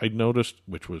thing I noticed,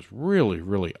 which was really,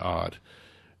 really odd,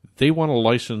 they want to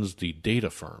license the data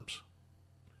firms.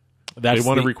 They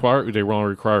want to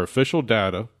require official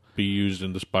data be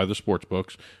used by the sports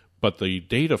books, but the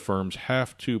data firms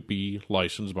have to be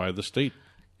licensed by the state.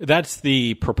 That's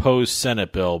the proposed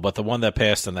Senate bill, but the one that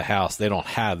passed in the House, they don't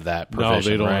have that provision. No,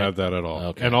 they don't right? have that at all.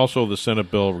 Okay. And also the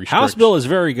Senate bill restricts... House bill is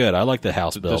very good. I like the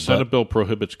House bill. The Senate bill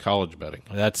prohibits college betting.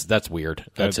 That's weird.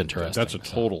 That's interesting. That's a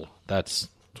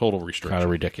total restriction. Kind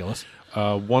of ridiculous.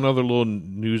 One other little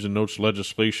news and notes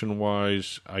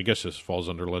legislation-wise, I guess this falls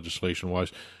under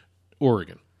legislation-wise,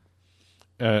 Oregon.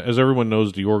 As everyone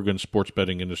knows, the Oregon sports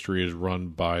betting industry is run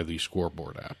by the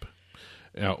Scoreboard app.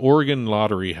 Now, Oregon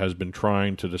Lottery has been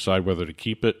trying to decide whether to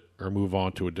keep it or move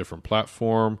on to a different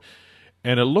platform,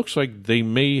 and it looks like they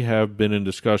may have been in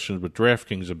discussions with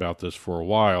DraftKings about this for a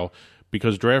while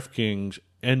because DraftKings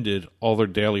ended all their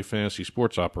daily fantasy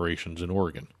sports operations in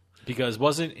Oregon. Because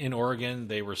wasn't in Oregon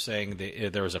they were saying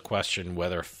there was a question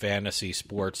whether fantasy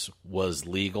sports was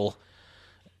legal?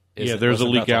 There's a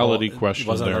legality question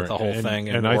wasn't there. That the whole thing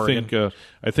in and Oregon?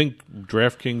 I think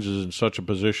DraftKings is in such a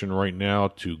position right now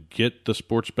to get the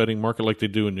sports betting market like they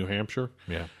do in New Hampshire.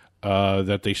 Yeah.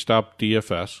 That they stopped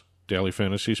DFS, Daily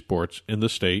Fantasy Sports, in the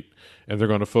state, and they're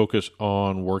going to focus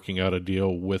on working out a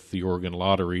deal with the Oregon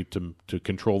Lottery to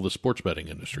control the sports betting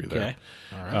industry there. Okay.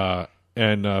 All right.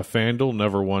 And FanDuel,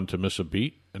 never one to miss a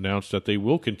beat, announced that they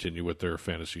will continue with their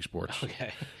fantasy sports.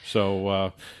 Okay.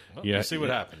 So, we'll see what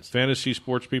happens. Fantasy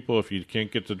sports people, if you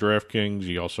can't get to DraftKings,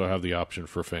 you also have the option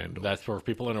for FanDuel. That's for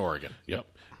people in Oregon. Yep.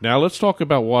 Now, let's talk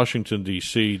about Washington,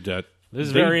 D.C. This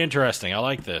is very interesting. I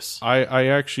like this. I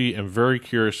actually am very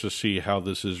curious to see how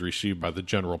this is received by the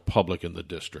general public in the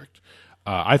district.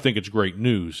 I think it's great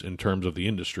news in terms of the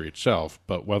industry itself,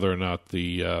 but whether or not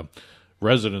the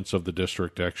residents of the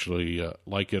district actually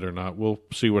like it or not, we'll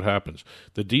see what happens.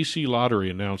 The D.C.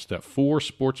 Lottery announced that 4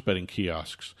 sports betting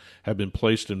kiosks have been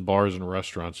placed in bars and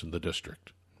restaurants in the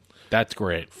district. That's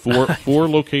great. Four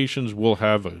locations will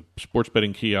have sports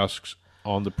betting kiosks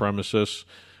on the premises.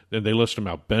 Then they list them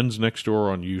out. Ben's next door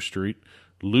on U Street,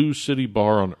 Lou's City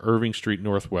Bar on Irving Street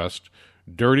Northwest,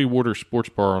 Dirty Water Sports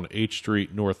Bar on 8th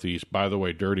Street Northeast. By the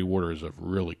way, Dirty Water is a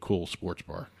really cool sports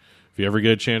bar. If you ever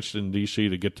get a chance in D.C.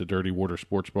 to get to Dirty Water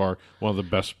Sports Bar, one of the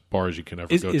best bars you can ever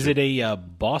go to. Is it a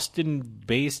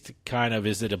Boston-based kind of,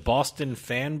 is it a Boston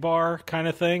fan bar kind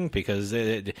of thing? Because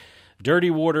Dirty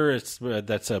Water,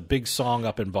 that's a big song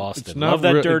up in Boston. Love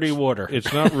that Dirty Water.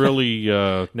 It's not really...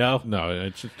 No? No,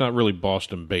 it's not really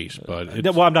Boston-based. But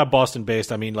well, I'm not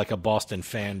Boston-based. I mean like a Boston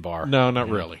fan bar. No, not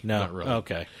really. No? Not really.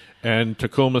 Okay. And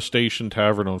Tacoma Station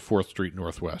Tavern on 4th Street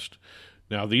Northwest.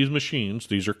 Now, these machines,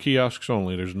 these are kiosks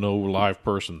only. There's no live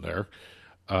person there.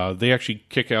 They actually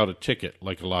kick out a ticket,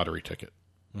 like a lottery ticket,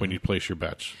 when you place your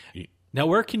bets. Now,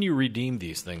 where can you redeem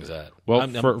these things at? Well,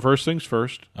 first things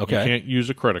first. Okay. You can't use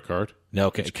a credit card. No,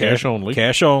 okay. It's cash only.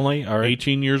 Cash only. All right.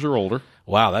 18 years or older.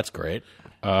 Wow, that's great.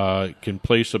 Can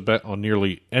place a bet on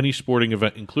nearly any sporting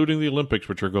event, including the Olympics,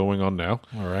 which are going on now.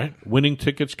 All right. Winning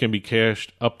tickets can be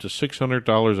cashed up to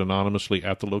 $600 anonymously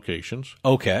at the locations.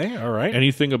 Okay, all right.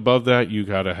 Anything above that, you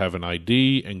got to have an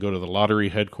ID and go to the lottery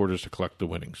headquarters to collect the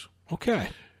winnings. Okay.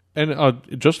 And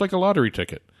just like a lottery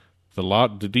ticket, the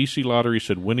DC lottery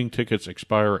said winning tickets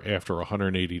expire after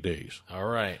 180 days. All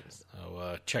right.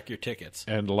 So check your tickets.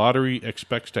 And the lottery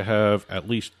expects to have at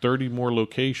least 30 more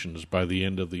locations by the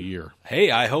end of the year. Hey,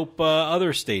 I hope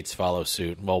other states follow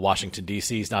suit. Well, Washington,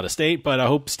 D.C. is not a state, but I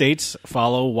hope states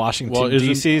follow Washington,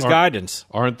 D.C.'s guidance.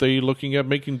 Aren't they looking at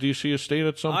making D.C. a state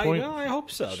at some point? I hope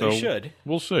so. They should.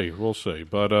 We'll see. We'll see.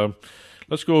 But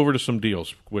let's go over to some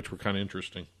deals, which were kind of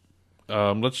interesting.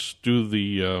 Let's do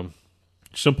the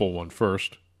simple one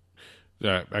first.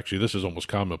 Actually, this is almost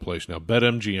commonplace now.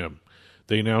 BetMGM.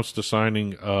 They announced the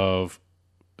signing of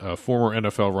former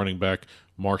NFL running back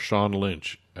Marshawn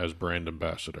Lynch as brand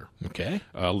ambassador. Okay.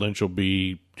 Lynch will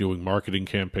be doing marketing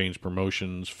campaigns,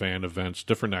 promotions, fan events,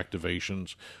 different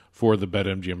activations for the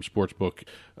BetMGM Sportsbook.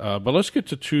 But let's get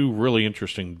to two really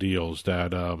interesting deals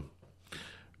that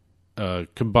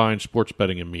combine sports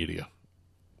betting and media.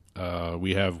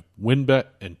 We have WynnBET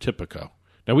and Tipico.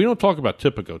 Now, we don't talk about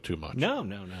Tipico too much.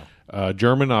 No.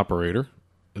 German operator.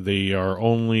 They are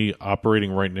only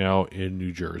operating right now in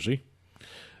New Jersey.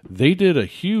 They did a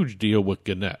huge deal with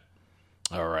Gannett.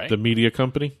 All right. The media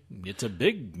company. It's a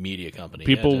big media company.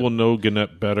 People will know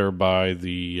Gannett better by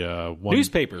the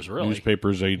newspapers, really.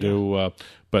 Newspapers they do,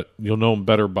 but you'll know them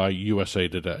better by USA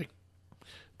Today.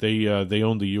 They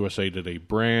own the USA Today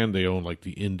brand. They own like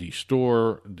the Indy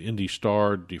Star,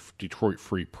 Detroit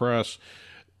Free Press.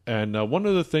 And one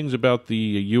of the things about the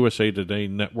USA Today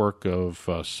network of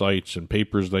sites and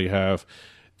papers they have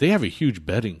a huge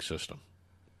betting system.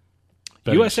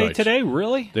 USA sites. Today,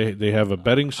 really? They have a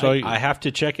betting site. I have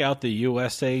to check out the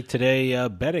USA Today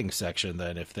betting section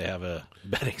then if they have a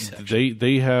betting section.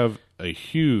 They have a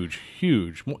huge,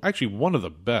 actually one of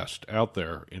the best out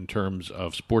there in terms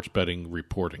of sports betting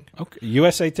reporting. Okay,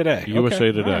 USA Today.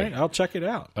 USA Today. All right, I'll check it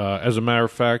out. As a matter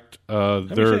of fact,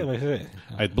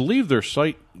 I believe their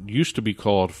site used to be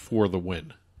called For the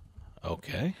Win.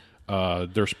 Okay.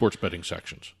 Their sports betting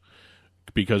sections.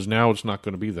 Because now it's not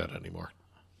going to be that anymore.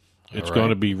 It's right. going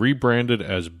to be rebranded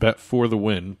as Bet for the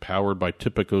Win, powered by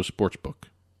Tipico Sportsbook.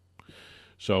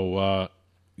 So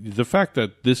the fact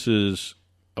that this is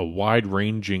a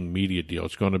wide-ranging media deal,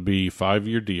 it's going to be a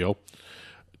 5-year deal.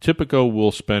 Tipico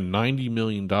will spend $90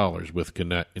 million with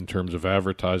Gannett in terms of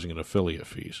advertising and affiliate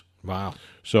fees. Wow.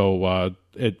 So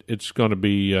it's going to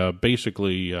be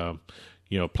basically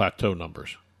plateau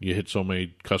numbers. You hit so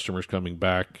many customers coming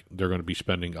back, they're going to be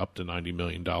spending up to $90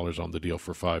 million on the deal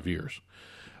for 5 years.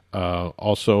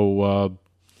 Also,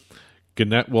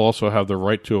 Gannett will also have the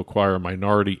right to acquire a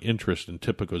minority interest in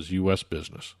Tipico's U.S.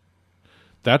 business.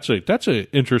 That's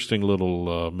a interesting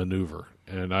little maneuver,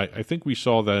 and I think we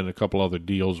saw that in a couple other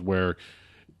deals where,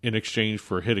 in exchange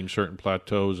for hitting certain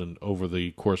plateaus and over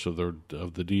the course of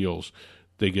the deals,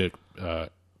 they get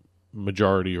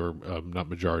majority or not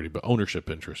majority, but ownership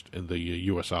interest in the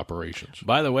U.S. operations.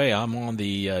 By the way, I'm on the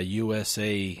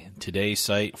USA Today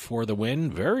site For the Win.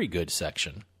 Very good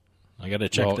section. I got to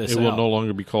check this out. It will no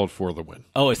longer be called For the Win.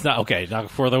 Oh, it's not? Okay, not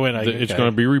For the Win. It's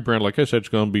going to be rebranded. Like I said, it's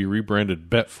going to be rebranded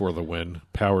Bet for the Win,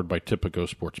 powered by Tipico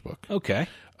Sportsbook. Okay.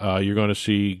 You're going to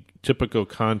see Tipico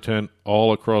content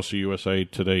all across the USA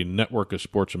Today network of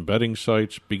sports and betting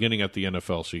sites beginning at the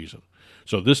NFL season.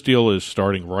 So this deal is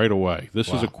starting right away.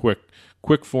 This is a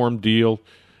quick form deal.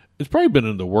 It's probably been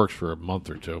in the works for a month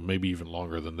or two, maybe even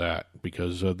longer than that,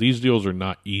 because these deals are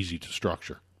not easy to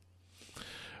structure.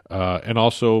 And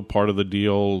also part of the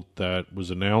deal that was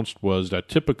announced was that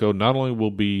Tipico not only will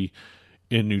be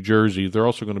in New Jersey, they're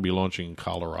also going to be launching in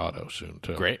Colorado soon,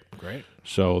 too. Great.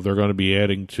 So they're going to be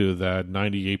adding to that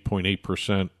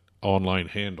 98.8% online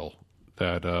handle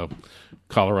that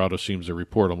Colorado seems to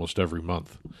report almost every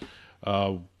month.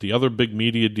 The other big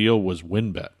media deal was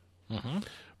WynnBET. Mm-hmm.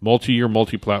 Multi-year,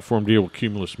 multi-platform deal with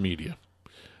Cumulus Media.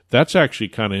 That's actually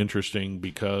kind of interesting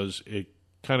because it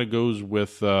kind of goes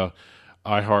with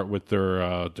iHeart with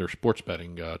their sports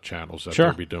betting channels that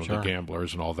they'll be doing, the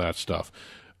gamblers and all that stuff.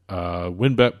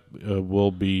 WynnBET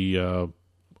will be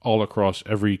all across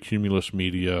every Cumulus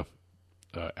Media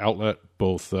outlet,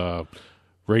 both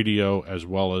radio as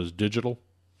well as digital.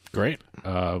 Great.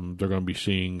 They're going to be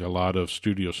seeing a lot of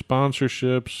studio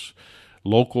sponsorships,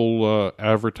 local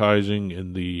advertising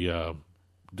in the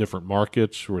different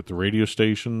markets or at the radio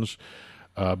stations,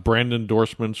 brand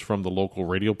endorsements from the local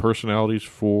radio personalities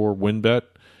for WynnBET,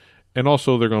 and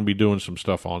also they're going to be doing some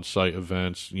stuff on site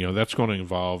events. That's going to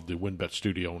involve the WynnBET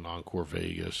studio in Encore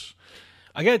Vegas.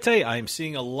 I got to tell you, I'm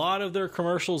seeing a lot of their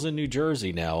commercials in New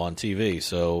Jersey now on TV.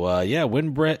 So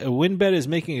WynnBET is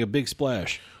making a big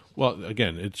splash. Well,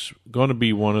 again, it's going to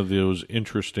be one of those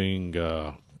interesting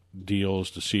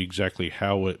deals to see exactly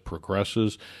how it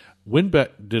progresses.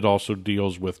 WynnBET did also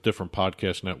deals with different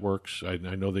podcast networks. I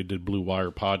know they did Blue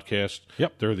Wire Podcast.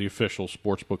 Yep. They're the official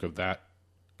sports book of that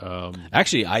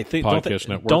Actually, I think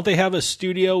network. Don't they have a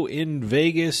studio in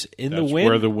Vegas in the Wynn? That's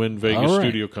where the Wynn Vegas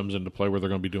studio comes into play, where they're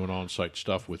going to be doing on-site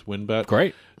stuff with WynnBET.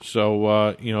 Great.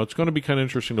 So it's going to be kind of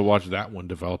interesting to watch that one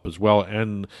develop as well.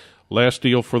 And last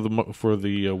deal for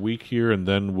the week here, and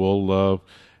then we'll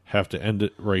have to end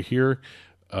it right here.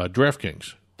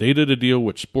 DraftKings, they did a deal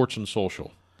with Sports and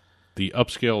Social, the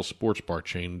upscale sports bar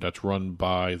chain that's run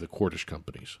by the Cordish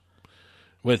companies.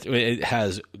 It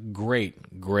has great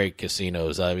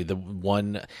casinos. I mean, the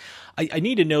one I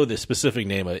need to know the specific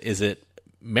name of it. Is it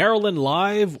Maryland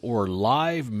Live or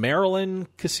Live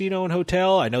Maryland Casino and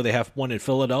Hotel? I know they have one in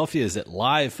Philadelphia. Is it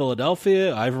Live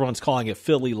Philadelphia? Everyone's calling it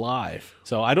Philly Live.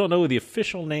 So I don't know the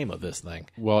official name of this thing.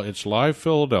 Well, it's Live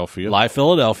Philadelphia. Live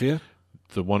Philadelphia.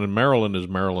 The one in Maryland is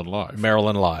Maryland Live.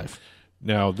 Maryland Live.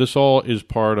 Now, this all is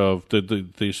part of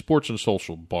the Sports and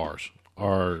Social bars.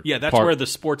 That's where the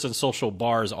sports and social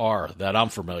bars are that I'm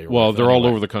familiar with. Well, they're all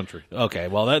over the country. Okay,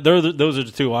 well, those are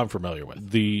the two I'm familiar with.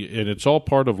 And it's all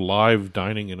part of Live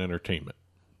Dining and Entertainment.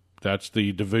 That's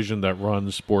the division that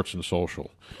runs sports and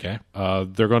social. Okay.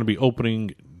 They're going to be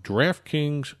opening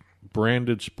DraftKings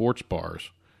branded sports bars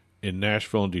in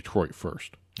Nashville and Detroit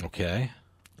first. Okay.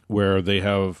 Where they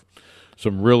have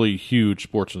some really huge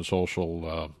sports and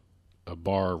social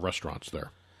bar restaurants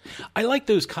there. I like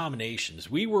those combinations.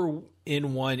 We were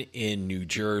in one in New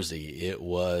Jersey. It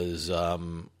was it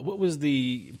was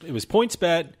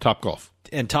PointsBet, Topgolf,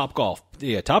 and Topgolf.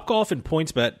 Yeah, Topgolf and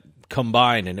PointsBet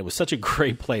combined, and it was such a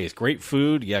great place. Great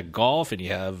food. You have golf, and you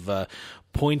have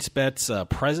PointsBet's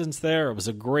presence there. It was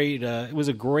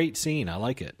a great scene. I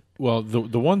like it. Well,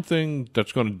 the one thing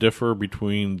that's going to differ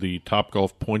between the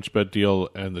Topgolf PointsBet deal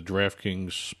and the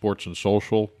DraftKings Sports and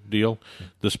Social deal,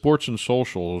 the Sports and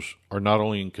Socials are not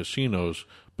only in casinos,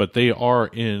 but they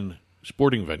are in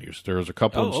sporting venues. There's a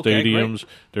couple in stadiums. Great.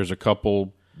 There's a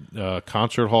couple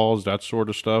concert halls, that sort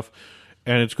of stuff.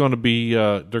 And it's going to be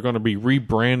they're going to be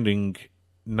rebranding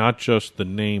not just the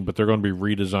name, but they're going to be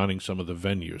redesigning some of the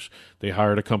venues. They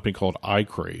hired a company called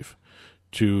iCrave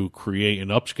to create an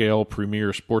upscale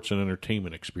premier sports and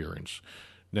entertainment experience.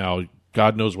 Now,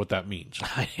 God knows what that means.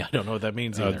 I don't know what that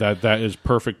means either. That is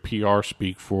perfect PR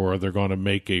speak for they're going to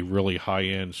make a really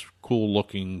high-end,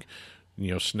 cool-looking,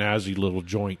 snazzy little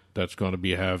joint that's going to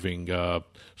be having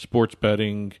sports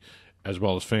betting as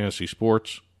well as fantasy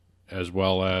sports as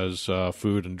well as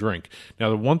food and drink. Now,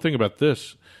 the one thing about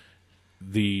this,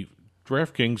 the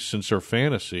DraftKings, since they're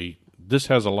fantasy, this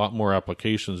has a lot more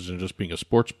applications than just being a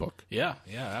sports book. Yeah,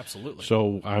 absolutely.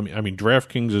 So, I mean,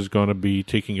 DraftKings is going to be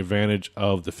taking advantage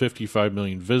of the 55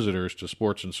 million visitors to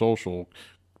sports and social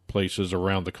places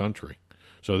around the country.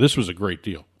 So this was a great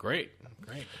deal. Great.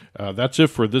 That's it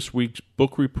for this week's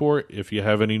book report. If you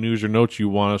have any news or notes you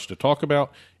want us to talk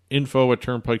about,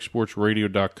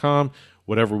 info@turnpikesportsradio.com.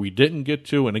 Whatever we didn't get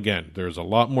to, and again, there's a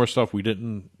lot more stuff we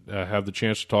didn't have the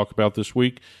chance to talk about this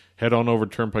week. Head on over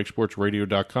to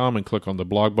turnpikesportsradio.com and click on the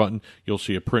blog button. You'll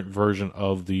see a print version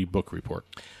of the book report.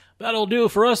 That'll do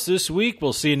it for us this week.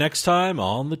 We'll see you next time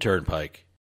on the Turnpike.